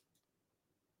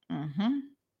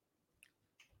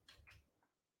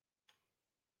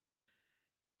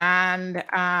 And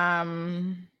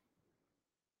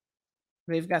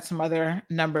they've got some other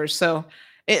numbers. So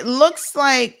it looks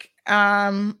like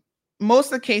most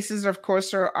of the cases, of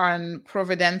course, are on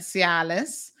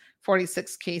Providenciales,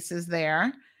 46 cases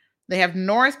there. They have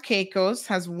North Caicos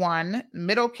has 1,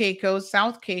 Middle Caicos,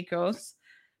 South Caicos,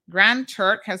 Grand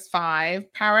Turk has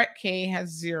 5, Parrot Cay has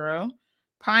 0,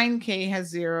 Pine Cay has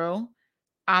 0,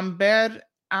 Ambergris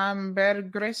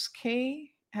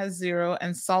Cay has 0,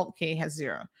 and Salt Cay has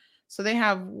 0. So they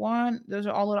have those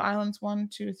are all little islands, 1,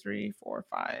 2, 3, 4,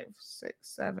 5, 6,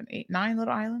 7, 8, 9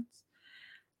 little islands.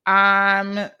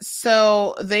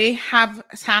 So they have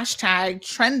hashtag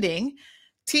trending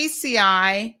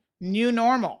TCI new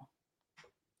normal.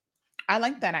 I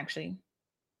like that actually.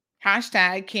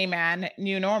 Hashtag Cayman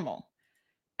new normal.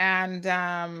 And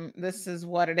this is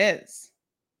what it is.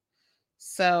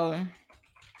 So,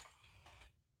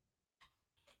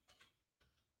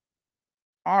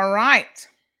 all right.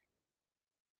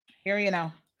 Here you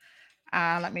know.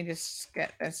 Let me just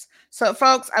get this. So,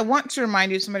 folks, I want to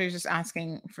remind you, somebody was just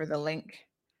asking for the link.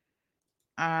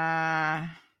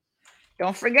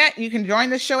 Don't forget, you can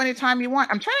join the show anytime you want.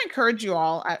 I'm trying to encourage you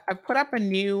all. I've put up a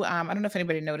new, I don't know if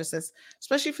anybody noticed this,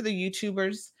 especially for the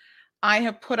YouTubers. I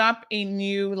have put up a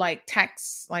new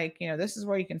text, this is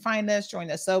where you can find this, join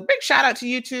this. So big shout out to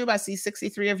YouTube. I see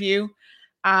 63 of you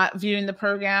viewing the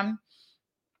program.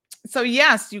 So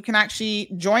yes, you can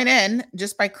actually join in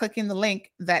just by clicking the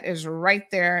link that is right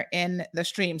there in the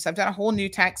stream. So I've done a whole new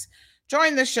text.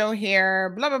 Join the show here,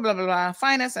 blah, blah, blah, blah, blah.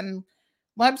 Find us and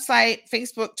website,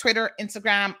 Facebook, Twitter,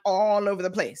 Instagram, all over the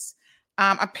place.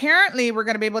 Apparently, we're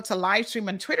going to be able to live stream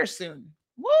on Twitter soon.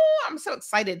 Woo! I'm so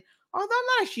excited. Although I'm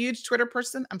not a huge Twitter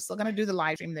person, I'm still going to do the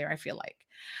live stream there, I feel like.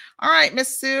 All right,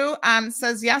 Miss Sue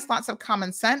says, yes, lots of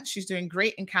common sense. She's doing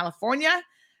great in California.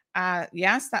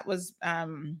 Yes, that was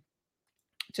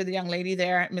to the young lady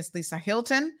there, Miss Lisa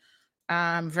Hilton.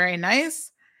 Very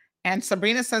nice. And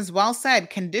Sabrina says, well said.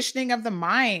 Conditioning of the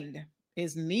mind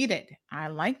is needed. I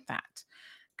like that.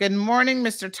 Good morning,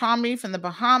 Mr. Tommy from the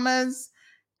Bahamas.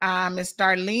 Miss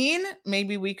Darlene,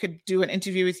 maybe we could do an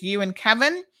interview with you and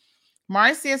Kevin.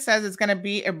 Marcia says it's going to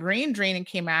be a brain drain in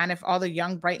Cayman if all the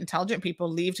young, bright, intelligent people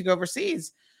leave to go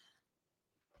overseas.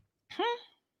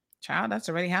 Child, that's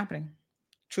already happening.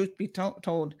 Truth be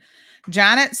told.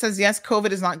 Janet says, yes,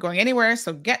 COVID is not going anywhere,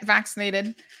 so get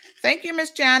vaccinated. Thank you,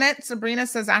 Miss Janet. Sabrina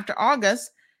says, after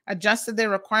August, adjusted their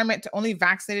requirement to only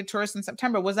vaccinated tourists in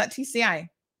September. Was that TCI?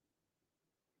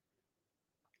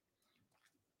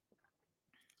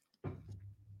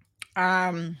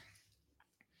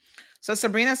 So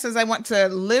Sabrina says, I want to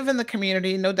live in the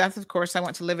community. No death, of course. I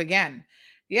want to live again.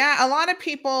 Yeah, a lot of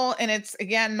people, and it's,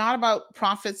 again, not about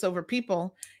profits over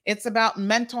people. It's about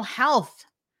mental health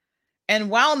and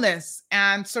wellness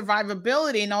and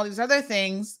survivability and all these other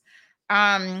things.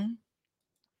 You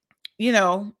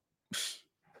know,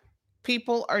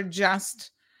 people are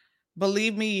just,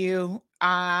 believe me,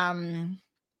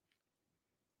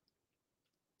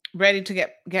 ready to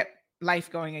get life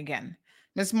going again.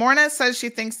 Ms. Morna says she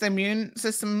thinks the immune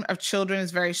system of children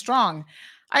is very strong.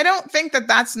 I don't think that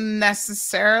that's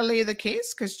necessarily the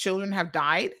case because children have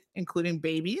died, including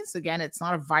babies. Again, it's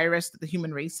not a virus that the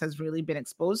human race has really been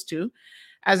exposed to.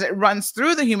 As it runs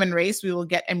through the human race, we will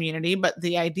get immunity. But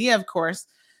the idea, of course,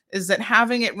 is that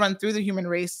having it run through the human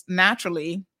race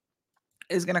naturally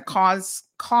is going to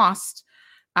cost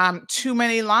too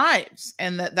many lives,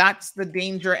 and that's the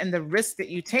danger and the risk that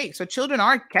you take. So children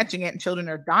are catching it and children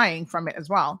are dying from it as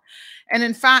well. And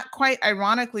in fact, quite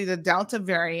ironically, the Delta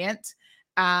variant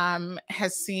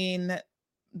has seen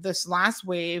this last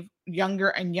wave younger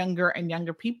and younger and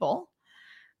younger people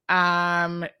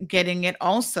getting it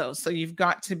also. So you've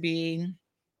got to be,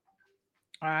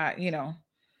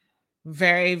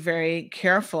 very, very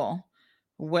careful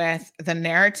with the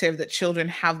narrative that children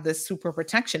have this super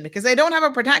protection, because they don't have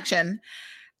a protection.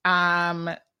 Some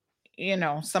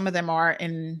of them are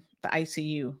in the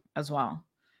ICU as well.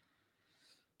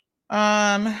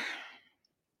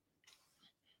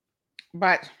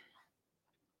 But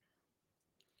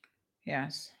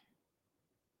yes,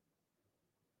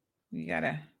 you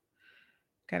gotta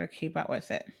keep up with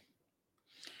it.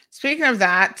 Speaking of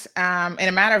that, in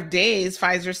a matter of days,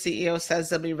 Pfizer CEO says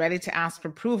they'll be ready to ask for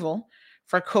approval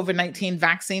for COVID-19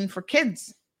 vaccine for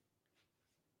kids.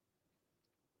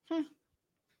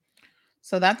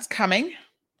 So that's coming.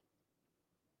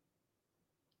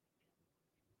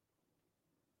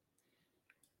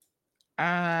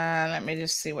 Let me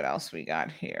just see what else we got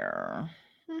here.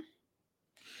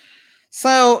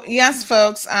 So yes,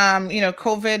 folks,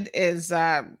 COVID is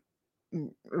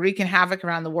wreaking havoc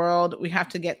around the world. We have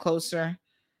to get closer.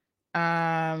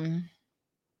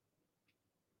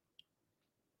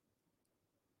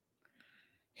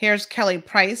 Here's Kelly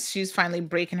Price. She's finally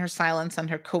breaking her silence on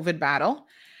her COVID battle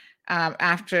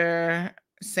after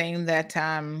saying that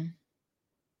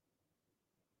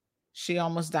she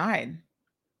almost died.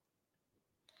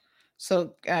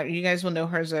 So you guys will know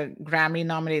her as a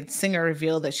Grammy-nominated singer,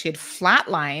 revealed that she had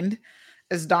flatlined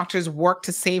as doctors worked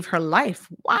to save her life.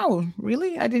 Wow,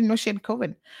 really? I didn't know she had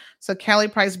COVID. So Kelly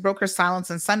Price broke her silence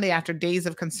on Sunday after days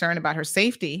of concern about her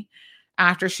safety,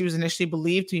 after she was initially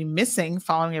believed to be missing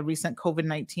following a recent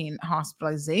COVID-19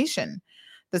 hospitalization.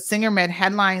 The singer made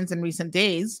headlines in recent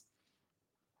days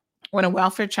when a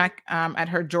welfare check at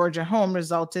her Georgia home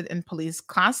resulted in police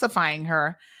classifying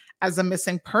her as a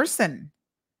missing person.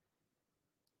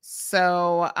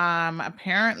 So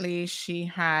apparently she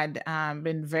had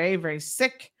been very, very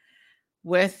sick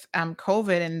with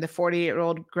COVID, and the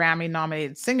 48-year-old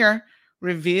Grammy-nominated singer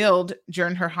revealed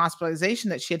during her hospitalization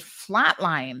that she had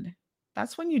flatlined.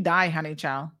 That's when you die, honey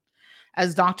child.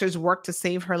 As doctors worked to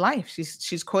save her life.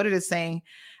 She's quoted as saying,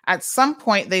 "At some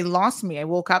point they lost me. I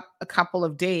woke up a couple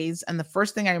of days, and the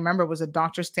first thing I remember was a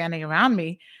doctor standing around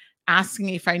me asking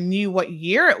if I knew what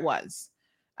year it was."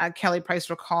 Kelly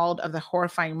Price recalled of the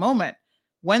horrifying moment.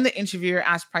 When the interviewer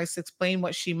asked Price to explain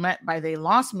what she meant by "they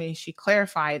lost me," she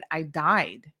clarified, "I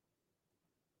died."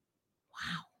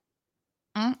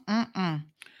 Wow.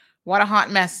 What a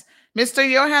hot mess. Mr.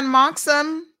 Johan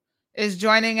Moxham is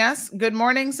joining us. Good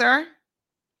morning, sir.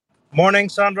 Morning,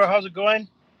 Sandra. How's it going?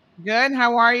 Good.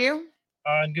 How are you?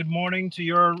 And good morning to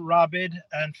your rabid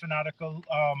and fanatical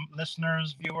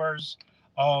listeners, viewers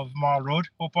of Mall Road.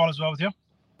 Hope all is well with you.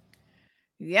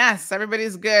 Yes,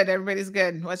 everybody's good. Everybody's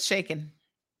good. What's shaking?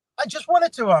 I just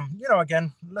wanted to,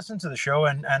 again, listen to the show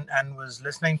and was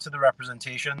listening to the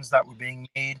representations that were being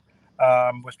made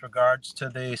with regards to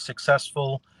the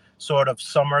successful sort of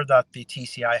summer that the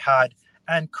TCI had.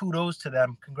 And kudos to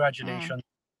them. Congratulations.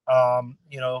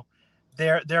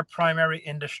 Their primary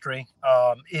industry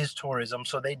is tourism,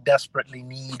 so they desperately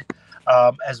need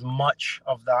as much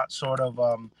of that sort of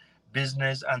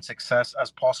business and success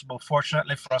as possible.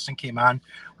 Fortunately for us in Cayman,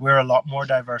 we're a lot more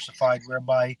diversified,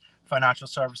 whereby financial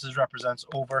services represents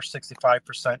over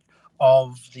 65%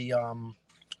 of the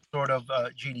sort of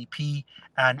GDP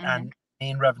and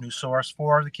main revenue source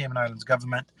for the Cayman Islands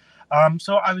government.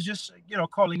 So I was just,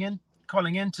 calling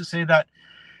in to say that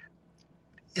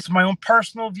it's my own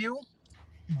personal view,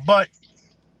 but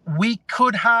we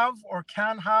could have or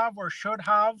can have or should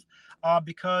have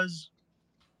because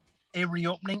a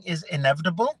reopening is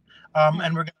inevitable,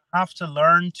 and we're going to have to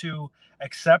learn to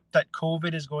accept that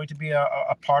COVID is going to be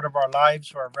a part of our lives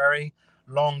for a very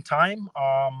long time.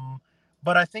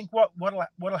 But I think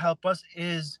what'll help us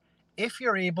is if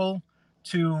you're able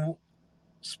to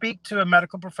speak to a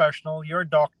medical professional, your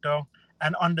doctor,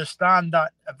 and understand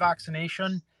that a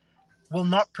vaccination will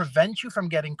not prevent you from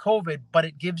getting COVID, but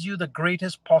it gives you the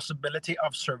greatest possibility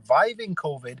of surviving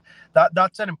COVID.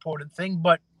 That's an important thing.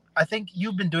 But I think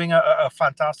you've been doing a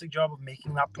fantastic job of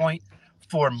making that point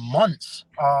for months.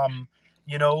 A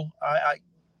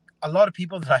lot of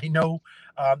people that I know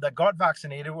that got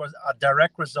vaccinated was a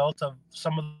direct result of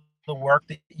some of the work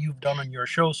that you've done on your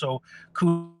show. So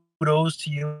kudos to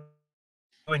you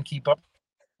and keep up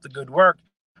the good work.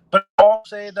 But I'll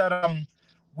say that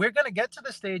we're going to get to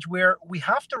the stage where we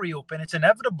have to reopen. It's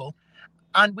inevitable.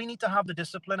 And we need to have the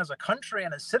discipline as a country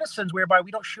and as citizens whereby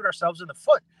we don't shoot ourselves in the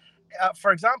foot.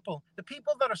 For example, the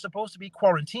people that are supposed to be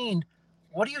quarantined,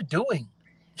 what are you doing?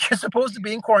 You're supposed to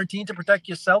be in quarantine to protect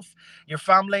yourself, your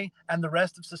family, and the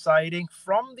rest of society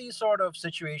from these sort of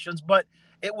situations. But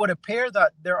it would appear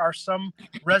that there are some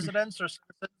residents or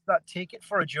citizens that take it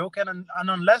for a joke. And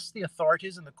unless the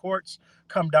authorities and the courts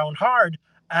come down hard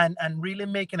and really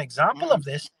make an example of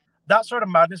this, that sort of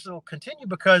madness will continue,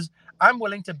 because I'm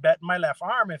willing to bet my left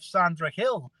arm if Sandra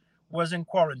Hill was in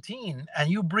quarantine and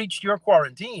you breached your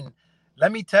quarantine,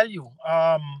 let me tell you,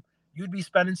 you'd be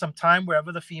spending some time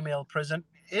wherever the female prison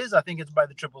is. I think it's by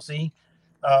the CCC.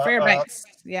 Fairbanks,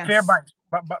 yes. Fairbanks,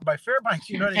 by Fairbanks,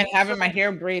 you know what I mean? And having my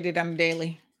hair braided on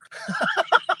daily.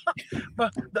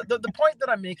 But the point that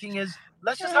I'm making is,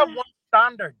 let's just have one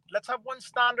standard. Let's have one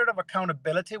standard of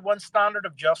accountability, one standard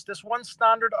of justice, one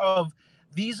standard of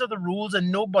these are the rules and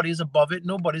nobody's above it,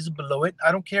 nobody's below it.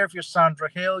 I don't care if you're Sandra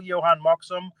Hill, Johan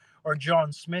Moxham, or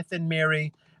John Smith and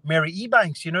Mary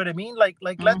Ebanks. You know what I mean? Like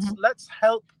let's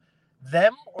help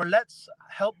them, or let's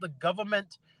help the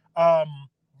government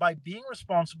by being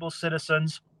responsible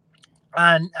citizens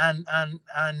and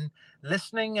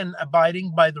listening and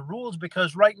abiding by the rules,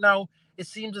 because right now it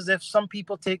seems as if some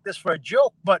people take this for a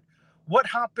joke. But what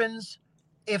happens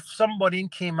if somebody in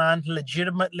Cayman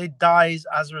legitimately dies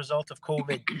as a result of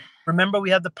COVID? Remember,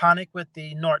 we had the panic with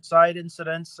the Northside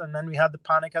incidents, and then we had the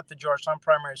panic at the Georgetown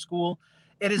Primary School.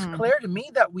 It is clear to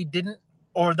me that we didn't,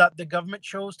 or that the government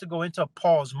chose to go into a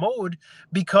pause mode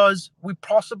because we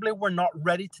possibly were not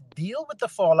ready to deal with the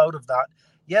fallout of that.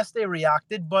 Yes, they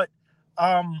reacted, but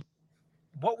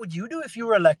what would you do if you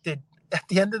were elected? At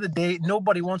the end of the day,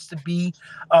 nobody wants to be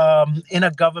in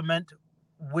a government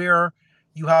where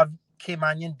you have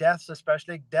Caymanian deaths,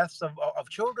 especially deaths of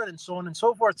children and so on and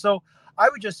so forth. So I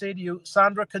would just say to you,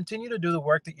 Sandra, continue to do the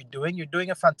work that you're doing. You're doing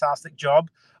a fantastic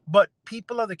job. But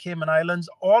people of the Cayman Islands,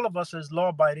 all of us as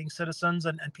law-abiding citizens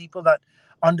and people that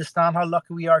understand how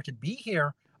lucky we are to be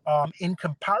here, in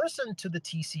comparison to the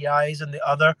TCIs and the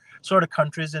other sort of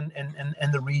countries in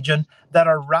the region that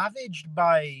are ravaged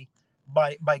by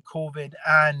COVID.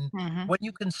 And when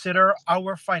you consider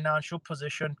our financial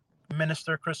position,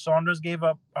 Minister Chris Saunders gave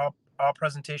a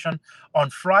presentation on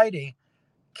Friday.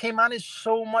 Cayman is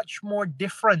so much more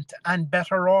different and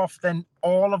better off than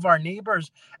all of our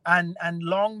neighbors, and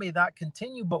long may that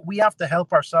continue. But we have to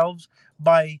help ourselves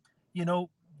by,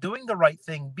 doing the right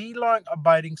thing, be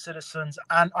law-abiding citizens,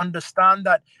 and understand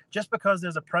that just because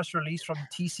there's a press release from the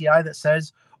TCI that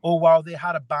says, oh, wow, they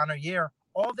had a banner year,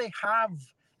 all they have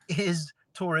is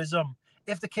tourism.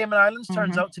 If the Cayman Islands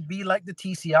turns out to be like the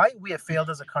TCI, we have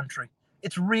failed as a country.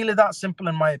 It's really that simple,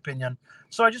 in my opinion.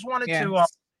 So I just wanted to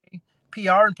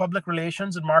PR and public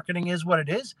relations and marketing is what it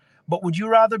is. But would you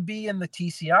rather be in the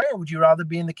TCI or would you rather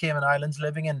be in the Cayman Islands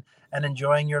living and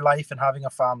enjoying your life and having a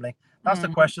family? That's the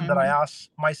question that I ask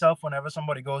myself whenever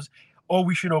somebody goes, oh,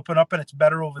 we should open up and it's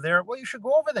better over there. Well, you should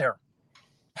go over there.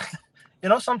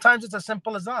 Sometimes it's as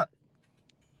simple as that.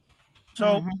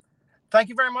 So thank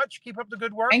you very much. Keep up the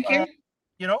good work. Thank you.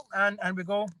 And we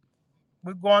go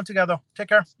on together. Take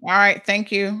care. All right.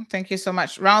 Thank you. Thank you so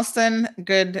much. Ralston,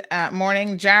 good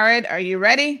morning. Jared, are you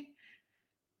ready?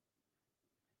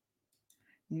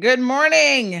 Good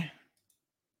morning.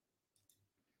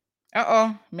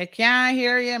 Me can't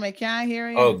hear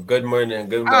you. Oh, good morning.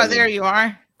 Good morning. Oh, there you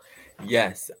are.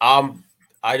 Yes.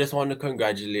 I just want to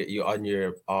congratulate you on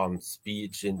your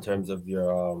speech in terms of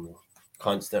your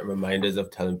constant reminders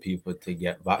of telling people to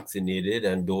get vaccinated,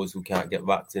 and those who can't get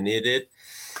vaccinated,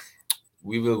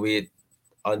 we will wait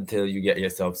until you get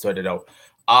yourself sorted out.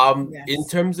 Yes. In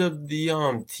terms of the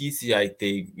TCI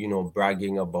thing,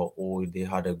 bragging about, oh, they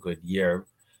had a good year,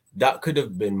 that could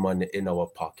have been money in our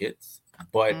pockets,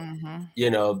 but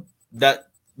that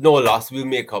no loss, we'll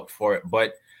make up for it.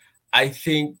 But I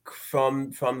think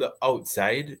from the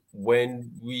outside, when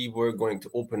we were going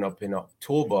to open up in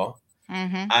October,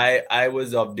 I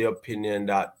was of the opinion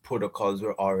that protocols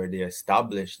were already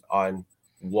established on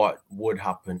what would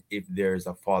happen if there's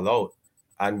a fallout.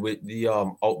 And with the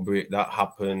outbreak that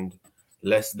happened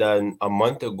less than a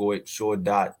month ago, it showed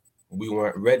that we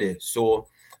weren't ready. So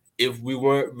if we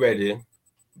weren't ready,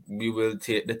 we will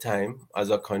take the time as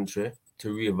a country to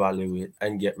reevaluate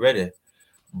and get ready.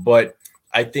 But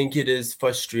I think it is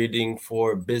frustrating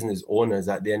for business owners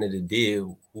at the end of the day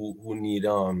who need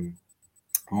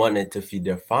money to feed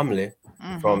their family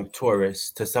from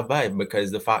tourists to survive,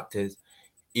 because the fact is,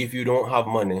 if you don't have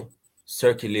money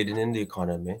circulating in the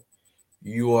economy,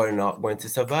 you are not going to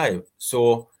survive.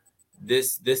 So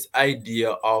this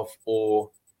idea of,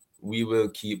 oh, we will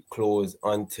keep closed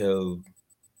until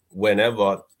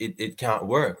whenever, it can't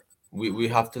work. We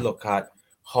have to look at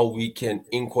how we can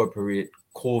incorporate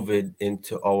COVID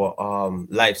into our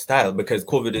lifestyle, because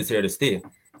COVID is here to stay.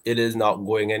 It is not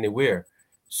going anywhere.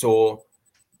 So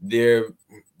there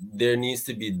needs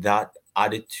to be that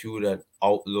attitude and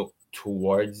outlook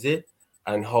towards it,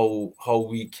 and how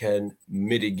we can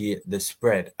mitigate the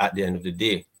spread at the end of the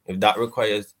day. If that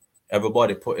requires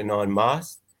everybody putting on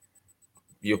masks,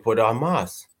 you put on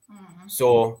masks.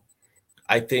 So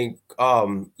I think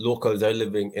locals are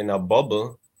living in a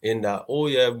bubble in that, oh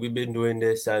yeah, we've been doing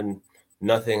this and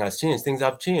nothing has changed. Things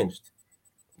have changed.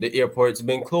 The airport's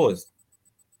been closed.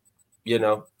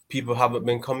 People haven't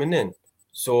been coming in.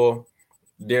 So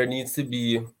there needs to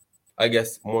be, I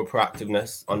guess, more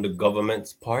proactiveness on the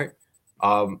government's part.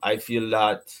 I feel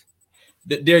that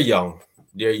they're young.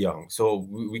 So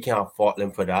we can't fault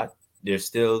them for that. They're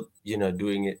still,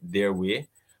 doing it their way.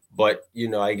 But,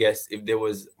 I guess if there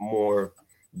was more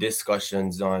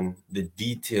discussions on the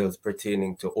details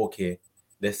pertaining to, okay,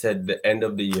 they said the end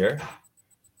of the year.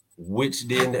 Which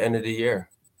day in the end of the year?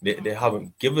 They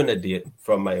haven't given a date,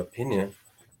 from my opinion.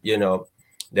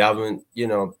 They haven't,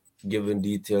 given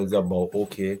details about,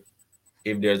 okay,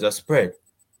 if there's a spread.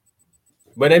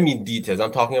 When I mean details,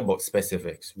 I'm talking about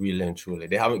specifics, really and truly.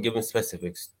 They haven't given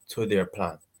specifics to their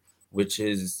plan, which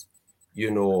is,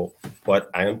 what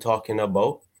I am talking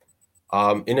about.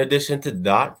 In addition to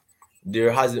that,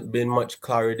 there hasn't been much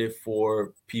clarity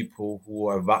for people who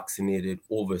are vaccinated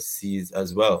overseas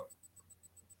as well.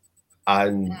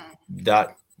 And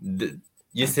that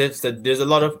you said that there's a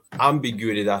lot of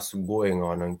ambiguity that's going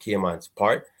on Cayman's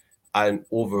part, and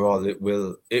overall it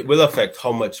will affect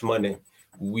how much money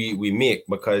we make,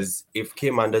 because if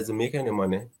Cayman doesn't make any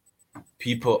money,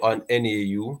 people on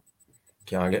NAU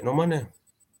can't get no money.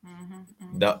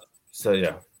 So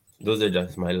yeah, those are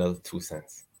just my little 2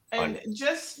 cents. And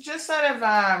just out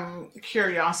of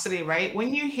curiosity, right?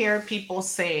 When you hear people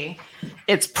say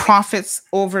it's profits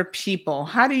over people,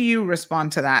 how do you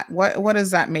respond to that? What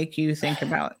does that make you think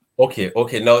about? Okay.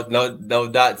 Now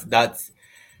that's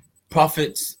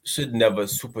profits should never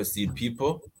supersede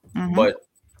people, but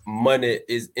money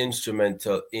is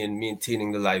instrumental in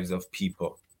maintaining the lives of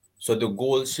people. So the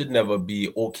goal should never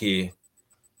be, okay,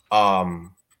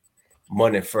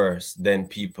 money first, then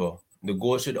people. The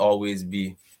goal should always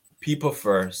be people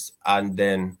first and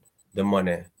then the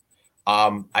money.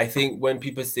 I think when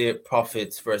people say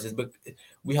profits first, but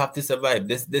we have to survive.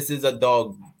 This is a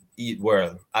dog eat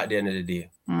world at the end of the day,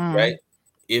 right?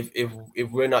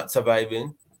 If we're not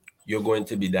surviving, you're going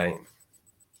to be dying.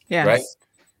 Yes. Right?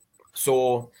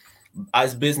 So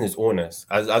as business owners,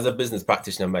 as a business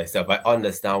practitioner myself, I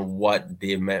understand what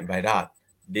they meant by that.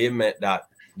 They meant that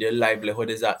their livelihood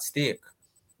is at stake.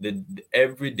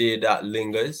 every day that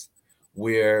lingers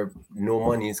where no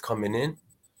money is coming in,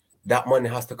 that money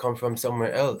has to come from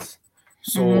somewhere else.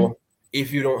 So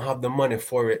if you don't have the money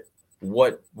for it,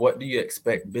 what do you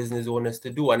expect business owners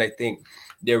to do? And I think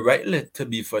they're rightly to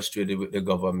be frustrated with the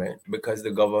government, because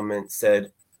the government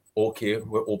said, okay,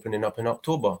 we're opening up in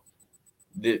October.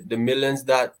 The millions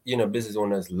that business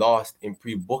owners lost in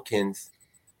pre-bookings,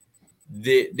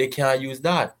 they can't use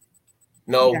that.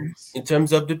 Now, in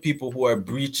terms of the people who are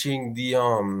breaching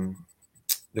the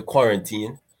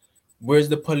quarantine, where's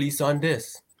the police on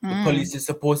this? The police is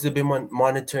supposed to be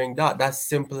monitoring that. That's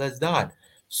simple as that.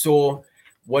 So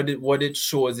what it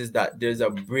shows is that there's a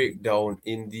breakdown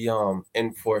in the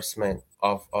enforcement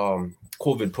of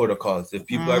COVID protocols. If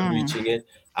people are breaching it,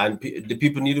 and the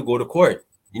people need to go to court,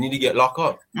 you need to get locked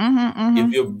up.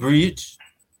 If you breach,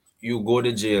 you go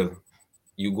to jail,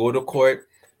 you go to court,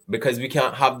 because we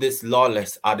can't have this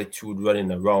lawless attitude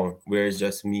running around where it's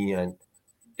just me and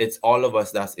it's all of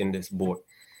us that's in this boat.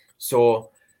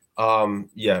 So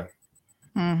yeah.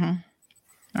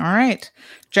 All right,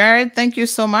 Jared, thank you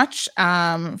so much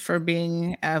for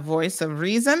being a voice of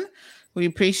reason. We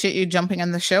appreciate you jumping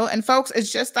on the show. And folks,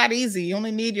 it's just that easy. You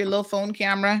only need your little phone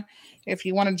camera. If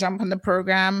you want to jump on the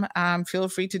program, feel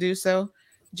free to do so.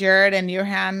 Jared and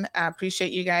Johan,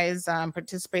 appreciate you guys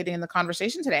participating in the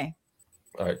conversation today.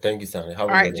 All right, thank you, Sandy. All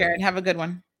right, Jared, have a good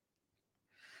one.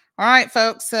 All right,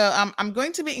 folks. So I'm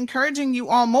going to be encouraging you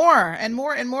all more and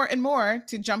more and more and more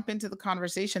to jump into the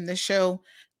conversation. This show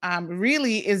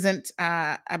really isn't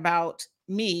about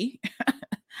me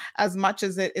as much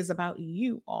as it is about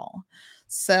you all.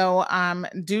 So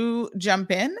do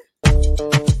jump in.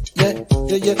 Yeah.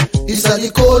 It's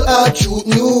the Cold Hard Truth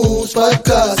News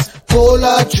Podcast. Cold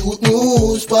Hard Truth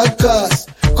News Podcast.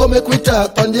 Come make we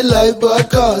talk on the live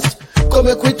broadcast. Come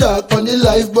make we talk on the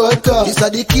live broadcast. It's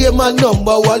the Cayman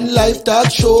 #1 live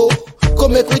talk show.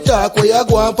 Come make we talk where you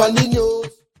go on the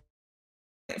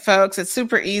news. Folks, it's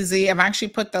super easy. I've actually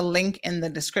put the link in the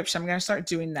description. I'm going to start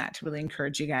doing that to really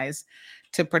encourage you guys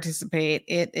to participate.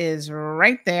 It is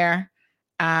right there.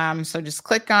 So just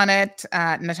click on it.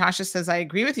 Natasha says, I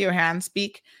agree with you, Han.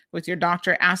 Speak with your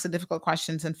doctor, ask the difficult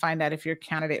questions, and find out if you're a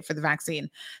candidate for the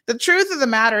vaccine. The truth of the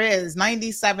matter is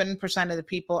 97% of the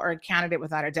people are a candidate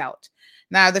without a doubt.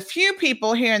 Now, the few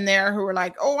people here and there who are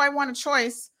like, oh, I want a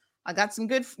choice. I got some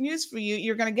good news for you.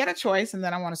 You're going to get a choice. And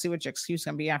then I want to see what your excuse is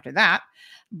going to be after that.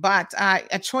 But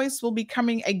a choice will be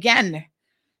coming again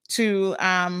to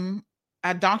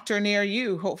a doctor near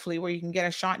you, hopefully, where you can get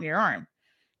a shot in your arm.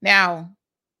 Now,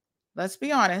 let's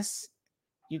be honest.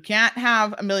 You can't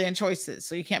have a million choices.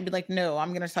 So you can't be like, no, I'm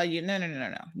going to tell you, no.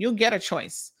 You'll get a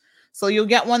choice. So you'll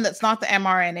get one that's not the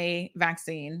mRNA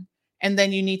vaccine. And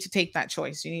then you need to take that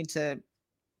choice. You need to,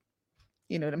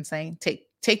 you know what I'm saying?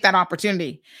 Take that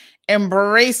opportunity.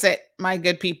 Embrace it, my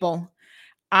good people.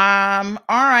 All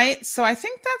right. So I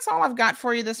think that's all I've got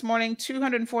for you this morning.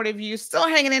 240 views, still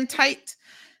hanging in tight.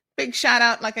 Big shout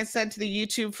out, like I said, to the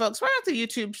YouTube folks. Why don't the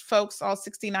YouTube folks, all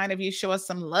 69 of you, show us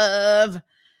some love?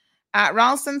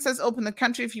 Ralston says, open the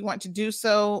country if you want to do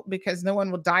so, because no one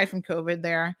will die from COVID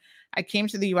there. I came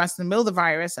to the U.S. in the middle of the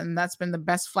virus, and that's been the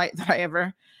best flight that I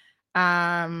ever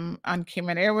on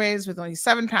Cayman Airways with only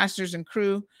 7 passengers and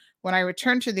crew. When I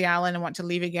returned to the island and want to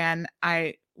leave again,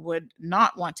 I would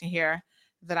not want to hear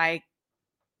that I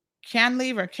can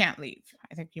leave or can't leave.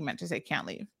 I think you meant to say can't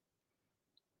leave.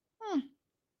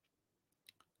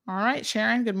 All right,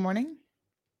 Sharon, good morning.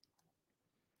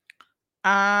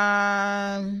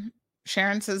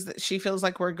 Sharon says that she feels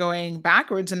like we're going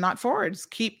backwards and not forwards.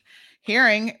 Keep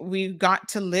hearing we've got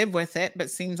to live with it, but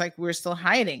seems like we're still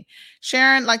hiding.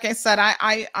 Sharon, like I said,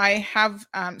 I have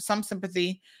some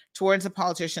sympathy towards the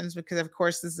politicians because, of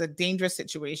course, this is a dangerous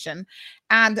situation.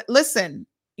 And listen,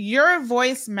 your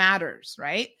voice matters,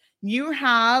 right? You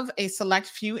have a select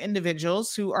few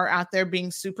individuals who are out there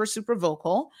being super, super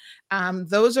vocal.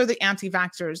 Those are the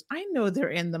anti-vaxxers. I know they're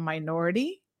in the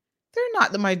minority. They're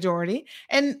not the majority.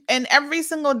 And every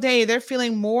single day, they're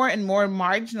feeling more and more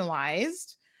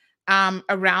marginalized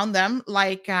around them.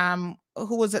 Like,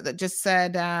 who was it that just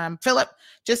said, Philip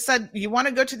just said, you want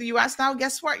to go to the US now?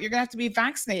 Guess what? You're going to have to be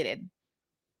vaccinated.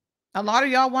 A lot of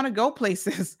y'all want to go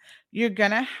places. You're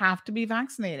going to have to be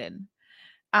vaccinated.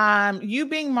 You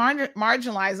being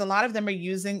marginalized, a lot of them are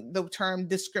using the term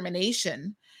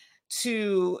discrimination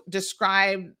to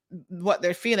describe what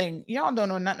they're feeling. Y'all don't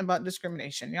know nothing about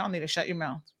discrimination. Y'all need to shut your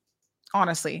mouth.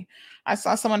 Honestly, I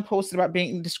saw someone posted about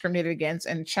being discriminated against,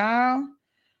 and child,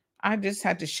 I just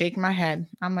had to shake my head.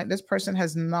 I'm like, this person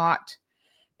has not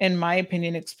in my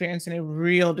opinion, experiencing a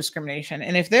real discrimination.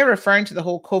 And if they're referring to the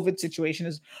whole COVID situation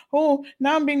as, oh,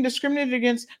 now I'm being discriminated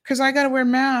against because I got to wear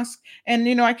masks and,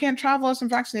 I can't travel unless I'm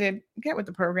vaccinated, get with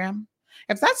the program.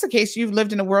 If that's the case, you've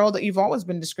lived in a world that you've always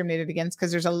been discriminated against,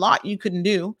 because there's a lot you couldn't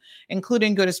do,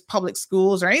 including go to public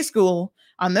schools or any school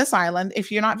on this island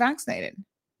if you're not vaccinated.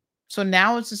 So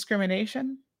now it's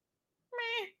discrimination?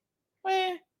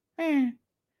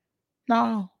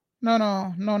 No.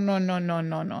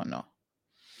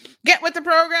 Get with the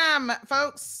program,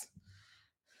 folks.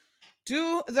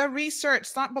 Do the research.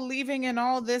 Stop believing in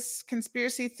all this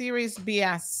conspiracy theories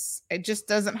BS. It just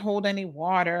doesn't hold any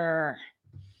water.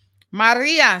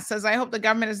 Maria says, I hope the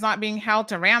government is not being held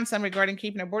to ransom regarding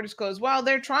keeping our borders closed. Well,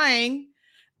 they're trying.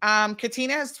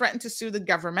 Katina has threatened to sue the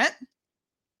government.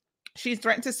 She's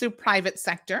threatened to sue private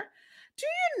sector. Do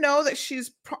you know that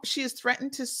she has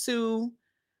threatened to sue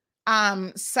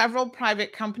several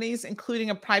private companies, including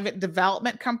a private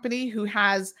development company who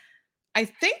has, I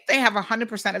think they have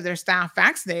 100% of their staff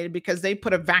vaccinated because they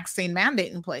put a vaccine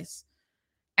mandate in place.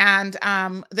 And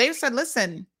they've said,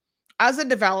 listen, as a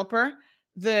developer,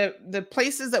 the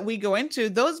places that we go into,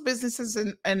 those businesses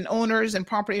and owners and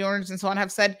property owners and so on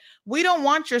have said, we don't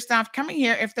want your staff coming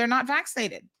here if they're not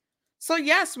vaccinated. So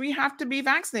yes, we have to be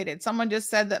vaccinated. Someone just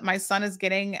said that my son is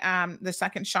getting the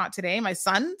second shot today. My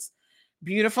son's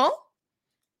beautiful.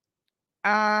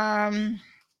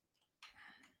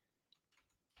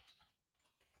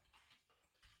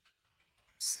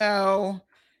 So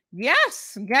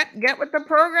yes, get with the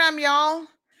program, y'all.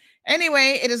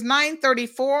 Anyway, it is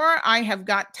 9:34. I have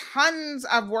got tons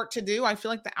of work to do. I feel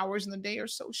like the hours in the day are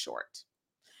so short.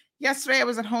 Yesterday, I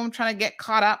was at home trying to get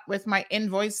caught up with my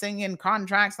invoicing and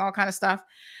contracts and all kind of stuff.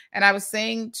 And I was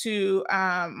saying to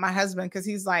my husband, because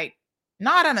he's like,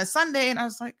 not on a Sunday. And I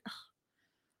was like,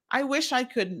 I wish I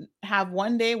could have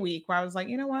one day a week where I was like,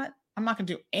 you know what? I'm not going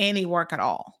to do any work at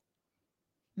all.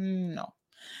 No.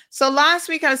 So last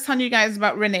week, I was telling you guys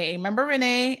about Renee. Remember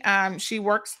Renee? She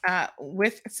works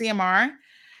with CMR.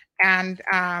 And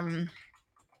I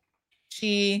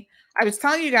was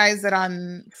telling you guys that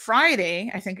on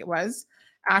Friday, I think it was,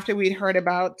 after we'd heard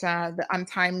about the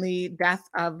untimely death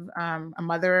of a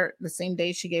mother the same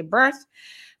day she gave birth,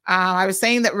 I was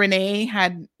saying that Renee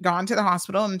had gone to the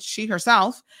hospital and she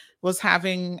herself was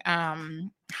having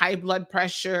high blood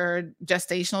pressure,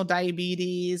 gestational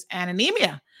diabetes, and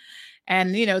anemia.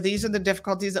 And, these are the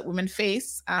difficulties that women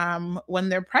face when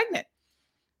they're pregnant.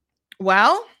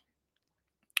 Well,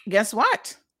 guess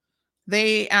what?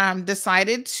 They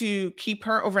decided to keep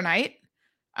her overnight,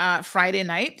 Friday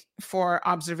night, for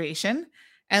observation.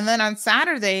 And then on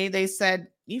Saturday, they said,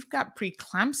 you've got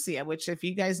preeclampsia, which if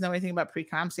you guys know anything about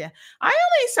preeclampsia, I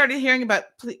only started hearing about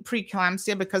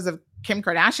preeclampsia because of Kim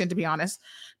Kardashian, to be honest,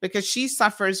 because she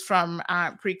suffers from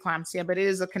preeclampsia, but it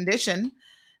is a condition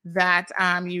that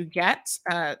you get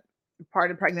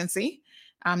part of pregnancy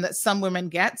that some women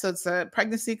get. So it's a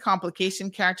pregnancy complication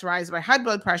characterized by high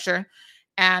blood pressure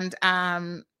and,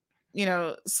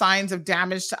 signs of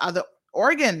damage to other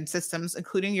organ systems,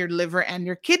 including your liver and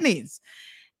your kidneys.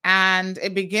 And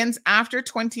it begins after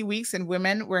 20 weeks in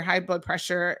women where high blood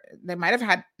pressure, they might have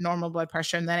had normal blood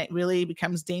pressure, and then it really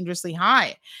becomes dangerously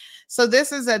high. So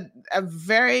this is a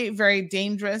very, very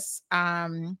dangerous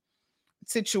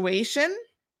situation.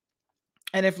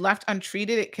 And if left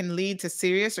untreated, it can lead to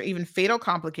serious or even fatal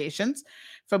complications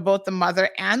for both the mother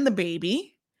and the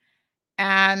baby.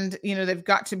 And, they've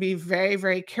got to be very,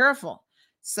 very careful.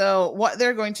 So what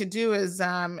they're going to do is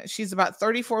she's about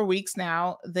 34 weeks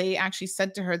now. They actually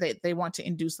said to her that they want to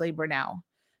induce labor now.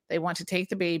 They want to take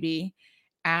the baby.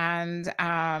 And,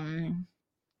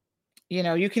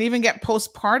 you can even get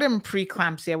postpartum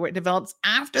preeclampsia where it develops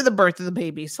after the birth of the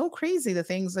baby. So crazy, the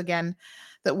things, again,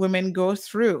 that women go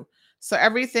through. So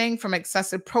everything from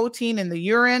excessive protein in the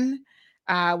urine,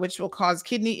 which will cause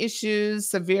kidney issues,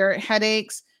 severe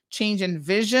headaches, change in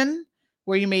vision,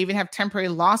 where you may even have temporary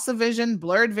loss of vision,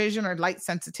 blurred vision, or light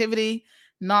sensitivity,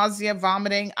 nausea,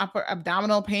 vomiting, upper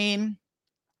abdominal pain,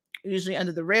 usually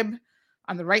under the rib,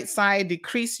 on the right side,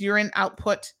 decreased urine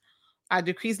output,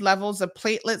 decreased levels of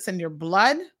platelets in your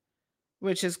blood,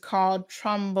 which is called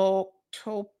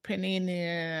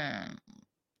thrombocytopenia,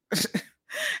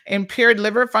 impaired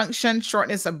liver function,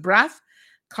 shortness of breath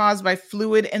caused by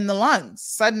fluid in the lungs,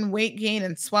 sudden weight gain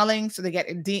and swelling, so they get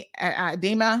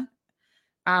edema,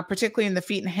 particularly in the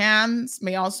feet and hands,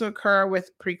 may also occur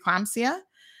with preeclampsia.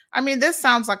 I mean, this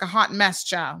sounds like a hot mess,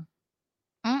 child.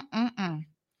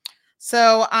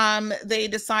 So they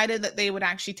decided that they would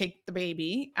actually take the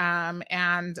baby.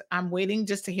 And I'm waiting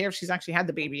just to hear if she's actually had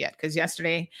the baby yet, because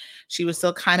yesterday she was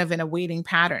still kind of in a waiting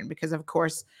pattern because, of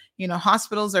course, you know,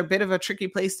 hospitals are a bit of a tricky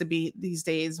place to be these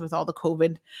days with all the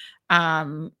COVID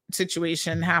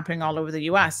situation happening all over the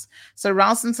US. So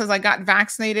Ralston says, I got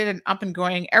vaccinated and up and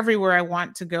going everywhere I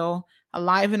want to go,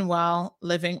 alive and well,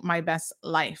 living my best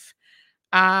life.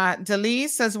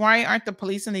 Delise says, why aren't the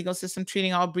police and legal system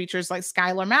treating all breachers like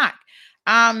Skylar Mack?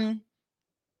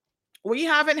 We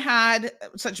haven't had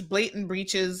such blatant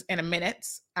breaches in a minute,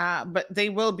 but they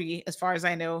will be, as far as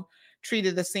I know,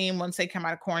 treated the same once they come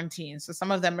out of quarantine. So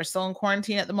some of them are still in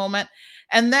quarantine at the moment.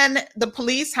 And then the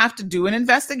police have to do an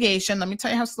investigation. Let me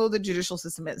tell you how slow the judicial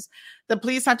system is. The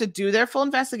police have to do their full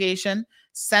investigation,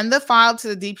 send the file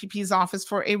to the DPP's office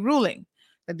for a ruling.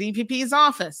 The DPP's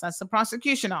office, that's the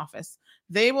prosecution office,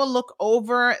 they will look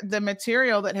over the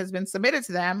material that has been submitted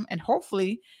to them. And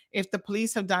hopefully, if the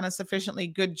police have done a sufficiently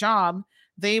good job,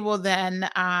 they will then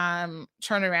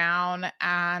turn around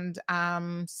and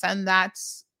send that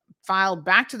file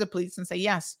back to the police and say,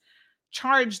 yes,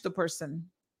 charge the person.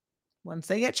 Once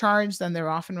they get charged, then they're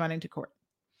off and running to court.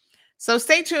 So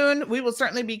stay tuned. We will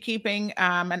certainly be keeping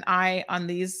an eye on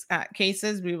these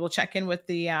cases. We will check in with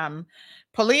the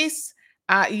police.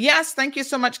 Yes, thank you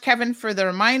so much, Kevin, for the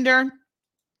reminder.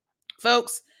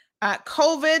 Folks,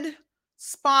 COVID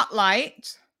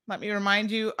Spotlight. Let me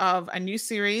remind you of a new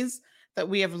series that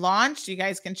we have launched. You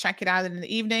guys can check it out in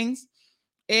the evenings.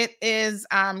 It is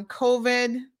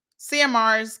CMR's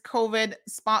COVID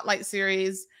Spotlight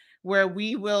series, where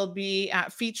we will be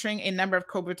featuring a number of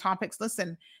COVID topics.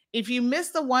 Listen, if you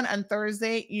missed the one on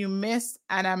Thursday, you missed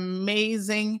an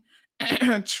amazing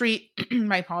treat.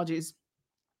 My apologies.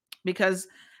 Because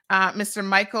Mr.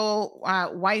 Michael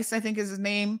Weiss, I think is his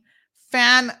name,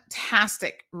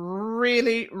 fantastic,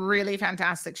 really, really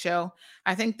fantastic show.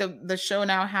 I think the show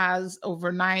now has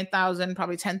over 9,000,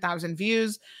 probably 10,000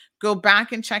 views. Go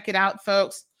back and check it out,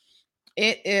 folks.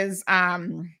 It is a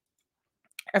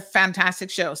fantastic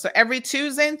show. So every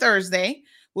Tuesday and Thursday,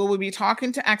 we will be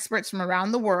talking to experts from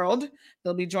around the world.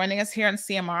 They'll be joining us here on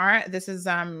CMR. This is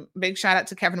big shout out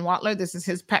to Kevin Watler. This is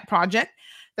his pet project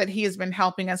that he has been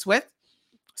helping us with.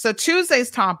 So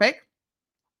Tuesday's topic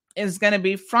is going to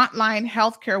be frontline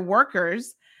healthcare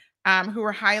workers who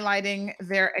are highlighting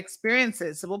their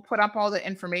experiences. So we'll put up all the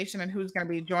information and who's going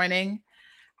to be joining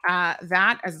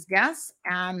that as guests.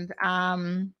 And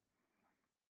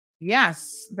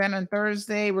yes, then on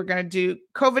Thursday, we're going to do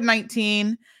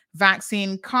COVID-19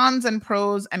 vaccine cons and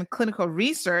pros and clinical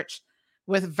research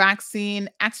with vaccine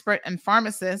expert and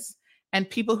pharmacists and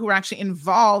people who are actually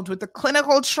involved with the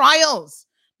clinical trials.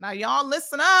 Now, y'all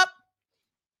listen up.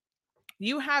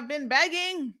 You have been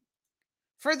begging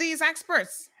for these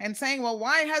experts and saying, well,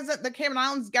 why hasn't the Cayman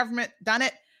Islands government done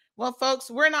it? Well,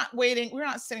 folks, we're not waiting. We're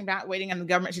not sitting back waiting on the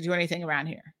government to do anything around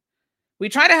here. We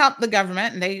try to help the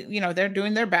government and they, you know, they're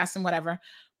doing their best and whatever,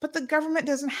 but the government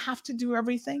doesn't have to do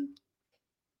everything.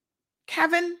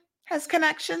 Kevin has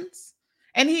connections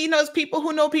and he knows people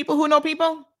who know people who know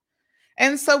people.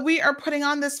 And so we are putting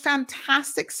on this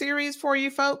fantastic series for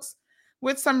you folks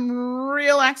with some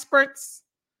real experts,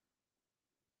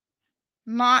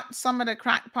 not some of the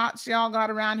crackpots y'all got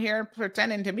around here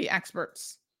pretending to be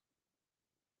experts.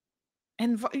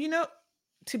 And, you know,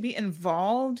 to be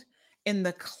involved in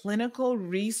the clinical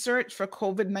research for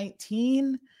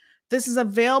COVID-19, this is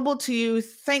available to you,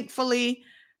 thankfully,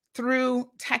 through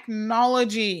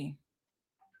technology.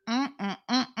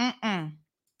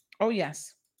 Oh,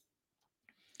 yes.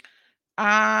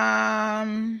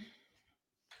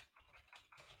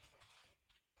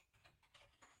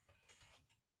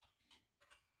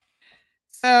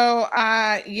 So,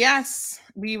 yes,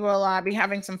 we will be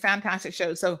having some fantastic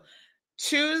shows. So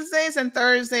Tuesdays and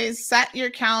Thursdays, set your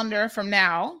calendar from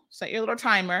now, set your little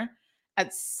timer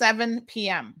at 7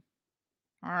 p.m.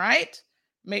 All right.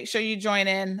 Make sure you join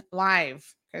in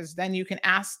live because then you can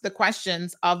ask the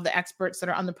questions of the experts that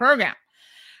are on the program.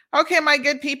 Okay, my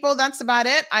good people, that's about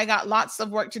it. I got lots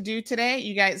of work to do today.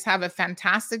 You guys have a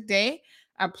fantastic day.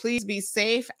 Please be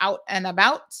safe out and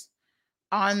about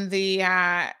on the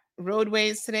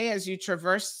roadways today as you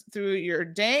traverse through your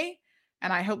day.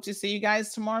 And I hope to see you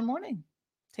guys tomorrow morning.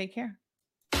 Take care.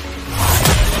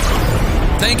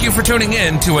 Thank you for tuning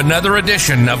in to another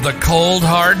edition of The Cold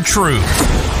Hard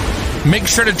Truth. Make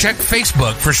sure to check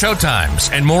Facebook for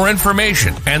showtimes and more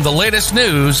information and the latest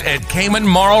news at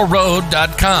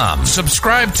CaymanMarlRoad.com.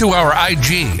 Subscribe to our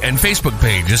IG and Facebook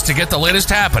pages to get the latest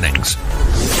happenings.